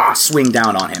swing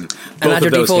down on him. Both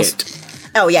of those hit.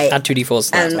 Oh, yeah. Add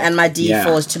 2d4s. And my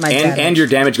d4s to my damage. And your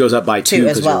damage goes up by 2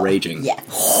 because you're raging. Yeah.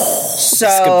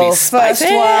 So, first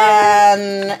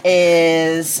one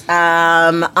is,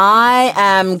 I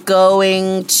am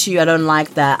going to, I don't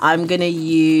like that, I'm going to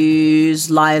use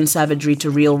Lion Savagery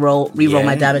to reroll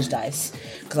my damage dice.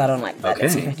 Because I don't like that.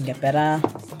 Let's see if I can get better.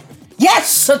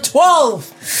 Yes! A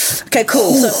 12! Okay,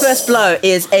 cool. So first blow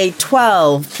is a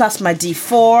 12 plus my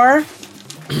d4.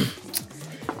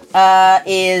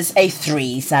 Is a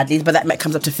 3, sadly, but that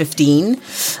comes up to 15.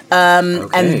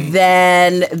 And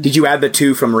then... Did you add the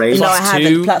 2 from rage? No, I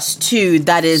haven't. Plus 2,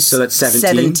 that is so that's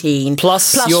 17.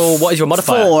 Plus your, what is your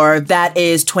modifier? 4, that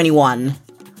is 21.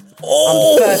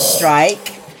 On the first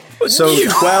strike. So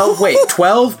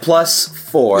 12 plus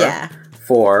 4. Yeah.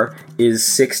 4 is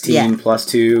 16 plus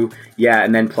 2. Yeah,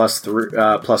 and then plus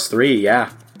 3,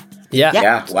 yeah.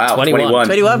 Yeah, wow.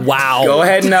 21. Wow. Go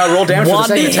ahead and roll damage for the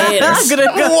second attack.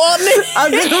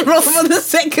 I'm gonna roll for the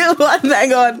second one.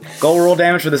 Hang on. Go roll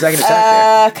damage for the second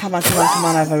attack Come on.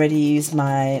 I've already used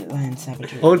my Lion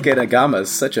Savagery. there. Ongenagama is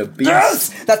such a beast. Yes!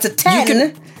 That's a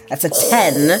 10. That's a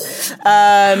 10.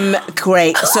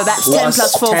 Great. So that's 10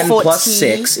 plus 4, 10 14. plus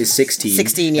 6 is 16.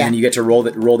 16, yeah. And you get to roll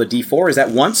the d4. Is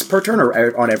that once per turn or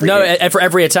on every hit? For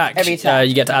every attack. Every attack.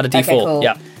 You get to add a d4. Okay, cool.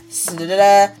 Yeah. So,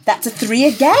 that's a 3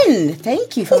 again.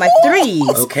 Thank you for my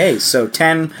 3s. Okay, so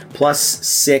 10 plus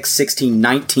 6, 16,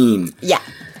 19. Yeah.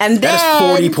 And then... That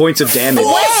is 40 points of damage.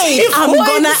 Wait, I'm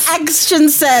gonna action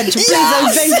surge. Please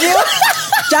and thank you.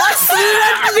 Just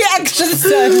let me action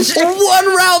surge. One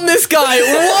round this guy.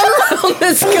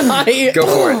 Go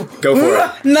for it.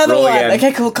 Another Roll one. again.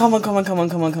 Okay, cool. Come on.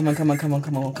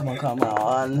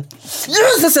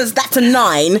 Yes, that's a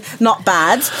 9. Not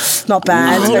bad. Okay,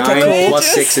 9 cool. plus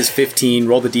 6 is 15.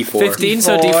 Roll the d4. 15,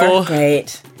 so d4.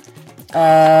 Great.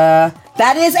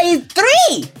 That is a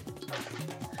 3.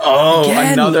 Oh,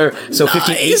 Again. another. So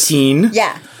 15, 18.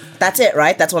 Yeah. That's it,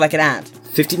 right? That's all I can add.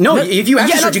 15. No, if you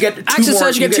action surge, you get 2 action more.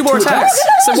 surge, you get 2 more attacks.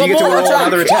 So you get to roll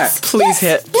another attack. Please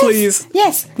hit. Please.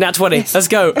 Yes. Nat 20. Yes. Let's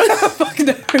go. I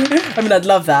mean, I'd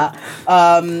love that.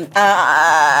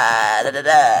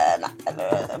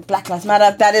 Black Lives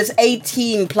Matter. That is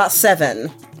 18 plus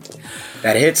 7.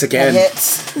 That hits again. That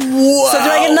hits. Wow. So do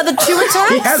I get another 2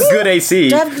 attacks? He has good AC.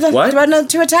 Do I have What? another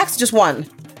 2 attacks? Just 1.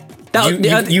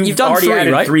 You've done already 3,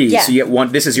 added right? 3, Yeah. so you get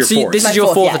 1. This is your 4th. This is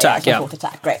your 4th attack, my yeah. 4th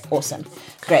attack. Great. Awesome.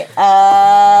 Great.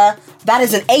 That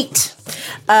is an 8.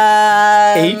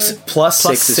 8 plus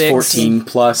 6 is 14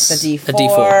 plus the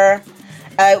D4.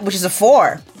 Which is a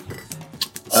 4.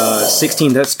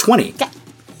 16, that's 20. Yeah.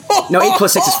 No, 8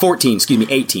 plus 6 is 14. Excuse me,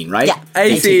 18, right? Yeah.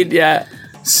 18, yeah.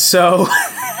 So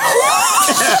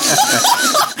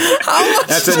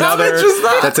that's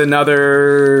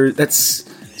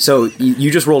so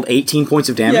you just rolled 18 points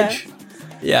of damage?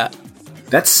 Yeah.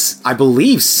 That's, I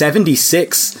believe,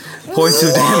 76 points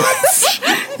of damage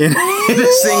in a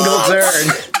single turn.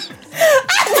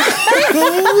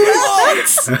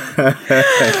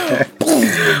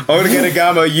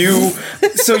 Ongenagama, you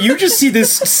just see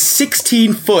this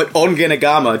 16-foot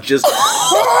Ongenagama just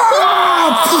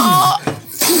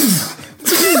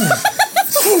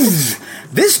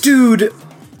This dude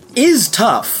is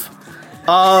tough.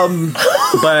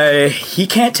 But he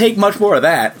can't take much more of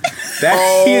that.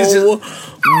 Is just, you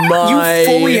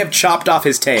fully have chopped off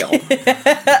his tail.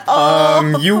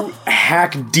 You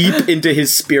hack deep into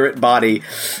his spirit body.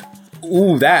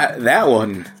 Ooh, that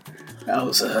one. That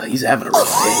was he's having a rough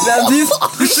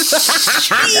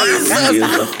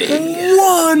day.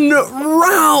 One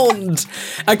round.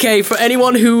 Okay, for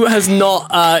anyone who has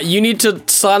not, you need to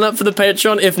sign up for the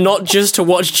Patreon. If not, just to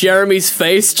watch Jeremy's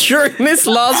face during this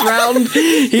last round.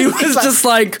 He was just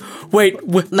like, "Wait,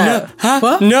 no, huh?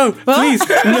 What? No, please,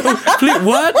 no, please,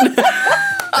 what?"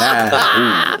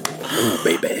 Ooh,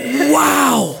 baby.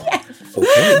 Wow.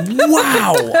 Okay.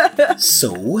 Wow.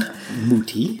 So,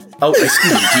 Mooti. Oh,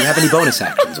 excuse me. Do you have any bonus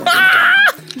actions? Do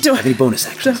I have any bonus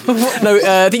actions? No,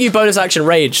 I think you bonus action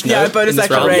rage. No, bonus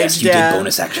action Oh, rage. yes, you did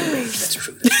bonus action rage. That's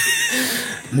true.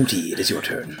 Mooti, it is your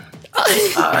turn.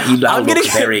 He now looks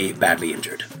very badly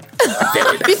injured.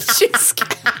 Very badly.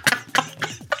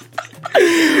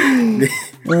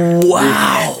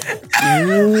 Wow.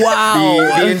 Wow.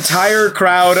 The entire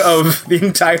crowd of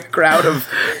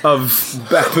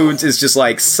baboons is just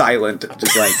like silent.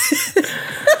 Just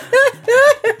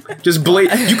like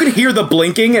you can hear the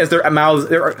blinking as their mouths,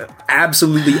 they're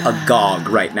absolutely agog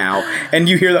right now. And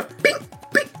you hear the bing,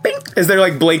 bing, bing as they're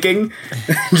like blinking.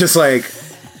 Just like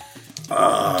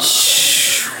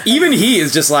even he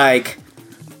is just like,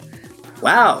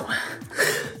 wow.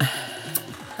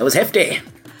 That was hefty.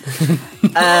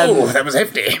 That was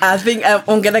hefty. I think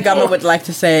Ongenagama would like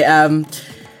to say,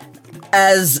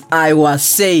 as I was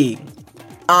saying,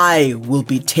 I will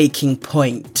be taking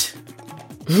point.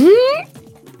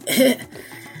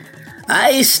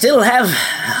 I still have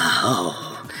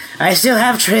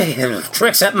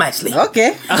tricks up my sleeve.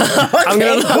 Okay. I'm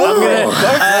gonna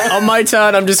on my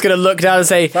turn, I'm just gonna look down and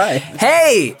say,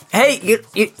 "Hey, you,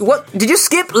 what? Did you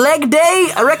skip leg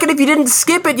day? I reckon if you didn't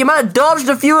skip it, you might have dodged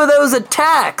a few of those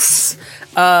attacks."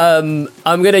 I'm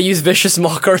gonna use vicious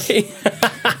mockery.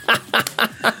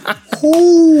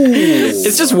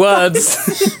 It's just words.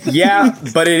 Yeah,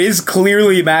 but it is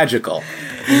clearly magical.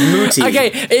 Mooti. Okay,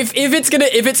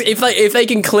 if they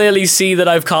can clearly see that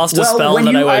I've cast a spell,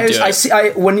 then I won't do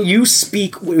it. When you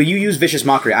use vicious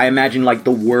mockery, I imagine like the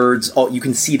words. You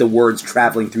can see the words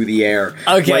traveling through the air.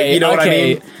 Okay, like, you know what I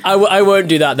mean? I won't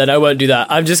do that then. I won't do that.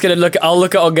 I'm just gonna look. I'll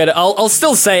look at. I'll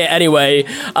still say it anyway.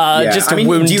 Just to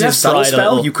wound do you have his subtle pride a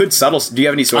spell? little. You could subtle. Do you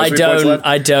have any sorcery points left?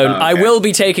 I don't. Oh, okay. I will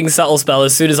be taking subtle spell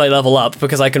as soon as I level up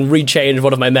because I can rechange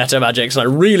one of my meta magics, and I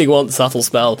really want subtle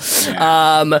spell.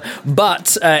 Yeah. But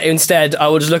instead, I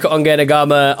will just look at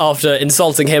Ongenagama after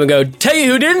insulting him and go, "Tell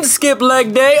you who didn't skip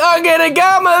leg day,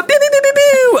 Ongenagama!" Pew, pew, pew, pew,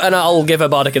 pew," and I'll give her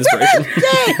bardic inspiration.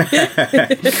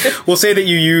 We'll say that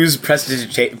you use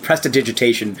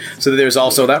prestidigitation, so that there's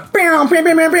also that.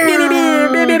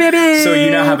 So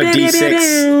you now have a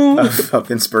D6 of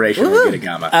inspiration with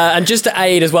Ongenagama. And just to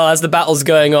aid as well, as the battle's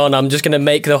going on, I'm just going to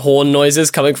make the horn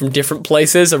noises coming from different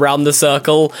places around the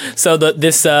circle, so that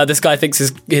this guy thinks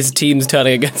his team's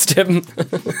turning against him.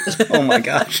 Oh my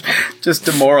gosh. Just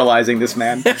demoralizing this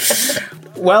man.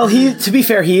 Well, to be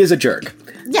fair, he is a jerk.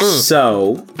 Yeah.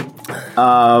 So,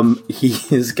 he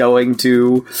is going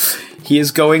to,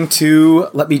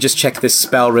 let me just check this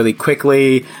spell really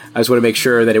quickly. I just want to make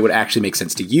sure that it would actually make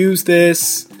sense to use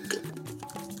this.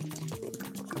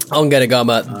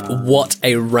 Ongenagama, what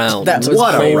a round.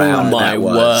 What a round my that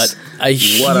word. was. A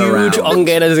huge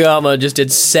Ongenagama just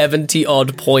did 70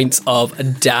 odd points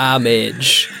of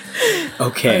damage.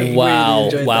 Okay. Wow.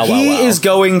 Wow. He is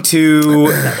going to,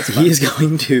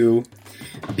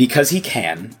 because he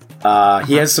can,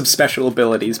 he has some special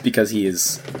abilities because he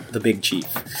is the big chief.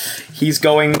 He's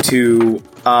going to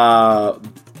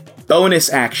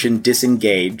bonus action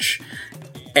disengage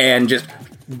and just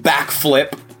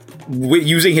backflip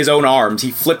using his own arms.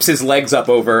 He flips his legs up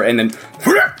over and then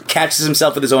catches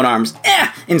himself with his own arms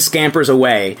and scampers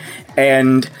away.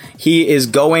 And he is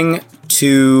going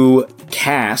to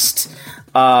cast...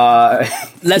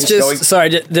 Let's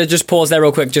just pause there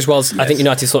real quick, just whilst I think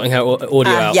United's sorting out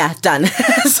audio out. Yeah, done.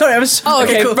 Sorry, I was...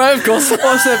 okay, cool. Of course.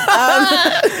 Awesome.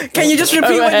 Can you just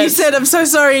repeat what you said? I'm so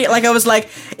sorry. Like, I was like,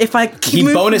 if I keep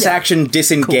moving... bonus action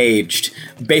disengaged.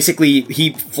 Cool. Basically,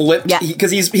 he flipped...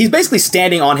 Because he's basically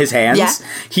standing on his hands. Yeah.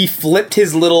 He flipped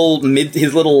his little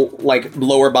like,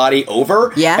 lower body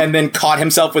over. Yeah. And then caught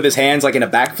himself with his hands, like, in a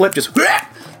backflip, just...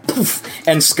 Poof,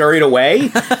 and scurried away.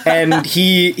 And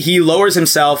he lowers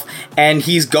himself, and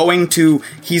he's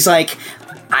like,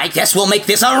 I guess we'll make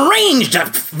this a ranged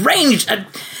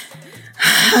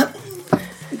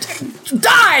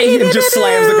Die! And just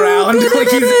slams the ground. Like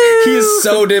he is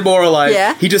so demoralized.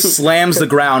 Yeah. He just slams the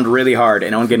ground really hard.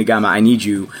 And Ongenagama, I need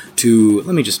you to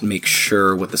let me just make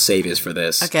sure what the save is for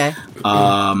this. Okay.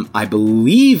 I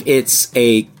believe it's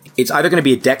either going to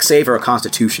be a dex save or a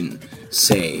Constitution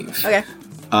save. Okay.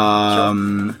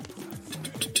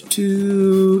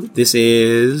 This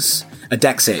is a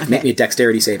dex save. Okay. Make me a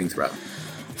dexterity saving throw.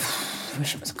 I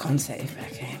wish it was a con save.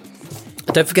 Okay.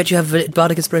 Don't forget you have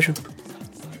Bardic Inspiration.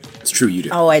 It's true, you do.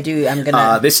 Oh, I do. I'm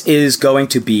gonna. This is going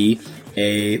to be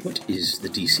what is the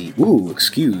DC? Ooh,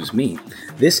 excuse me.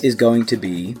 This is going to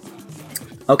be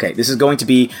a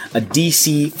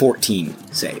DC 14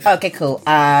 save. Okay, cool.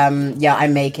 Yeah, I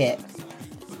make it.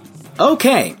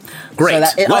 Okay, great.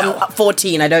 So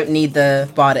 14. I don't need the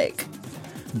bardic.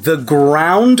 The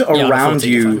ground around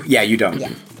 14, you. Yeah, you don't.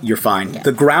 Yeah. You're fine. Yeah.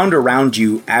 The ground around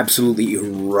you absolutely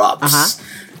erupts.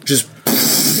 Just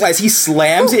as he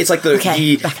slams it, it's like the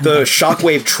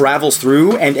shockwave travels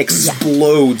through and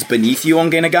explodes beneath you on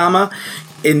Genagama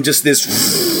in just this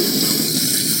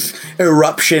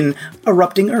erupting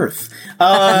earth.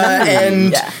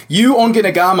 And you on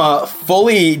Genagama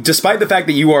fully, despite the fact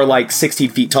that you are like 16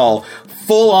 feet tall,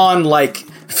 full on like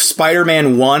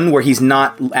Spider-Man 1, where he's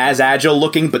not as agile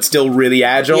looking, but still really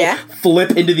agile,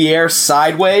 flip into the air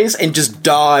sideways and just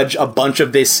dodge a bunch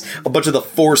of the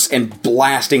force and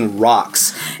blasting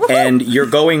rocks. And you're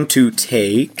going to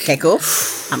take... Okay, cool.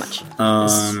 How much?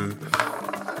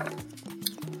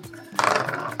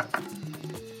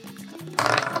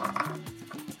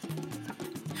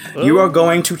 You are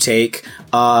going to take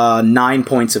 9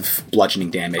 points of bludgeoning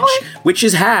damage, which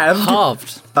is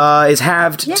halved. Is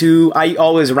halved to... I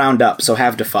always round up, so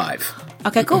halved to 5.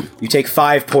 Okay, cool. You take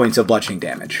 5 points of bludgeoning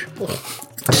damage.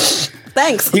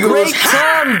 Thanks. He goes, Great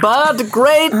turn, bud.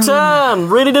 Great turn.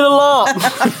 Really did a lot.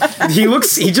 It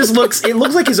looks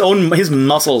like his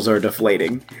muscles are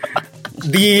deflating.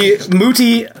 The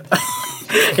Muti...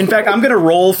 In fact, I'm going to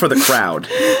roll for the crowd.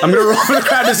 I'm going to roll for the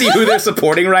crowd to see who they're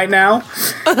supporting right now.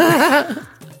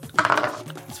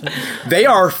 They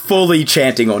are fully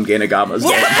chanting on Genagama's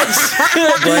dance.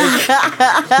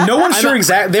 Like, no one's sure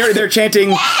exactly. They're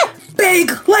chanting...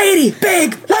 Big lady,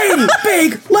 big lady,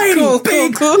 big lady,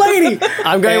 big lady.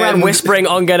 I'm going around whispering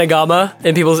on Genagama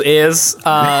in people's ears,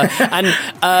 can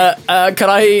I?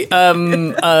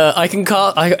 I can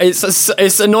cast.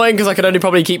 It's annoying because I can only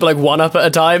probably keep like one up at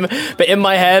a time. But in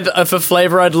my head, for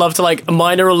flavor, I'd love to like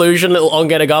minor illusion little on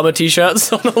Genagama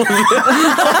t-shirts on all of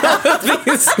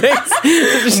these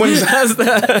things.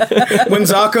 When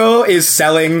Zako is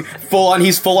selling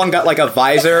he's full on got like a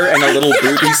visor and a little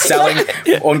boot. He's selling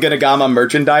on Genagama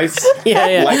merchandise.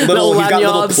 Yeah. Like he's got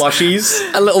little plushies.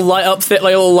 A little light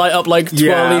up like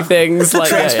twirly things. Like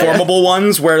transformable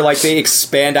ones where like they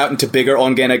expand out into bigger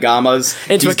Ongenagamas.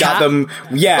 He's got them.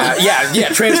 Yeah.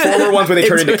 Transformer ones where they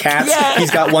turn into cats. Yeah.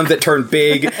 He's got ones that turn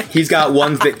big. He's got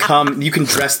ones that you can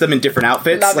dress them in different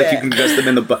outfits. You can dress them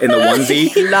in the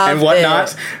onesie and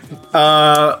whatnot.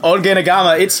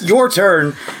 Ongenagama, it's your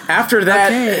turn. After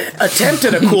that attempt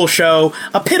at a cool show,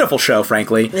 a pitiful show,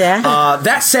 frankly. Yeah.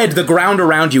 That said, the ground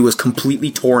around you was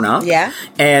completely torn up. Yeah.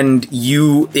 And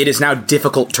it is now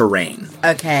difficult terrain.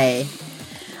 Okay.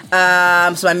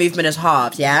 So my movement is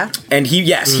halved, yeah? And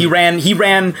he ran he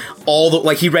ran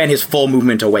his full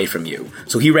movement away from you.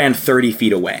 So he ran 30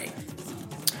 feet away.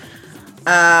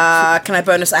 Can I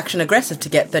bonus action aggressive to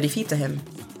get 30 feet to him?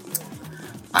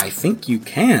 I think you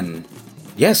can.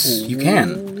 Yes, you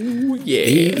can. Yeah.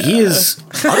 He is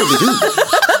utterly doomed.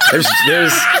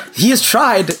 He's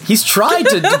tried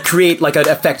to create like an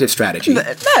effective strategy. No.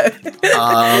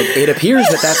 It appears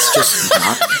that's just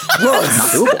not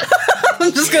doable.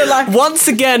 I'm just gonna Once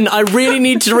again, I really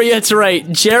need to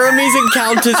reiterate, Jeremy's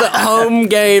encounters at home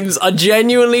games are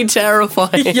genuinely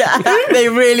terrifying. Yeah, they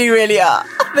really, really are.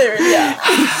 They really are.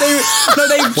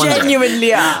 They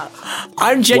genuinely are.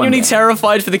 I'm genuinely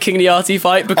terrified for the King Niati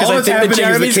fight because I think that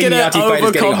Jeremy's going to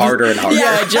getting harder and harder.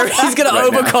 Yeah, Jeremy's going to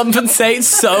overcompensate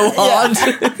so hard.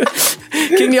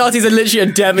 King Niati's literally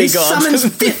a demigod. He summons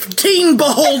 15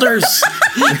 beholders!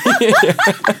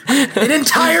 An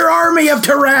entire army of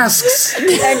Tarrasques!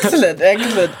 Excellent.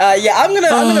 I'm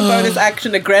gonna bonus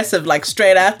action aggressive, like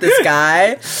straight at this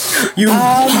guy.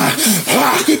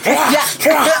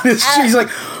 She's like,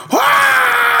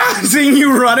 seeing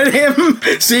you run at him,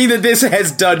 seeing that this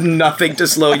has done nothing to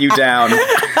slow you down. Go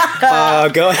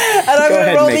ahead. And I'm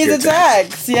gonna roll these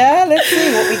attacks. Yeah, let's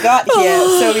see what we got here.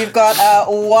 So we've got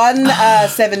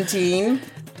 117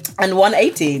 and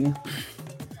 118.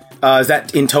 Is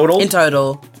that in total? In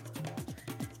total.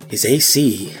 His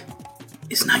AC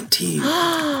is 19.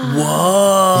 Whoa.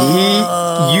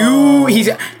 He's...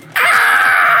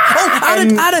 You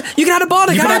can add a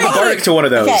bardic. You can add a bardic to one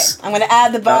of those. Okay, I'm going to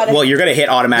add the bardic. Well, you're going to hit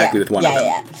automatically with one of them.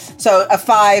 Yeah. So a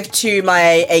 5 to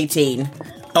my 18.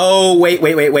 Oh, wait.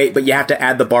 But you have to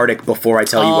add the bardic before I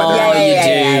tell you whether or not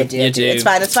I do. It's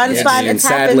fine. It's And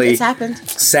happened. It's happened.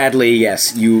 Sadly,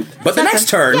 yes. But the next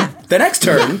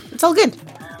turn, it's all good.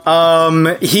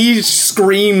 he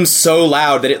screams so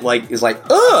loud that it is like,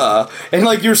 ugh, and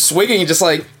like you're swinging, just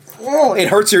like, oh, it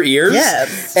hurts your ears. Yeah,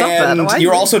 and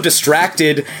you're also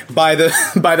distracted by the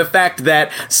fact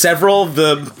that several of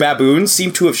the baboons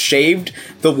seem to have shaved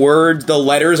the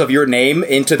letters of your name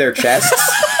into their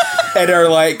chests and are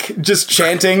like just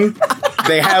chanting.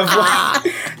 They have,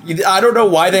 I don't know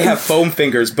why they have foam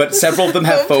fingers, but several of them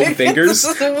have foam fingers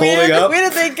holding up. Where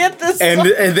did they get this? And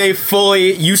they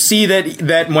fully, you see that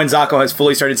Mwenzako has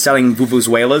fully started selling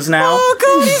vuvuzelas now. Oh,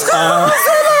 God, he's got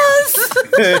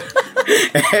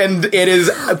and it is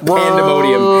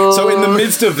pandemonium. So in the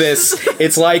midst of this,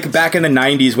 it's like back in the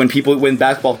 90s when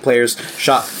basketball players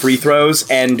shot free throws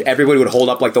and everybody would hold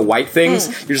up like the white things.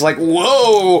 You're just like,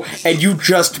 whoa! And you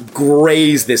just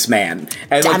graze this man.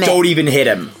 And don't even hit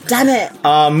him. Damn it.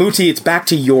 Muti, it's back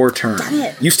to your turn. Damn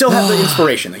it. You still have the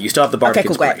inspiration, though. You still have the bardic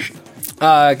inspiration.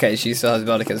 Okay, she still has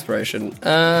bardic inspiration.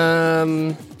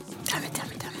 Damn it.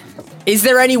 Is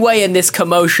there any way in this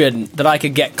commotion that I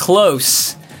could get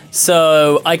close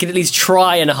so I could at least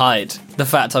try and hide the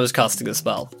fact I was casting a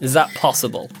spell? Is that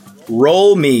possible?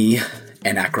 Roll me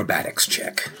an acrobatics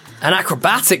check. An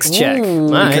acrobatics check?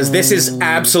 Because this is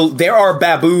absolute. There are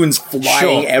baboons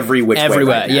flying every which way.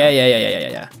 Everywhere. Right now.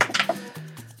 Yeah.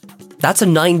 That's a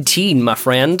 19, my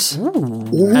friend.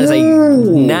 That is a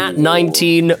nat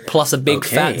 19 plus a big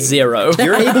fat 0.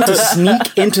 You're able to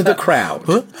sneak into the crowd.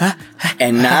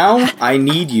 And now I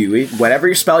need you, whatever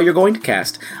your spell you're going to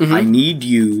cast, I need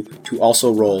you to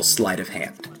also roll sleight of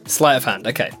hand. Sleight of hand,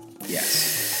 okay.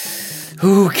 Yes.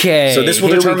 Okay. So this will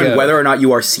determine whether or not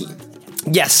you are seen.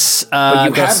 Yes.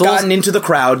 But you have gotten into the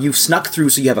crowd, you've snuck through,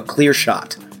 so you have a clear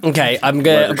shot. Okay, I've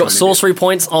got sorcery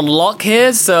points on lock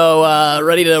here, so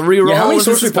ready to reroll. Yeah, how many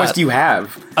sorcery points do you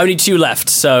have? Only 2 left,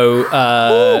 so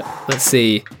let's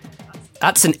see.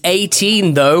 That's an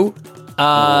 18, though.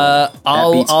 That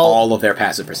beats all of their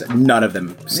passive percent. None of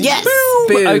them. Yes!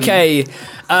 Boom. Okay,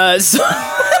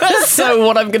 so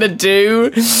what I'm going to do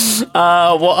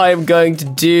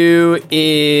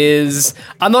is...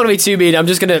 I'm not going to be too mean, I'm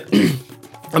just going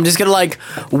to like,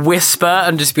 whisper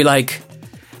and just be like,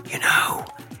 you know...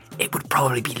 It would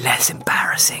probably be less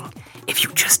embarrassing if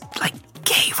you just,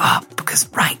 gave up, because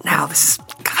right now this is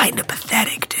kind of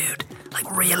pathetic, dude.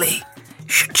 Really, you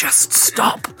should just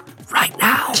stop right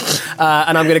now.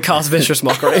 And I'm going to cast Vicious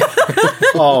Mockery.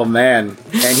 Oh, man.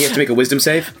 And he has to make a wisdom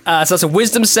save? So that's a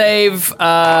wisdom save,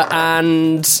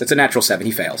 and... It's a natural 7,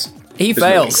 he fails. He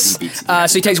fails.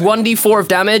 So he takes 1d4 of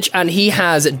damage, and he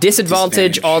has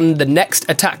disadvantage on the next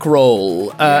attack roll.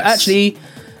 Yes. Actually...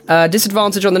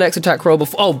 disadvantage on the next attack roll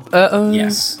before...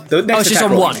 yes. The next it's just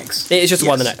on 1. It's just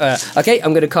 1 the next. Okay,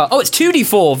 I'm going to cast... it's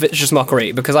 2d4 Vicious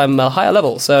Mockery, because I'm a higher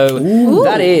level, so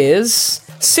that is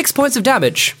 6 points of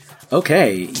damage.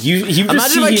 Okay. You just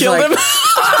imagine if I killed him.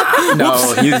 No,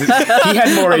 he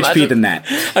had more HP than that.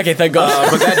 Okay, thank God.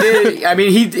 But that did... I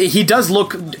mean, he does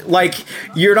look like...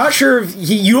 You're not sure if...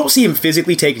 You don't see him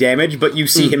physically take damage, but you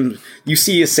see him... You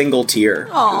see a single tear.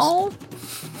 Aww.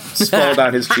 Fall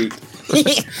down his cheek.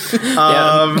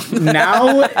 Now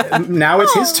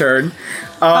it's his turn.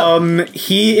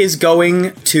 He is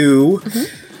going to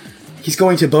he's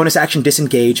going to bonus action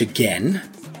disengage again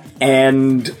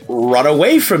and run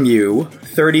away from you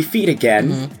 30 feet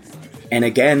again and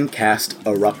again cast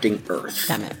Erupting Earth.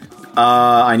 Damn it.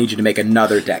 I need you to make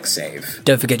another dex save.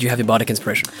 Don't forget you have your bardic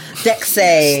inspiration. Dex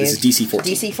save. This is DC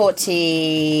 14. DC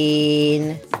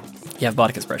 14. You have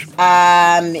bardic inspiration.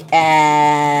 And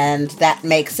that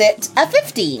makes it a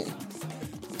 15.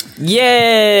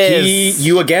 Yes!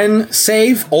 You again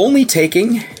save, only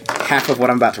taking half of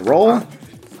what I'm about to roll.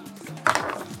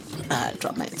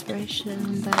 Drop my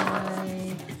inspiration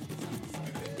by...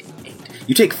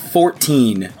 You take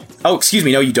 14. Oh, excuse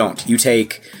me, no you don't. You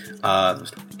take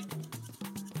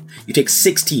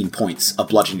 16 points of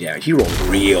bludgeoning damage. He rolled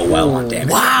real well on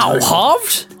damage. Wow,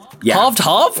 halved? Yeah.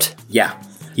 Halved? Yeah.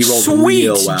 He rolled Sweet,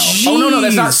 real well. geez. Oh, no,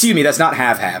 that's not, excuse me, that's not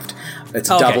halved. It's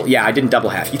double. Yeah, I didn't double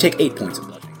half. You take 8 points of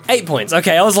bludgeoning. 8 points.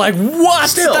 Okay, I was like, what?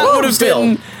 Still, that would have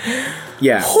been...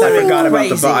 Yeah,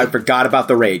 I forgot about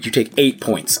the rage. You take 8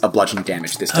 points of bludgeoning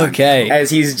damage this time. Okay.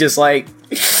 As he's just like,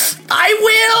 I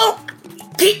will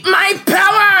keep my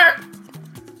power!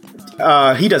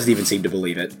 He doesn't even seem to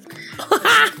believe it.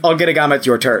 Ongenagama, it's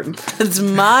your turn. It's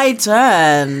my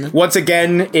turn. Once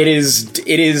again, it is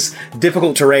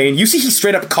difficult terrain. You see he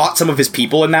straight up caught some of his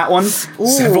people in that one. Ooh.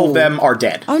 Several of them are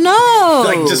dead. Oh no!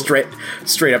 Like just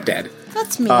straight up dead.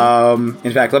 That's me.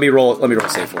 In fact, let me roll a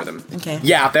save for them. Okay.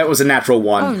 Yeah, that was a natural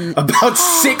one. About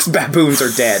 6 baboons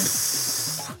are dead.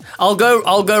 I'll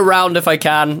go round if I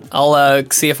can. I'll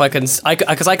see if I can,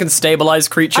 because I can stabilize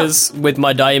creatures with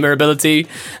my Daimir ability.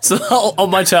 So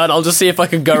on my turn, I'll just see if I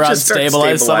can go around and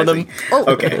stabilize some of them.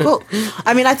 Oh, okay. Cool.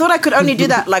 I mean, I thought I could only do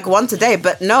that like once a day,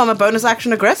 but no, I'm a bonus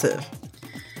action aggressive.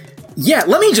 Yeah,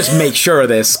 let me just make sure of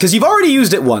this, because you've already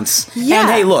used it once. Yeah. And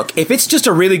hey, look, if it's just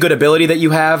a really good ability that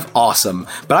you have, awesome.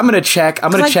 But I'm going to check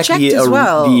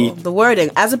The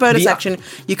wording. As a bonus action,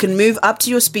 you can move up to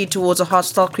your speed towards a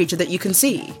hostile creature that you can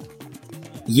see.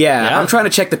 Yeah, I'm trying to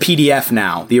check the PDF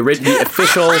now. The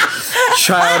official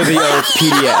Child of the Oath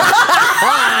PDF.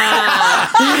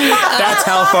 That's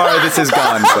how far this has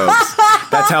gone, folks.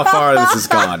 That's how far this has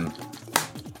gone.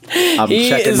 I'm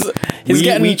checking.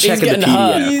 We checking the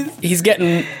PDF. He's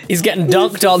getting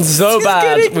dunked on so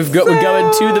bad. We're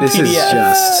going to the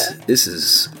PDF. This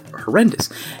is horrendous.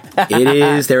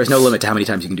 There is no limit to how many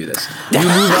times you can do this. You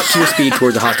move up to your speed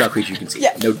towards a hostile creature you can see.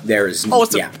 Yeah. No, there is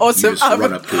Awesome. Yeah, Awesome. You just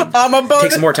run up to him. I'm a bonus.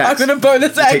 Take some more attacks. I'm in a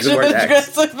bonus Take some action more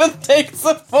attacks. aggressive and take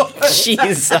some more.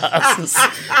 Jesus.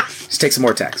 Just take some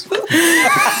more attacks.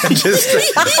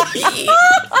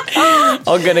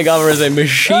 Ongenagama is a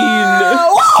machine.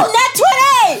 Whoa, nat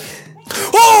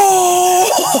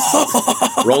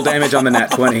 20! Roll damage on the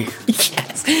nat 20.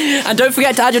 Yes. And don't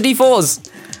forget to add your d4s.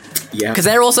 Yeah. Because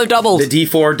they're also doubled. The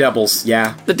d4 doubles,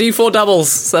 yeah. The d4 doubles.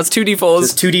 So that's 2 d4s.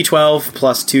 It's 2d12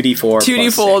 plus 2d4 2 plus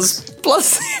d4s 6.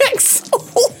 plus 6.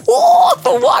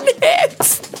 For one hit.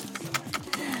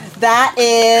 That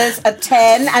is a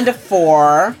 10 and a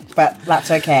 4, but that's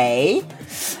okay.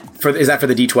 Is that for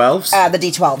the d12s? The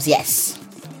d12s, yes.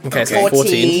 Okay, so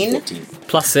 14.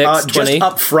 Plus 6, 20. Just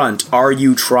up front, are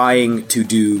you trying to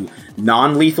do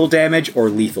non-lethal damage or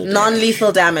lethal damage?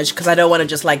 Non-lethal damage, because I don't want to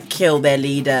just, like, kill their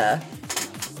leader.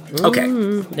 Okay.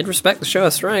 They'd respect the show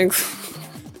of strength.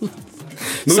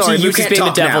 Muti, Sorry, you Muti's can't being the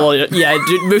talk devil. now.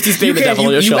 Muti's being the devil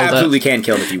on your shoulder. You absolutely can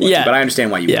kill him if you want to, but I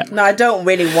understand why you wouldn't. No, I don't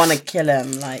really want to kill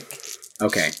him, like...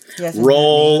 Okay. Yes,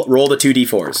 roll the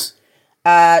 2d4s.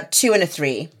 2 and a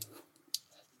 3.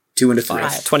 2 and a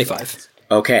 5. 25.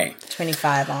 Okay.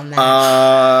 25 on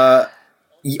that.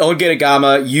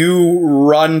 Ongenagama, you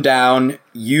run down,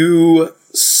 you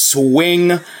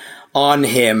swing on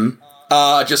him,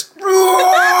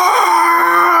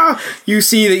 you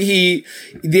see that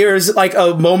there's like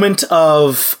a moment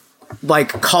of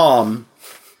like calm.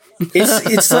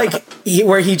 It's like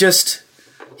where you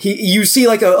see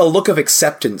like a look of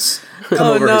acceptance come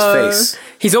over his face.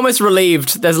 He's almost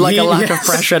relieved. There's like a lack of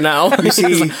pressure now. You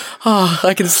see, like,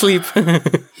 I can sleep.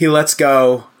 He lets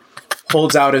go,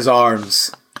 holds out his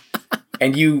arms,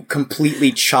 and you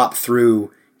completely chop through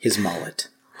his mullet.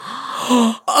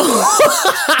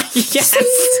 Yes.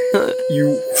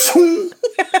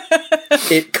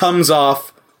 It comes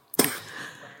off,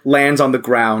 lands on the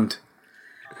ground,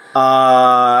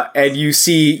 and you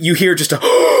hear just a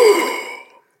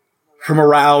from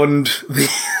around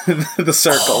the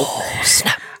circle. Oh,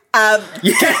 snap. Can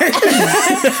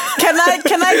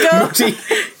I go? Muti,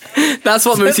 that's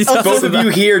what Muti does. Both of you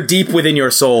hear deep within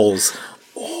your souls.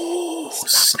 Oh,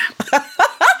 snap.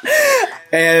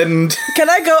 And can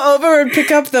I go over and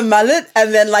pick up the mullet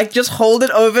and then like just hold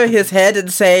it over his head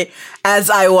and say,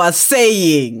 as I was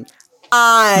saying,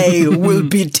 I will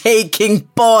be taking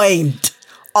point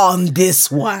on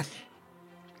this one.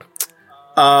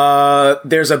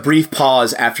 There's a brief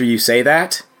pause after you say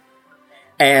that,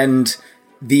 and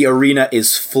the arena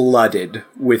is flooded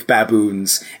with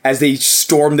baboons as they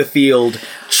storm the field,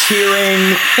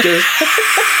 cheering.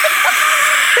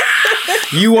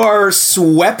 You are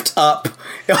swept up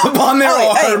on their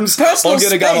arms.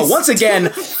 Ongenagama, once again,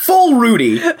 full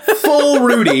Rudy.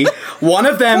 One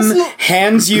of them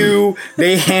hand you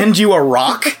a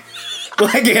rock.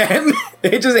 Again,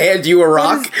 they just hand you a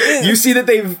rock. You see that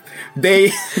they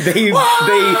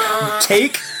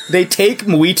take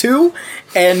Muitu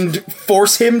and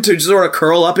force him to sort of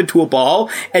curl up into a ball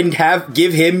and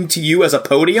give him to you as a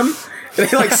podium. They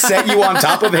like set you on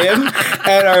top of him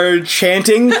and are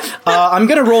chanting. I'm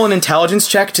gonna roll an intelligence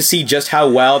check to see just how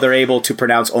well they're able to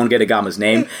pronounce Ongenagama's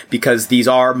name, because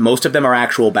most of them are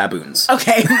actual baboons.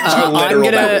 Okay. I'm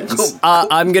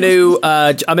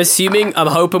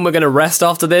hoping we're gonna rest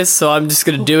after this, so I'm just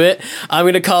gonna do it. I'm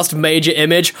gonna cast Major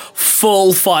Image,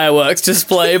 full fireworks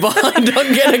display behind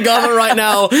Ongenagama right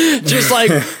now, just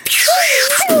like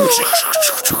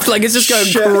it's just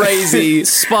going crazy,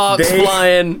 sparks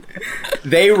flying.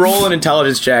 They roll an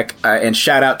intelligence check and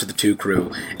shout out to the two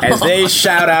crew as they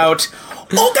shout out,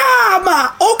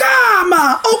 Ogama!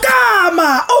 Ogama!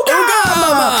 Ogama!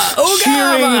 Ogama!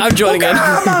 Ogama! I'm joining in.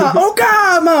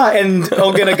 Ogama! And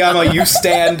Ongenagama, you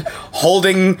stand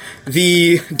holding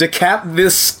the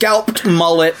scalped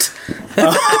mullet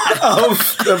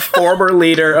of the former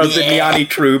leader of the Niani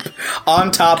troop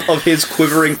on top of his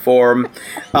quivering form.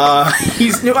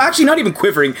 He's actually not even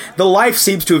quivering. The life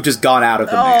seems to have just gone out of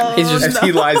the man. As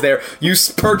he lies there, you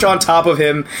perch on top of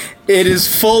him. It is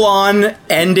full on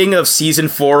ending of season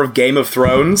 4 of Game of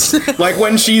Thrones. Like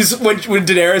when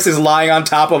Daenerys is lying on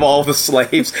top of all the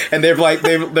slaves and they're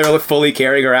fully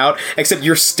carrying her out, except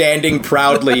you're standing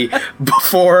proudly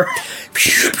before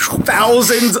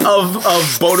thousands of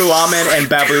Bonuamen and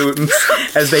baboons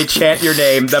as they chant your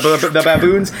name. The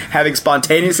baboons having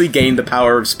spontaneously gained the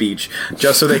power of speech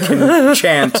just so they can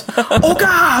chant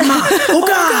Ogama!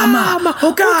 Ogama!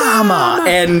 Ogama!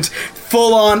 And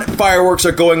full-on fireworks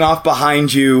are going off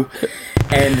behind you,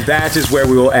 and that is where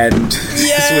we will end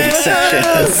this week's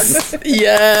session.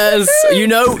 Yes! You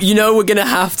know we're gonna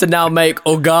have to now make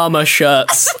Ogama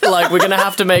shirts. Like, we're gonna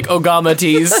have to make Ogama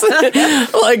tees.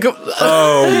 Like,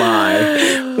 oh my.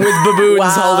 With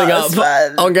baboons holding up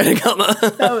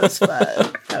Ongenagama. That was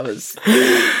fun. That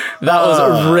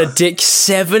was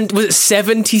ridiculous. Was it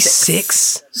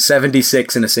 76?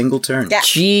 76 in a single turn. Yeah.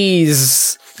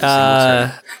 Jeez.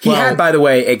 He had, by the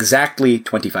way, exactly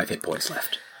 25 hit points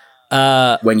left.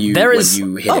 When you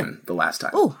hit him the last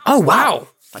time. Oh wow.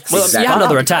 Well, you have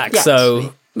another attack,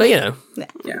 so... But, Yeah.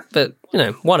 But,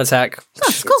 one attack.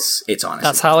 That's cool. It's honest.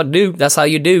 That's how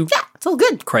you do. Yeah, it's all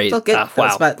good. Crazy. It's all good.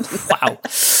 Wow.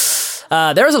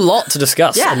 Wow. There is a lot to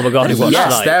discuss on the Wagadu Watch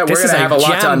tonight. We're going to have a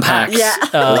lot to unpack. Yeah.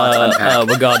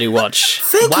 Wagadu Watch.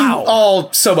 Thank you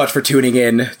all so much for tuning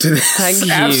in to this. Thank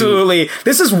you. Absolutely.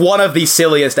 This is one of the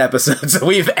silliest episodes that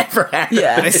we've ever had.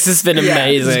 Yeah. This has been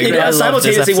amazing.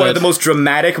 Simultaneously one of the most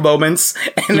dramatic moments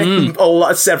and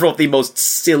several of the most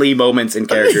silly moments in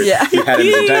characters we've had in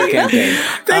this entire campaign.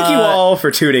 Thank you all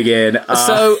for tuning in.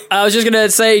 So I was just going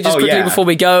to say, quickly before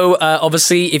we go,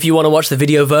 obviously, if you want to watch the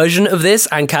video version of this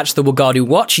and catch the Wagadu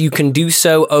Watch, you can do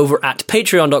so over at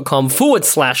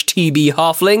patreon.com/TB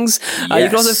Halflings. You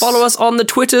can also follow us on the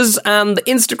Twitters and the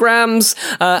Instagrams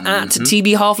at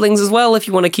TB Halflings as well, if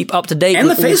you want to keep up to date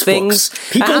with all these things.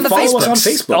 People follow us on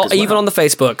Facebook even on the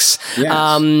Facebooks. Yes.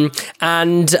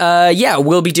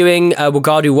 We'll be doing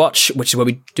Wagadu Watch, which is where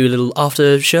we do a little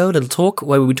after show, a little talk,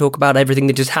 where we talk about everything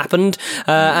that just happened.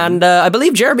 And I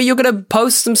believe, Jeremy, you're going to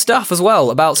post some stuff as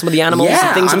well about some of the animals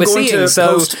and things that we're seeing. I'm going to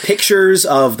post pictures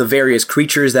of the various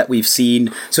creatures that we've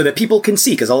seen so that people can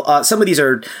see, because some of these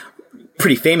are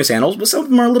pretty famous animals, but some of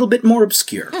them are a little bit more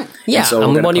obscure. Yeah,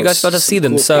 and we want you guys to see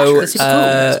them. So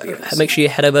make sure you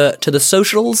head over to the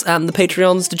socials and the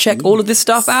Patreons to check all of this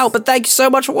stuff out. But thank you so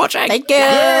much for watching. Thank you.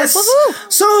 Yes.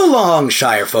 So long,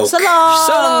 Shire folk. So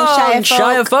long,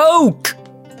 Shire folk.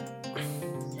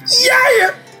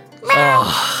 Yeah.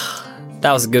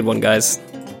 That was a good one, guys.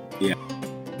 Yeah.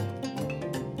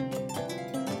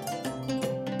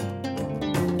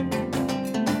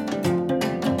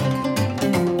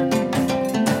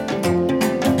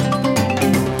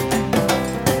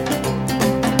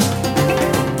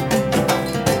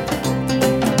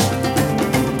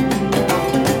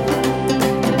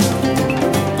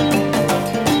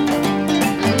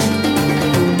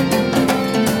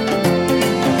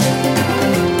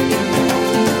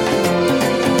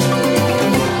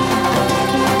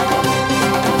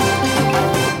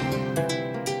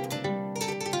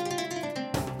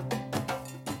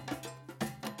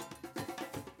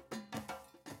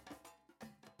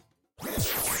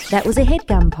 That was a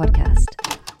HeadGum podcast.